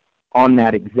 On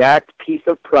that exact piece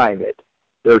of private,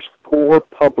 there's 4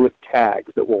 public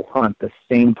tags that will hunt the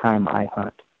same time I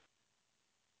hunt.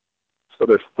 So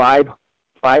there's five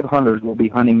hunters will be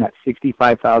hunting that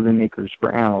 65,000 acres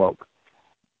for antelope.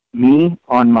 Me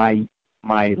on my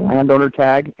landowner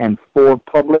tag and 4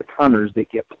 public hunters that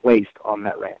get placed on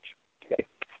that ranch. Okay.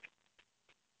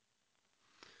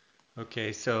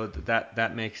 Okay, so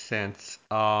that makes sense.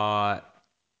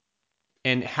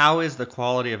 And how is the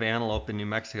quality of antelope in New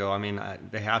Mexico? I mean,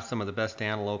 they have some of the best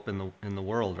antelope in the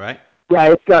world, right? Yeah,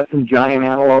 it's got some giant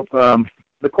antelope.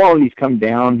 The quality's come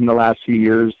down in the last few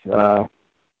years for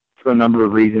a number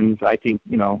of reasons. I think,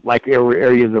 like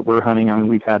areas that we're hunting on,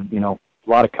 we've had, a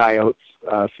lot of coyotes.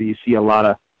 So you see a lot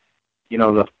of,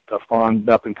 the fawns,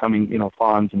 up and coming,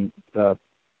 fawns, and the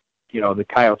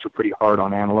coyotes are pretty hard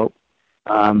on antelope.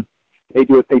 The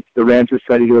ranchers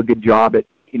try to do a good job at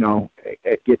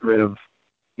getting rid of,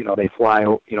 they fly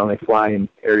and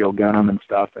aerial gun them and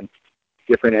stuff in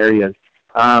different areas.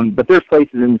 But there's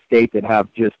places in the state that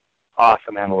have just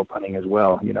awesome antelope hunting as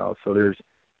well, so there's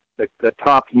the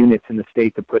top units in the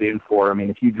state to put in for. I mean,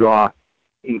 if you draw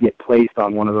and get placed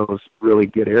on one of those really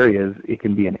good areas, it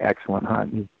can be an excellent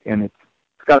hunt, and it's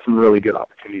got some really good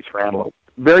opportunities for antelope.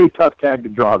 Very tough tag to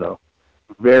draw, though.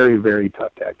 Very, very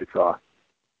tough tag to draw.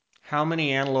 How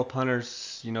many antelope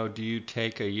hunters, do you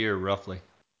take a year roughly?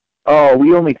 Oh,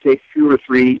 we only take 2 or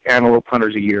 3 antelope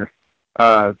hunters a year.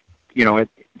 The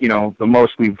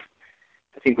most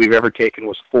I think we've ever taken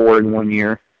was 4 in 1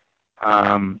 year.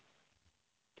 And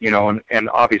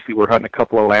obviously we're hunting a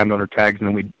couple of landowner tags,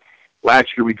 and then last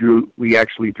year we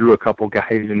actually drew a couple guys,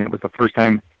 and it was the first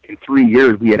time in 3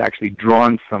 years we had actually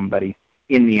drawn somebody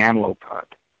in the antelope hunt.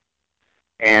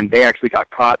 And they actually got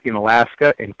caught in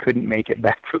Alaska and couldn't make it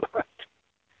back for the hunt.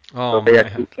 Oh,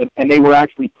 so they were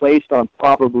actually placed on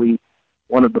probably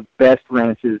one of the best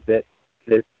ranches that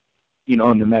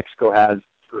New Mexico has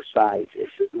for size.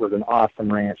 It was an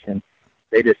awesome ranch, and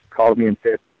they just called me and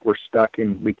said, we're stuck,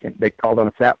 and they called on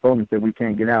a sat phone and said, we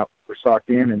can't get out. We're socked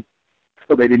in, and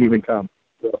so they didn't even come.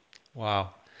 So.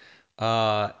 Wow.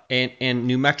 And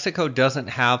New Mexico doesn't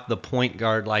have the point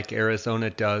guard like Arizona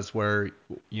does, where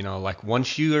like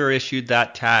once you are issued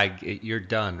that tag, you're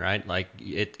done, right? Like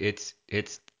it's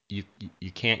you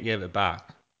can't give it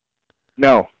back.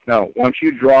 No. Once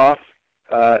you draw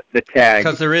the tag,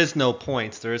 because there is no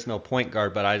points, there is no point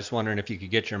guard. But I just wondering if you could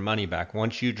get your money back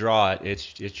once you draw it.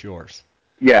 It's yours.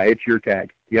 Yeah, it's your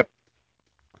tag. Yep.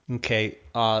 Okay.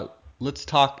 Let's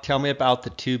talk. Tell me about the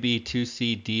 2B,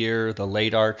 2C deer, the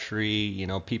late archery.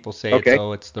 People say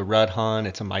it's the rut hunt,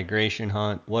 it's a migration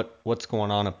hunt. What's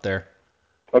going on up there?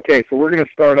 Okay, so we're going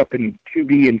to start up in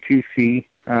 2B and 2C,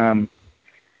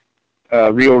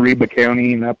 Rio Arriba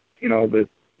County, and up,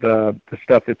 the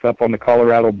stuff that's up on the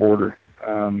Colorado border.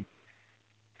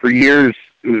 For years,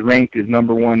 it was ranked as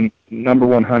number one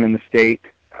hunt in the state.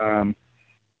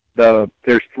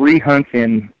 There's 3 hunts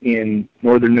in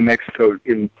northern New Mexico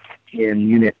in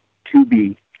Unit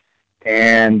 2B,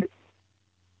 and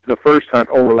the first hunt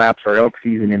overlaps our elk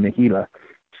season in the Gila,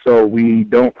 so we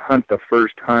don't hunt the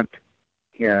first hunt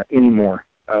anymore.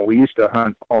 We used to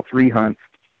hunt all 3 hunts.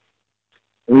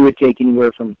 We would take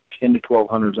anywhere from 10 to 12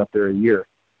 hunters up there a year.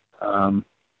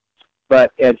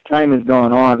 But as time has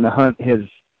gone on, the hunt has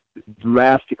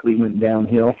drastically went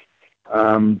downhill.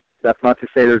 That's not to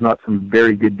say there's not some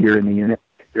very good deer in the unit.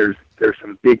 There's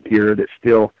some big deer that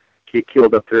still get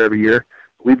killed up there every year.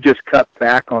 We've just cut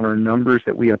back on our numbers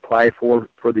that we apply for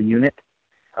the unit.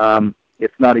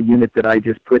 It's not a unit that I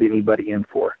just put anybody in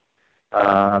for.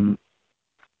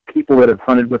 People that have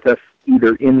hunted with us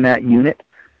either in that unit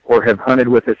or have hunted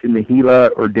with us in the Gila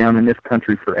or down in this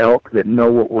country for elk that know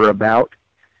what we're about,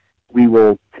 we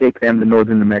will take them to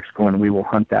northern New Mexico and we will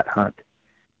hunt that hunt.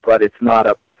 But it's not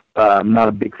I'm not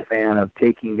a big fan of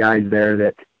taking guys there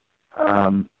that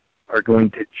are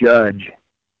going to judge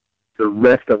the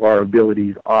rest of our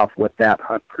abilities off what that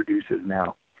hunt produces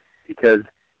now, because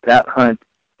that hunt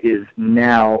is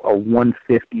now a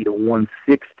 150 to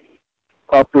 160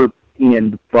 upper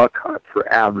end buck hunt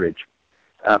for average.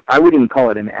 I wouldn't even call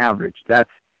it an average. That's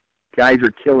guys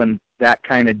are killing that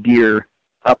kind of deer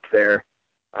up there.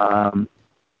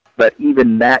 But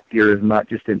even that deer is not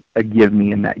just a give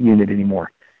me in that unit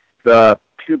anymore. The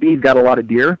 2B's got a lot of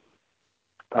deer.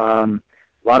 A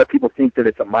lot of people think that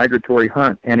it's a migratory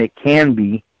hunt, and it can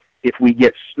be if we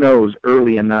get snows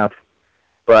early enough.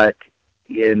 But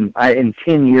in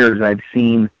 10 years, I've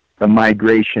seen the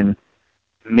migration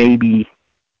maybe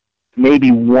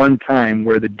one time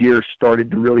where the deer started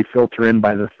to really filter in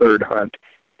by the third hunt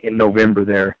in November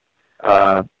there.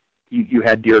 You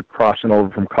had deer crossing over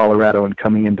from Colorado and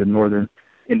coming into the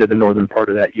northern part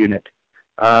of that unit.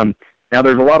 Now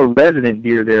there's a lot of resident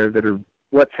deer there that are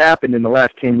what's happened in the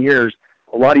last 10 years.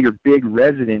 A lot of your big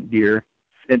resident deer,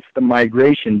 since the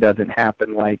migration doesn't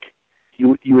happen like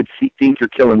you would think you're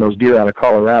killing those deer out of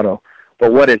Colorado.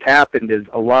 But what has happened is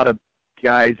a lot of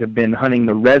guys have been hunting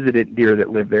the resident deer that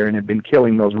live there and have been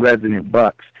killing those resident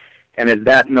bucks. And as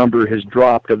that number has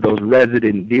dropped of those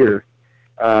resident deer,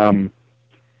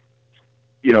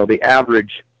 the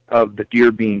average of the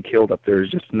deer being killed up there is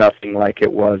just nothing like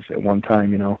it was at one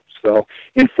time, So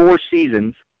in 4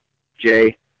 seasons,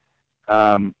 Jay,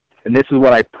 and this is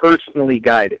what I personally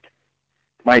guided.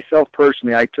 Myself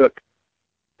personally, I took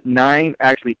 10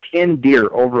 deer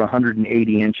over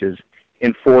 180 inches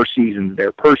in 4 seasons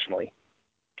there personally.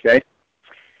 Okay?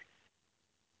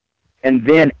 And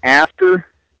then after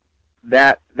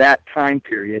that time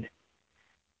period,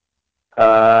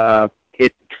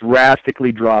 it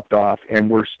drastically dropped off, and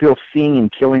we're still seeing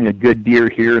and killing a good deer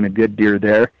here and a good deer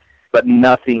there, but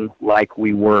nothing like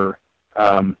we were,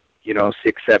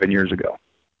 6-7 years ago.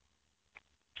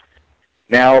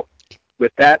 Now,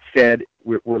 with that said,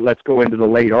 let's go into the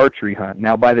late archery hunt.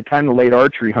 Now, by the time the late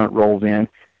archery hunt rolls in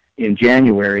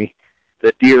January,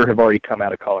 the deer have already come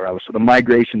out of Colorado, so the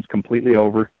migration's completely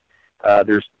over.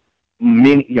 There's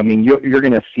many. You're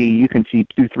going to see. You can see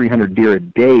 200-300 deer a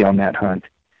day on that hunt.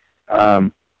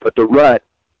 But the rut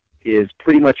is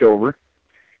pretty much over.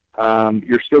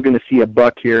 You're still going to see a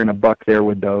buck here and a buck there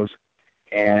with those,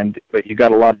 but you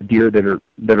got a lot of deer that are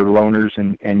loners,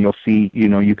 and you'll see.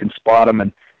 You can spot them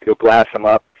and you'll glass them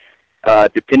up,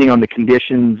 depending on the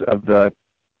conditions of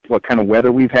what kind of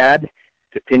weather we've had.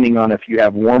 Depending on if you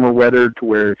have warmer weather to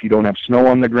where if you don't have snow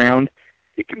on the ground,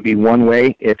 it can be one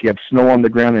way. If you have snow on the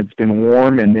ground and it's been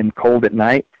warm and then cold at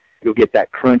night, you'll get that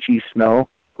crunchy snow,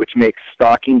 which makes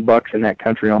stalking bucks in that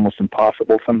country almost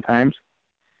impossible sometimes.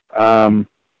 But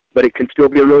it can still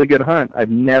be a really good hunt. I've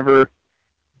never,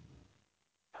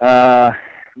 very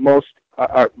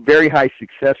high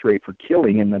success rate for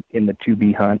killing in the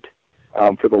 2B hunt.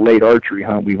 For the late archery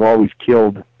hunt, we've always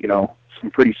killed, some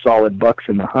pretty solid bucks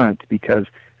in the hunt because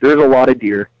there's a lot of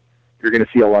deer. You're going to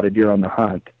see a lot of deer on the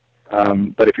hunt.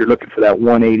 But if you're looking for that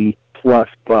 180-plus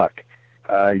buck,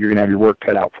 you're going to have your work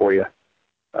cut out for you,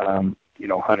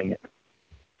 hunting it.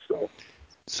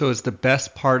 So is the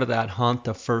best part of that hunt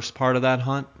the first part of that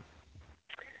hunt?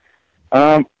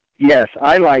 Yes,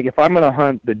 if I'm going to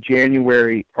hunt the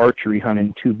January archery hunt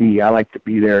in 2B, I like to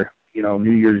be there,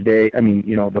 New Year's Day.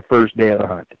 The first day of the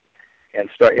hunt.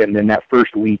 And then that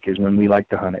first week is when we like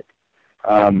to hunt it.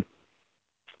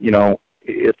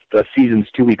 If the season's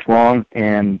 2 weeks long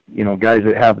and, guys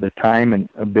that have the time and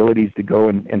abilities to go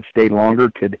and stay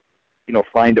longer could,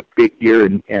 find a big deer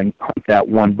and hunt that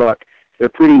one buck. They're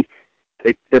pretty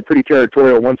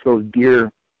territorial. Once those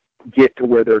deer get to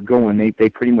where they're going, they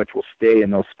pretty much will stay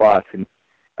in those spots. And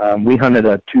we hunted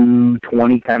a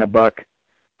 220 kind of buck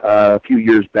a few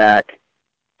years back,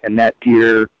 and that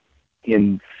deer,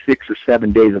 in 6 or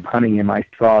 7 days of hunting him, I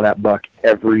saw that buck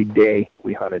every day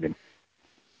we hunted him.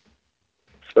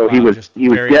 So he was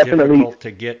definitely difficult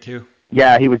to get to.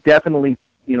 Yeah, he was definitely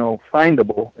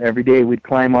findable. Every day we'd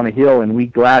climb on a hill and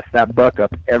we'd glass that buck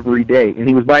up every day, and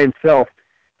he was by himself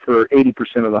for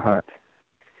 80% of the hunt.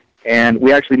 And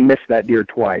we actually missed that deer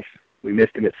twice. We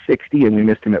missed him at 60 and we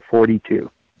missed him at 42.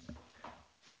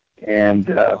 And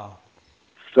wow.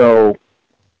 So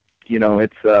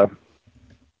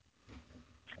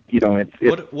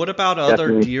What about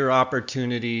other deer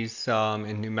opportunities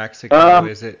in New Mexico?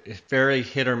 Is it very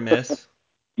hit or miss?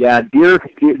 Yeah,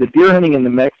 the deer hunting in New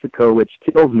Mexico, which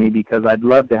kills me because I'd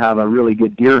love to have a really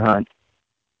good deer hunt.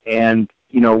 And,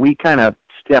 we kind of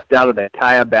stepped out of the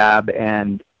Kaibab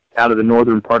and out of the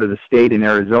northern part of the state in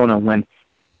Arizona. When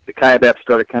the Kaibab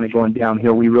started kind of going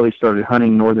downhill, we really started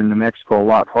hunting northern New Mexico a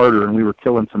lot harder, and we were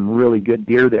killing some really good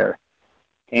deer there.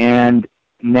 And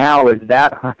now, as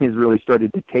that hunt has really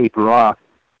started to taper off,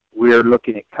 we're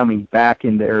looking at coming back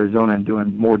into Arizona and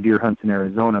doing more deer hunts in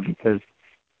Arizona because,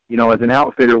 as an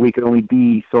outfitter, we could only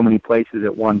be so many places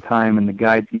at one time, and the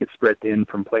guides get spread thin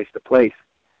from place to place,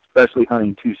 especially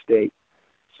hunting two state.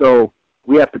 So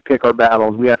we have to pick our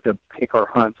battles. We have to pick our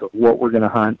hunts of what we're going to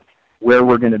hunt, where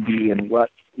we're going to be, and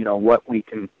what we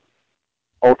can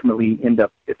ultimately end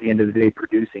up at the end of the day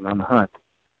producing on the hunt.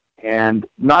 And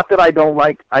not that I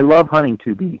love hunting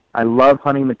 2B. I love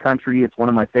hunting the country. It's one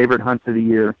of my favorite hunts of the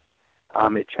year.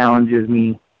 It challenges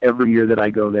me every year that I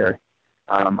go there.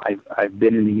 I've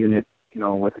been in the unit,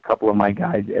 with a couple of my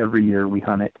guides. Every year we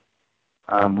hunt it.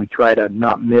 We try to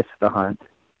not miss the hunt,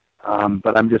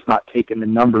 but I'm just not taking the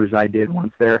numbers I did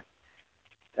once there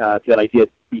that I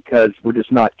did, because we're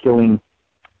just not killing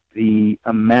the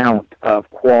amount of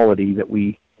quality that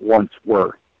we once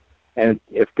were. And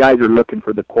if guys are looking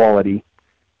for the quality,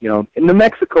 in New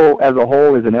Mexico as a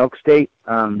whole is an elk state.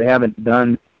 They haven't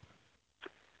done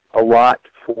a lot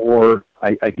for,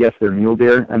 I guess, their mule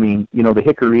deer. I mean, the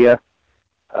Jicarilla,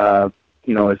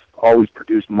 has always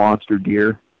produced monster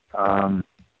deer. And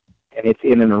it's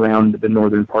in and around the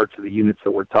northern parts of the units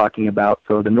that we're talking about.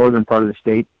 So the northern part of the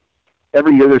state,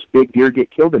 every year there's big deer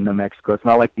get killed in New Mexico. It's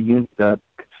not like the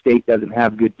state doesn't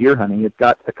have good deer hunting. It's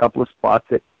got a couple of spots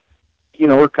that,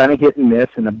 are kind of hit and miss,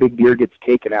 and a big deer gets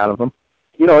taken out of them.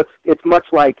 It's much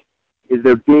like, is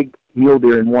there big mule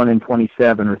deer in 1 in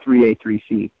 27 or 3A,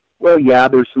 3C? Well, yeah,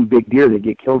 there's some big deer that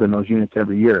get killed in those units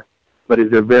every year. But is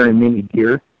there very many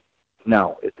deer?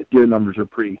 No. The deer numbers are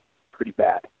pretty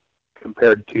bad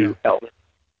compared to elk,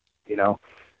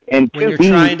 And when you're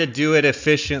trying to do it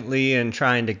efficiently and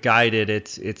trying to guide it,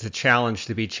 it's a challenge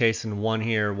to be chasing one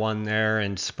here, one there,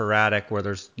 and sporadic where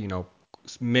there's,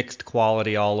 mixed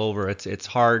quality all over. It's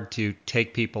hard to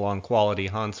take people on quality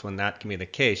hunts when that can be the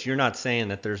case. You're not saying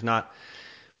that there's not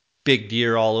big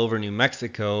deer all over New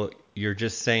Mexico. You're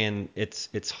just saying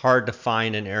it's hard to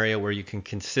find an area where you can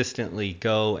consistently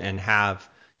go and have,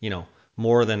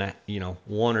 more than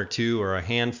one or two or a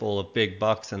handful of big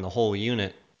bucks in the whole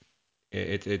unit.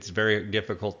 It's very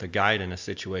difficult to guide in a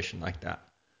situation like that.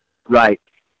 Right.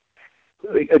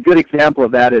 A good example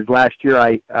of that is last year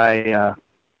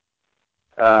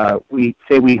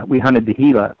we hunted the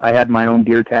Gila. I had my own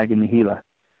deer tag in the Gila,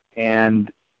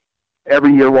 and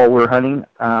every year while we're hunting,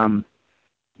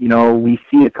 we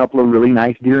see a couple of really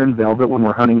nice deer in velvet when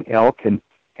we're hunting elk,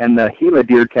 and the Gila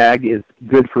deer tag is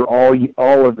good for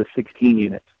all of the 16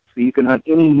 units. So you can hunt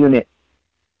any unit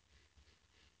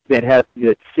that has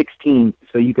 16,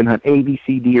 so you can hunt A, B,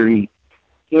 C, D, or E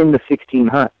in the 16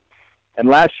 hunt. And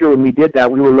last year when we did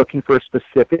that, we were looking for a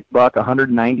specific buck, a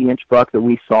 190-inch buck that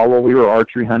we saw while we were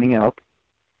archery hunting elk,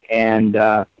 and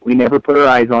we never put our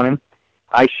eyes on him.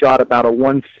 I shot about a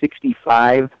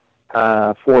 165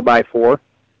 4x4,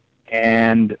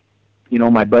 and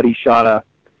my buddy shot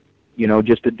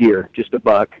just a deer, just a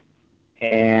buck,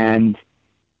 and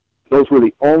those were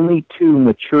the only two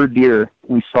mature deer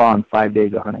we saw in 5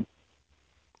 days of hunting.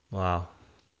 Wow.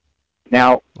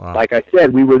 Now, like I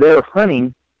said, we were there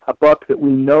hunting a buck that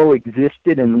we know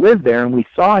existed and lived there, and we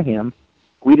saw him.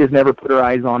 We just never put our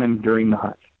eyes on him during the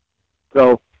hunt.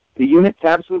 So the units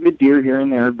have some good deer here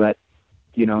and there, but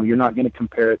you're not going to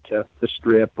compare it to the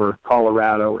Strip or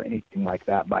Colorado or anything like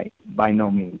that by no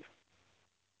means.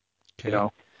 Okay.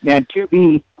 And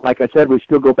 2B, like I said, we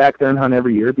still go back there and hunt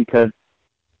every year because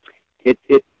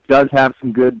it does have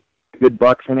some good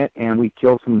bucks in it, and we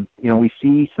kill some. We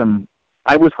see some.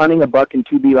 I was hunting a buck in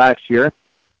 2B last year.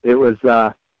 It was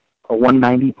a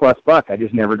 190 plus buck. I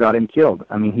just never got him killed.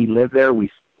 I mean, he lived there.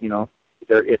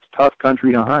 It's tough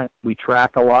country to hunt. We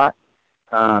track a lot,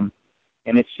 and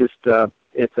it's just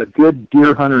it's a good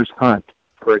deer hunter's hunt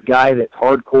for a guy that's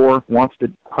hardcore, wants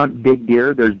to hunt big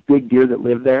deer. There's big deer that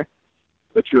live there,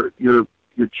 but your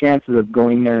chances of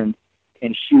going there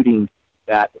and shooting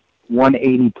that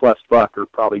 180 plus buck are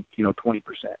probably 20%.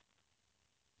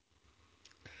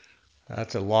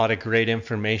 That's a lot of great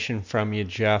information from you,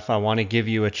 Jeff. I want to give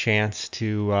you a chance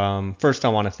to, first I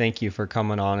want to thank you for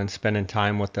coming on and spending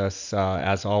time with us.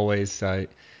 As always,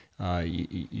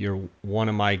 you're one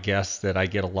of my guests that I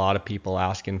get a lot of people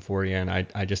asking for you, and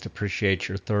I just appreciate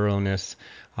your thoroughness.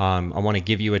 I want to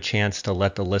give you a chance to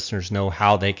let the listeners know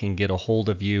how they can get a hold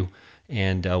of you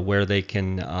and where they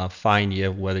can find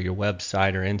you, whether your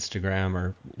website or Instagram,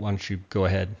 or why don't you go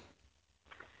ahead?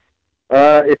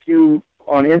 If you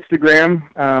on Instagram,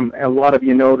 a lot of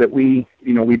you know that we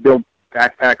build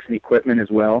backpacks and equipment as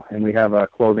well, and we have a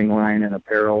clothing line and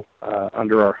apparel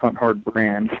under our Hunt Hard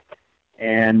brand.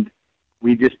 And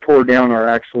we just tore down our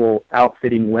actual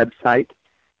outfitting website.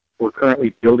 We're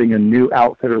currently building a new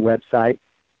outfitter website.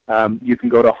 You can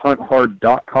go to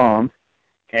hunthard.com,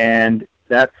 and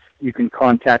you can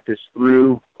contact us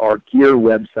through our gear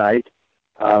website.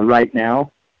 right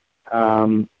now.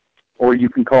 Or you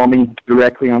can call me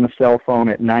directly on the cell phone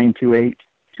at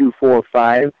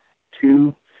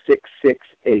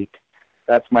 928-245-2668.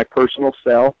 That's my personal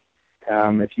cell.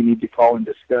 If you need to call and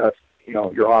discuss,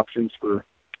 your options for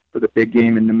the big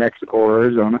game in New Mexico or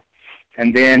Arizona.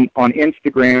 And then on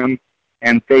Instagram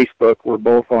and Facebook, we're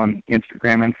both on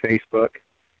Instagram and Facebook.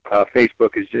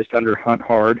 Facebook is just under Hunt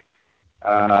Hard.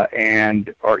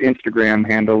 And our Instagram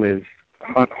handle is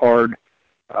Hunt Hard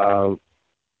 _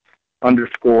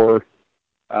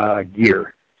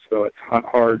 gear. So it's Hunt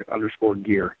Hard _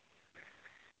 gear.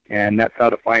 And that's how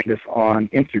to find us on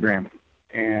Instagram.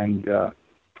 And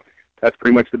that's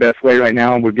pretty much the best way right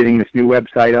now. We're getting this new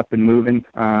website up and moving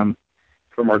from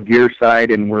our gear side,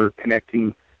 and we're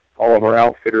connecting all of our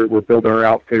outfitter. We're building our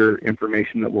outfitter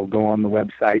information that will go on the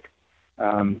website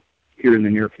here in the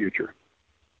near future.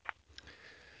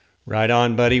 Right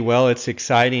on, buddy. Well, it's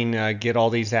exciting. Get all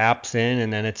these apps in,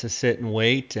 and then it's a sit and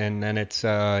wait, and then it's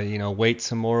wait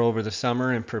some more over the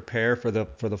summer and prepare for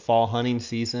the fall hunting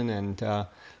season. And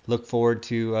look forward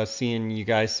to seeing you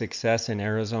guys' success in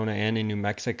Arizona and in New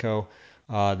Mexico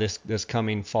this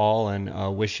coming fall.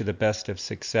 And wish you the best of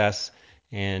success.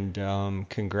 And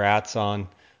congrats on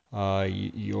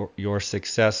your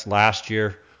success last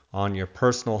year on your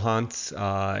personal hunts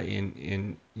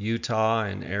in Utah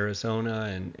and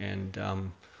Arizona,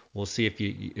 and we'll see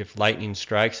if lightning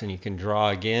strikes and you can draw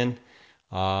again.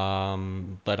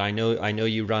 But I know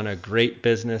you run a great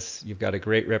business. You've got a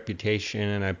great reputation,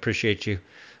 and I appreciate you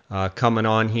coming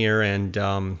on here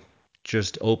and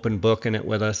just open booking it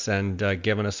with us and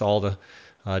giving us all the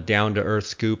down to earth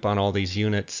scoop on all these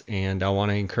units. And I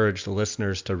want to encourage the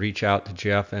listeners to reach out to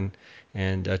Jeff and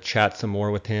chat some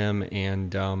more with him.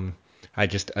 And I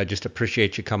just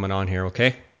appreciate you coming on here.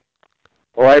 Okay.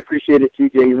 Well, I appreciate it too,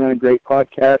 Jay. You run a great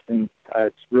podcast, and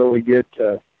it's really good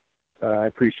to. I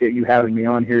appreciate you having me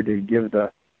on here to give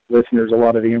the listeners a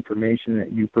lot of the information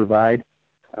that you provide.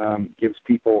 Gives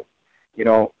people,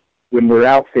 when we're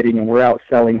outfitting and we're out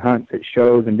selling hunts at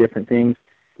shows and different things,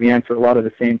 we answer a lot of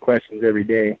the same questions every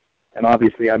day. And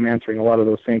obviously I'm answering a lot of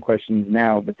those same questions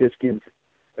now, but this gives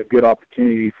a good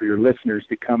opportunity for your listeners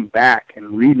to come back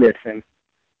and re-listen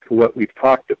to what we've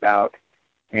talked about,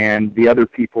 and the other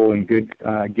people and good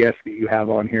guests that you have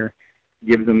on here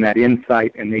gives them that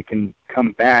insight, and they can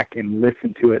come back and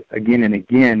listen to it again and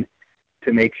again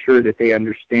to make sure that they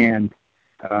understand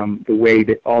the way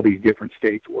that all these different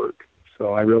states work.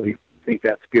 So I really think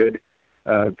that's good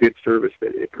service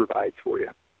that it provides for you.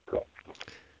 So.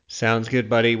 Sounds good,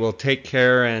 buddy. Well, take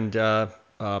care and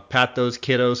pat those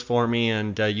kiddos for me.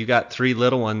 And you got 3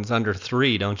 little ones under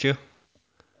 3, don't you?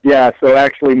 Yeah. So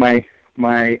actually, I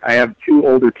have 2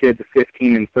 older kids,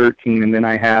 15 and 13, and then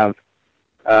I have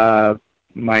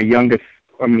my youngest.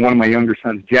 One of my younger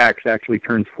sons, Jax, actually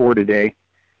turns 4 today,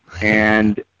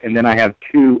 and then I have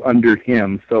 2 under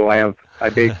him. So I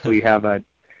basically have a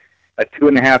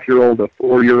 2.5-year-old, a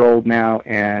 4-year-old now,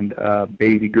 and a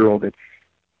baby girl that's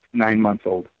 9 months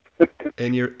old.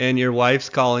 And your wife's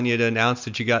calling you to announce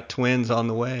that you got twins on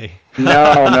the way.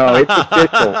 No, it's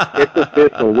official. It's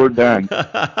official. We're done.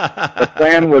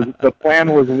 The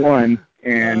plan was 1,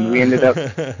 and we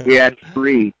had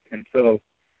 3, and so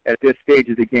at this stage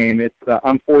of the game,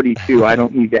 I'm 42. I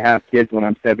don't need to have kids when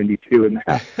I'm 72 and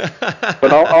that.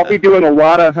 But I'll be doing a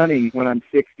lot of hunting when I'm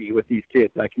 60 with these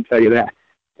kids. I can tell you that.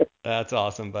 That's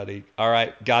awesome, buddy. All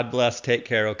right. God bless. Take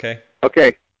care. Okay.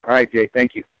 Okay. All right, Jay.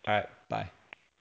 Thank you. All right.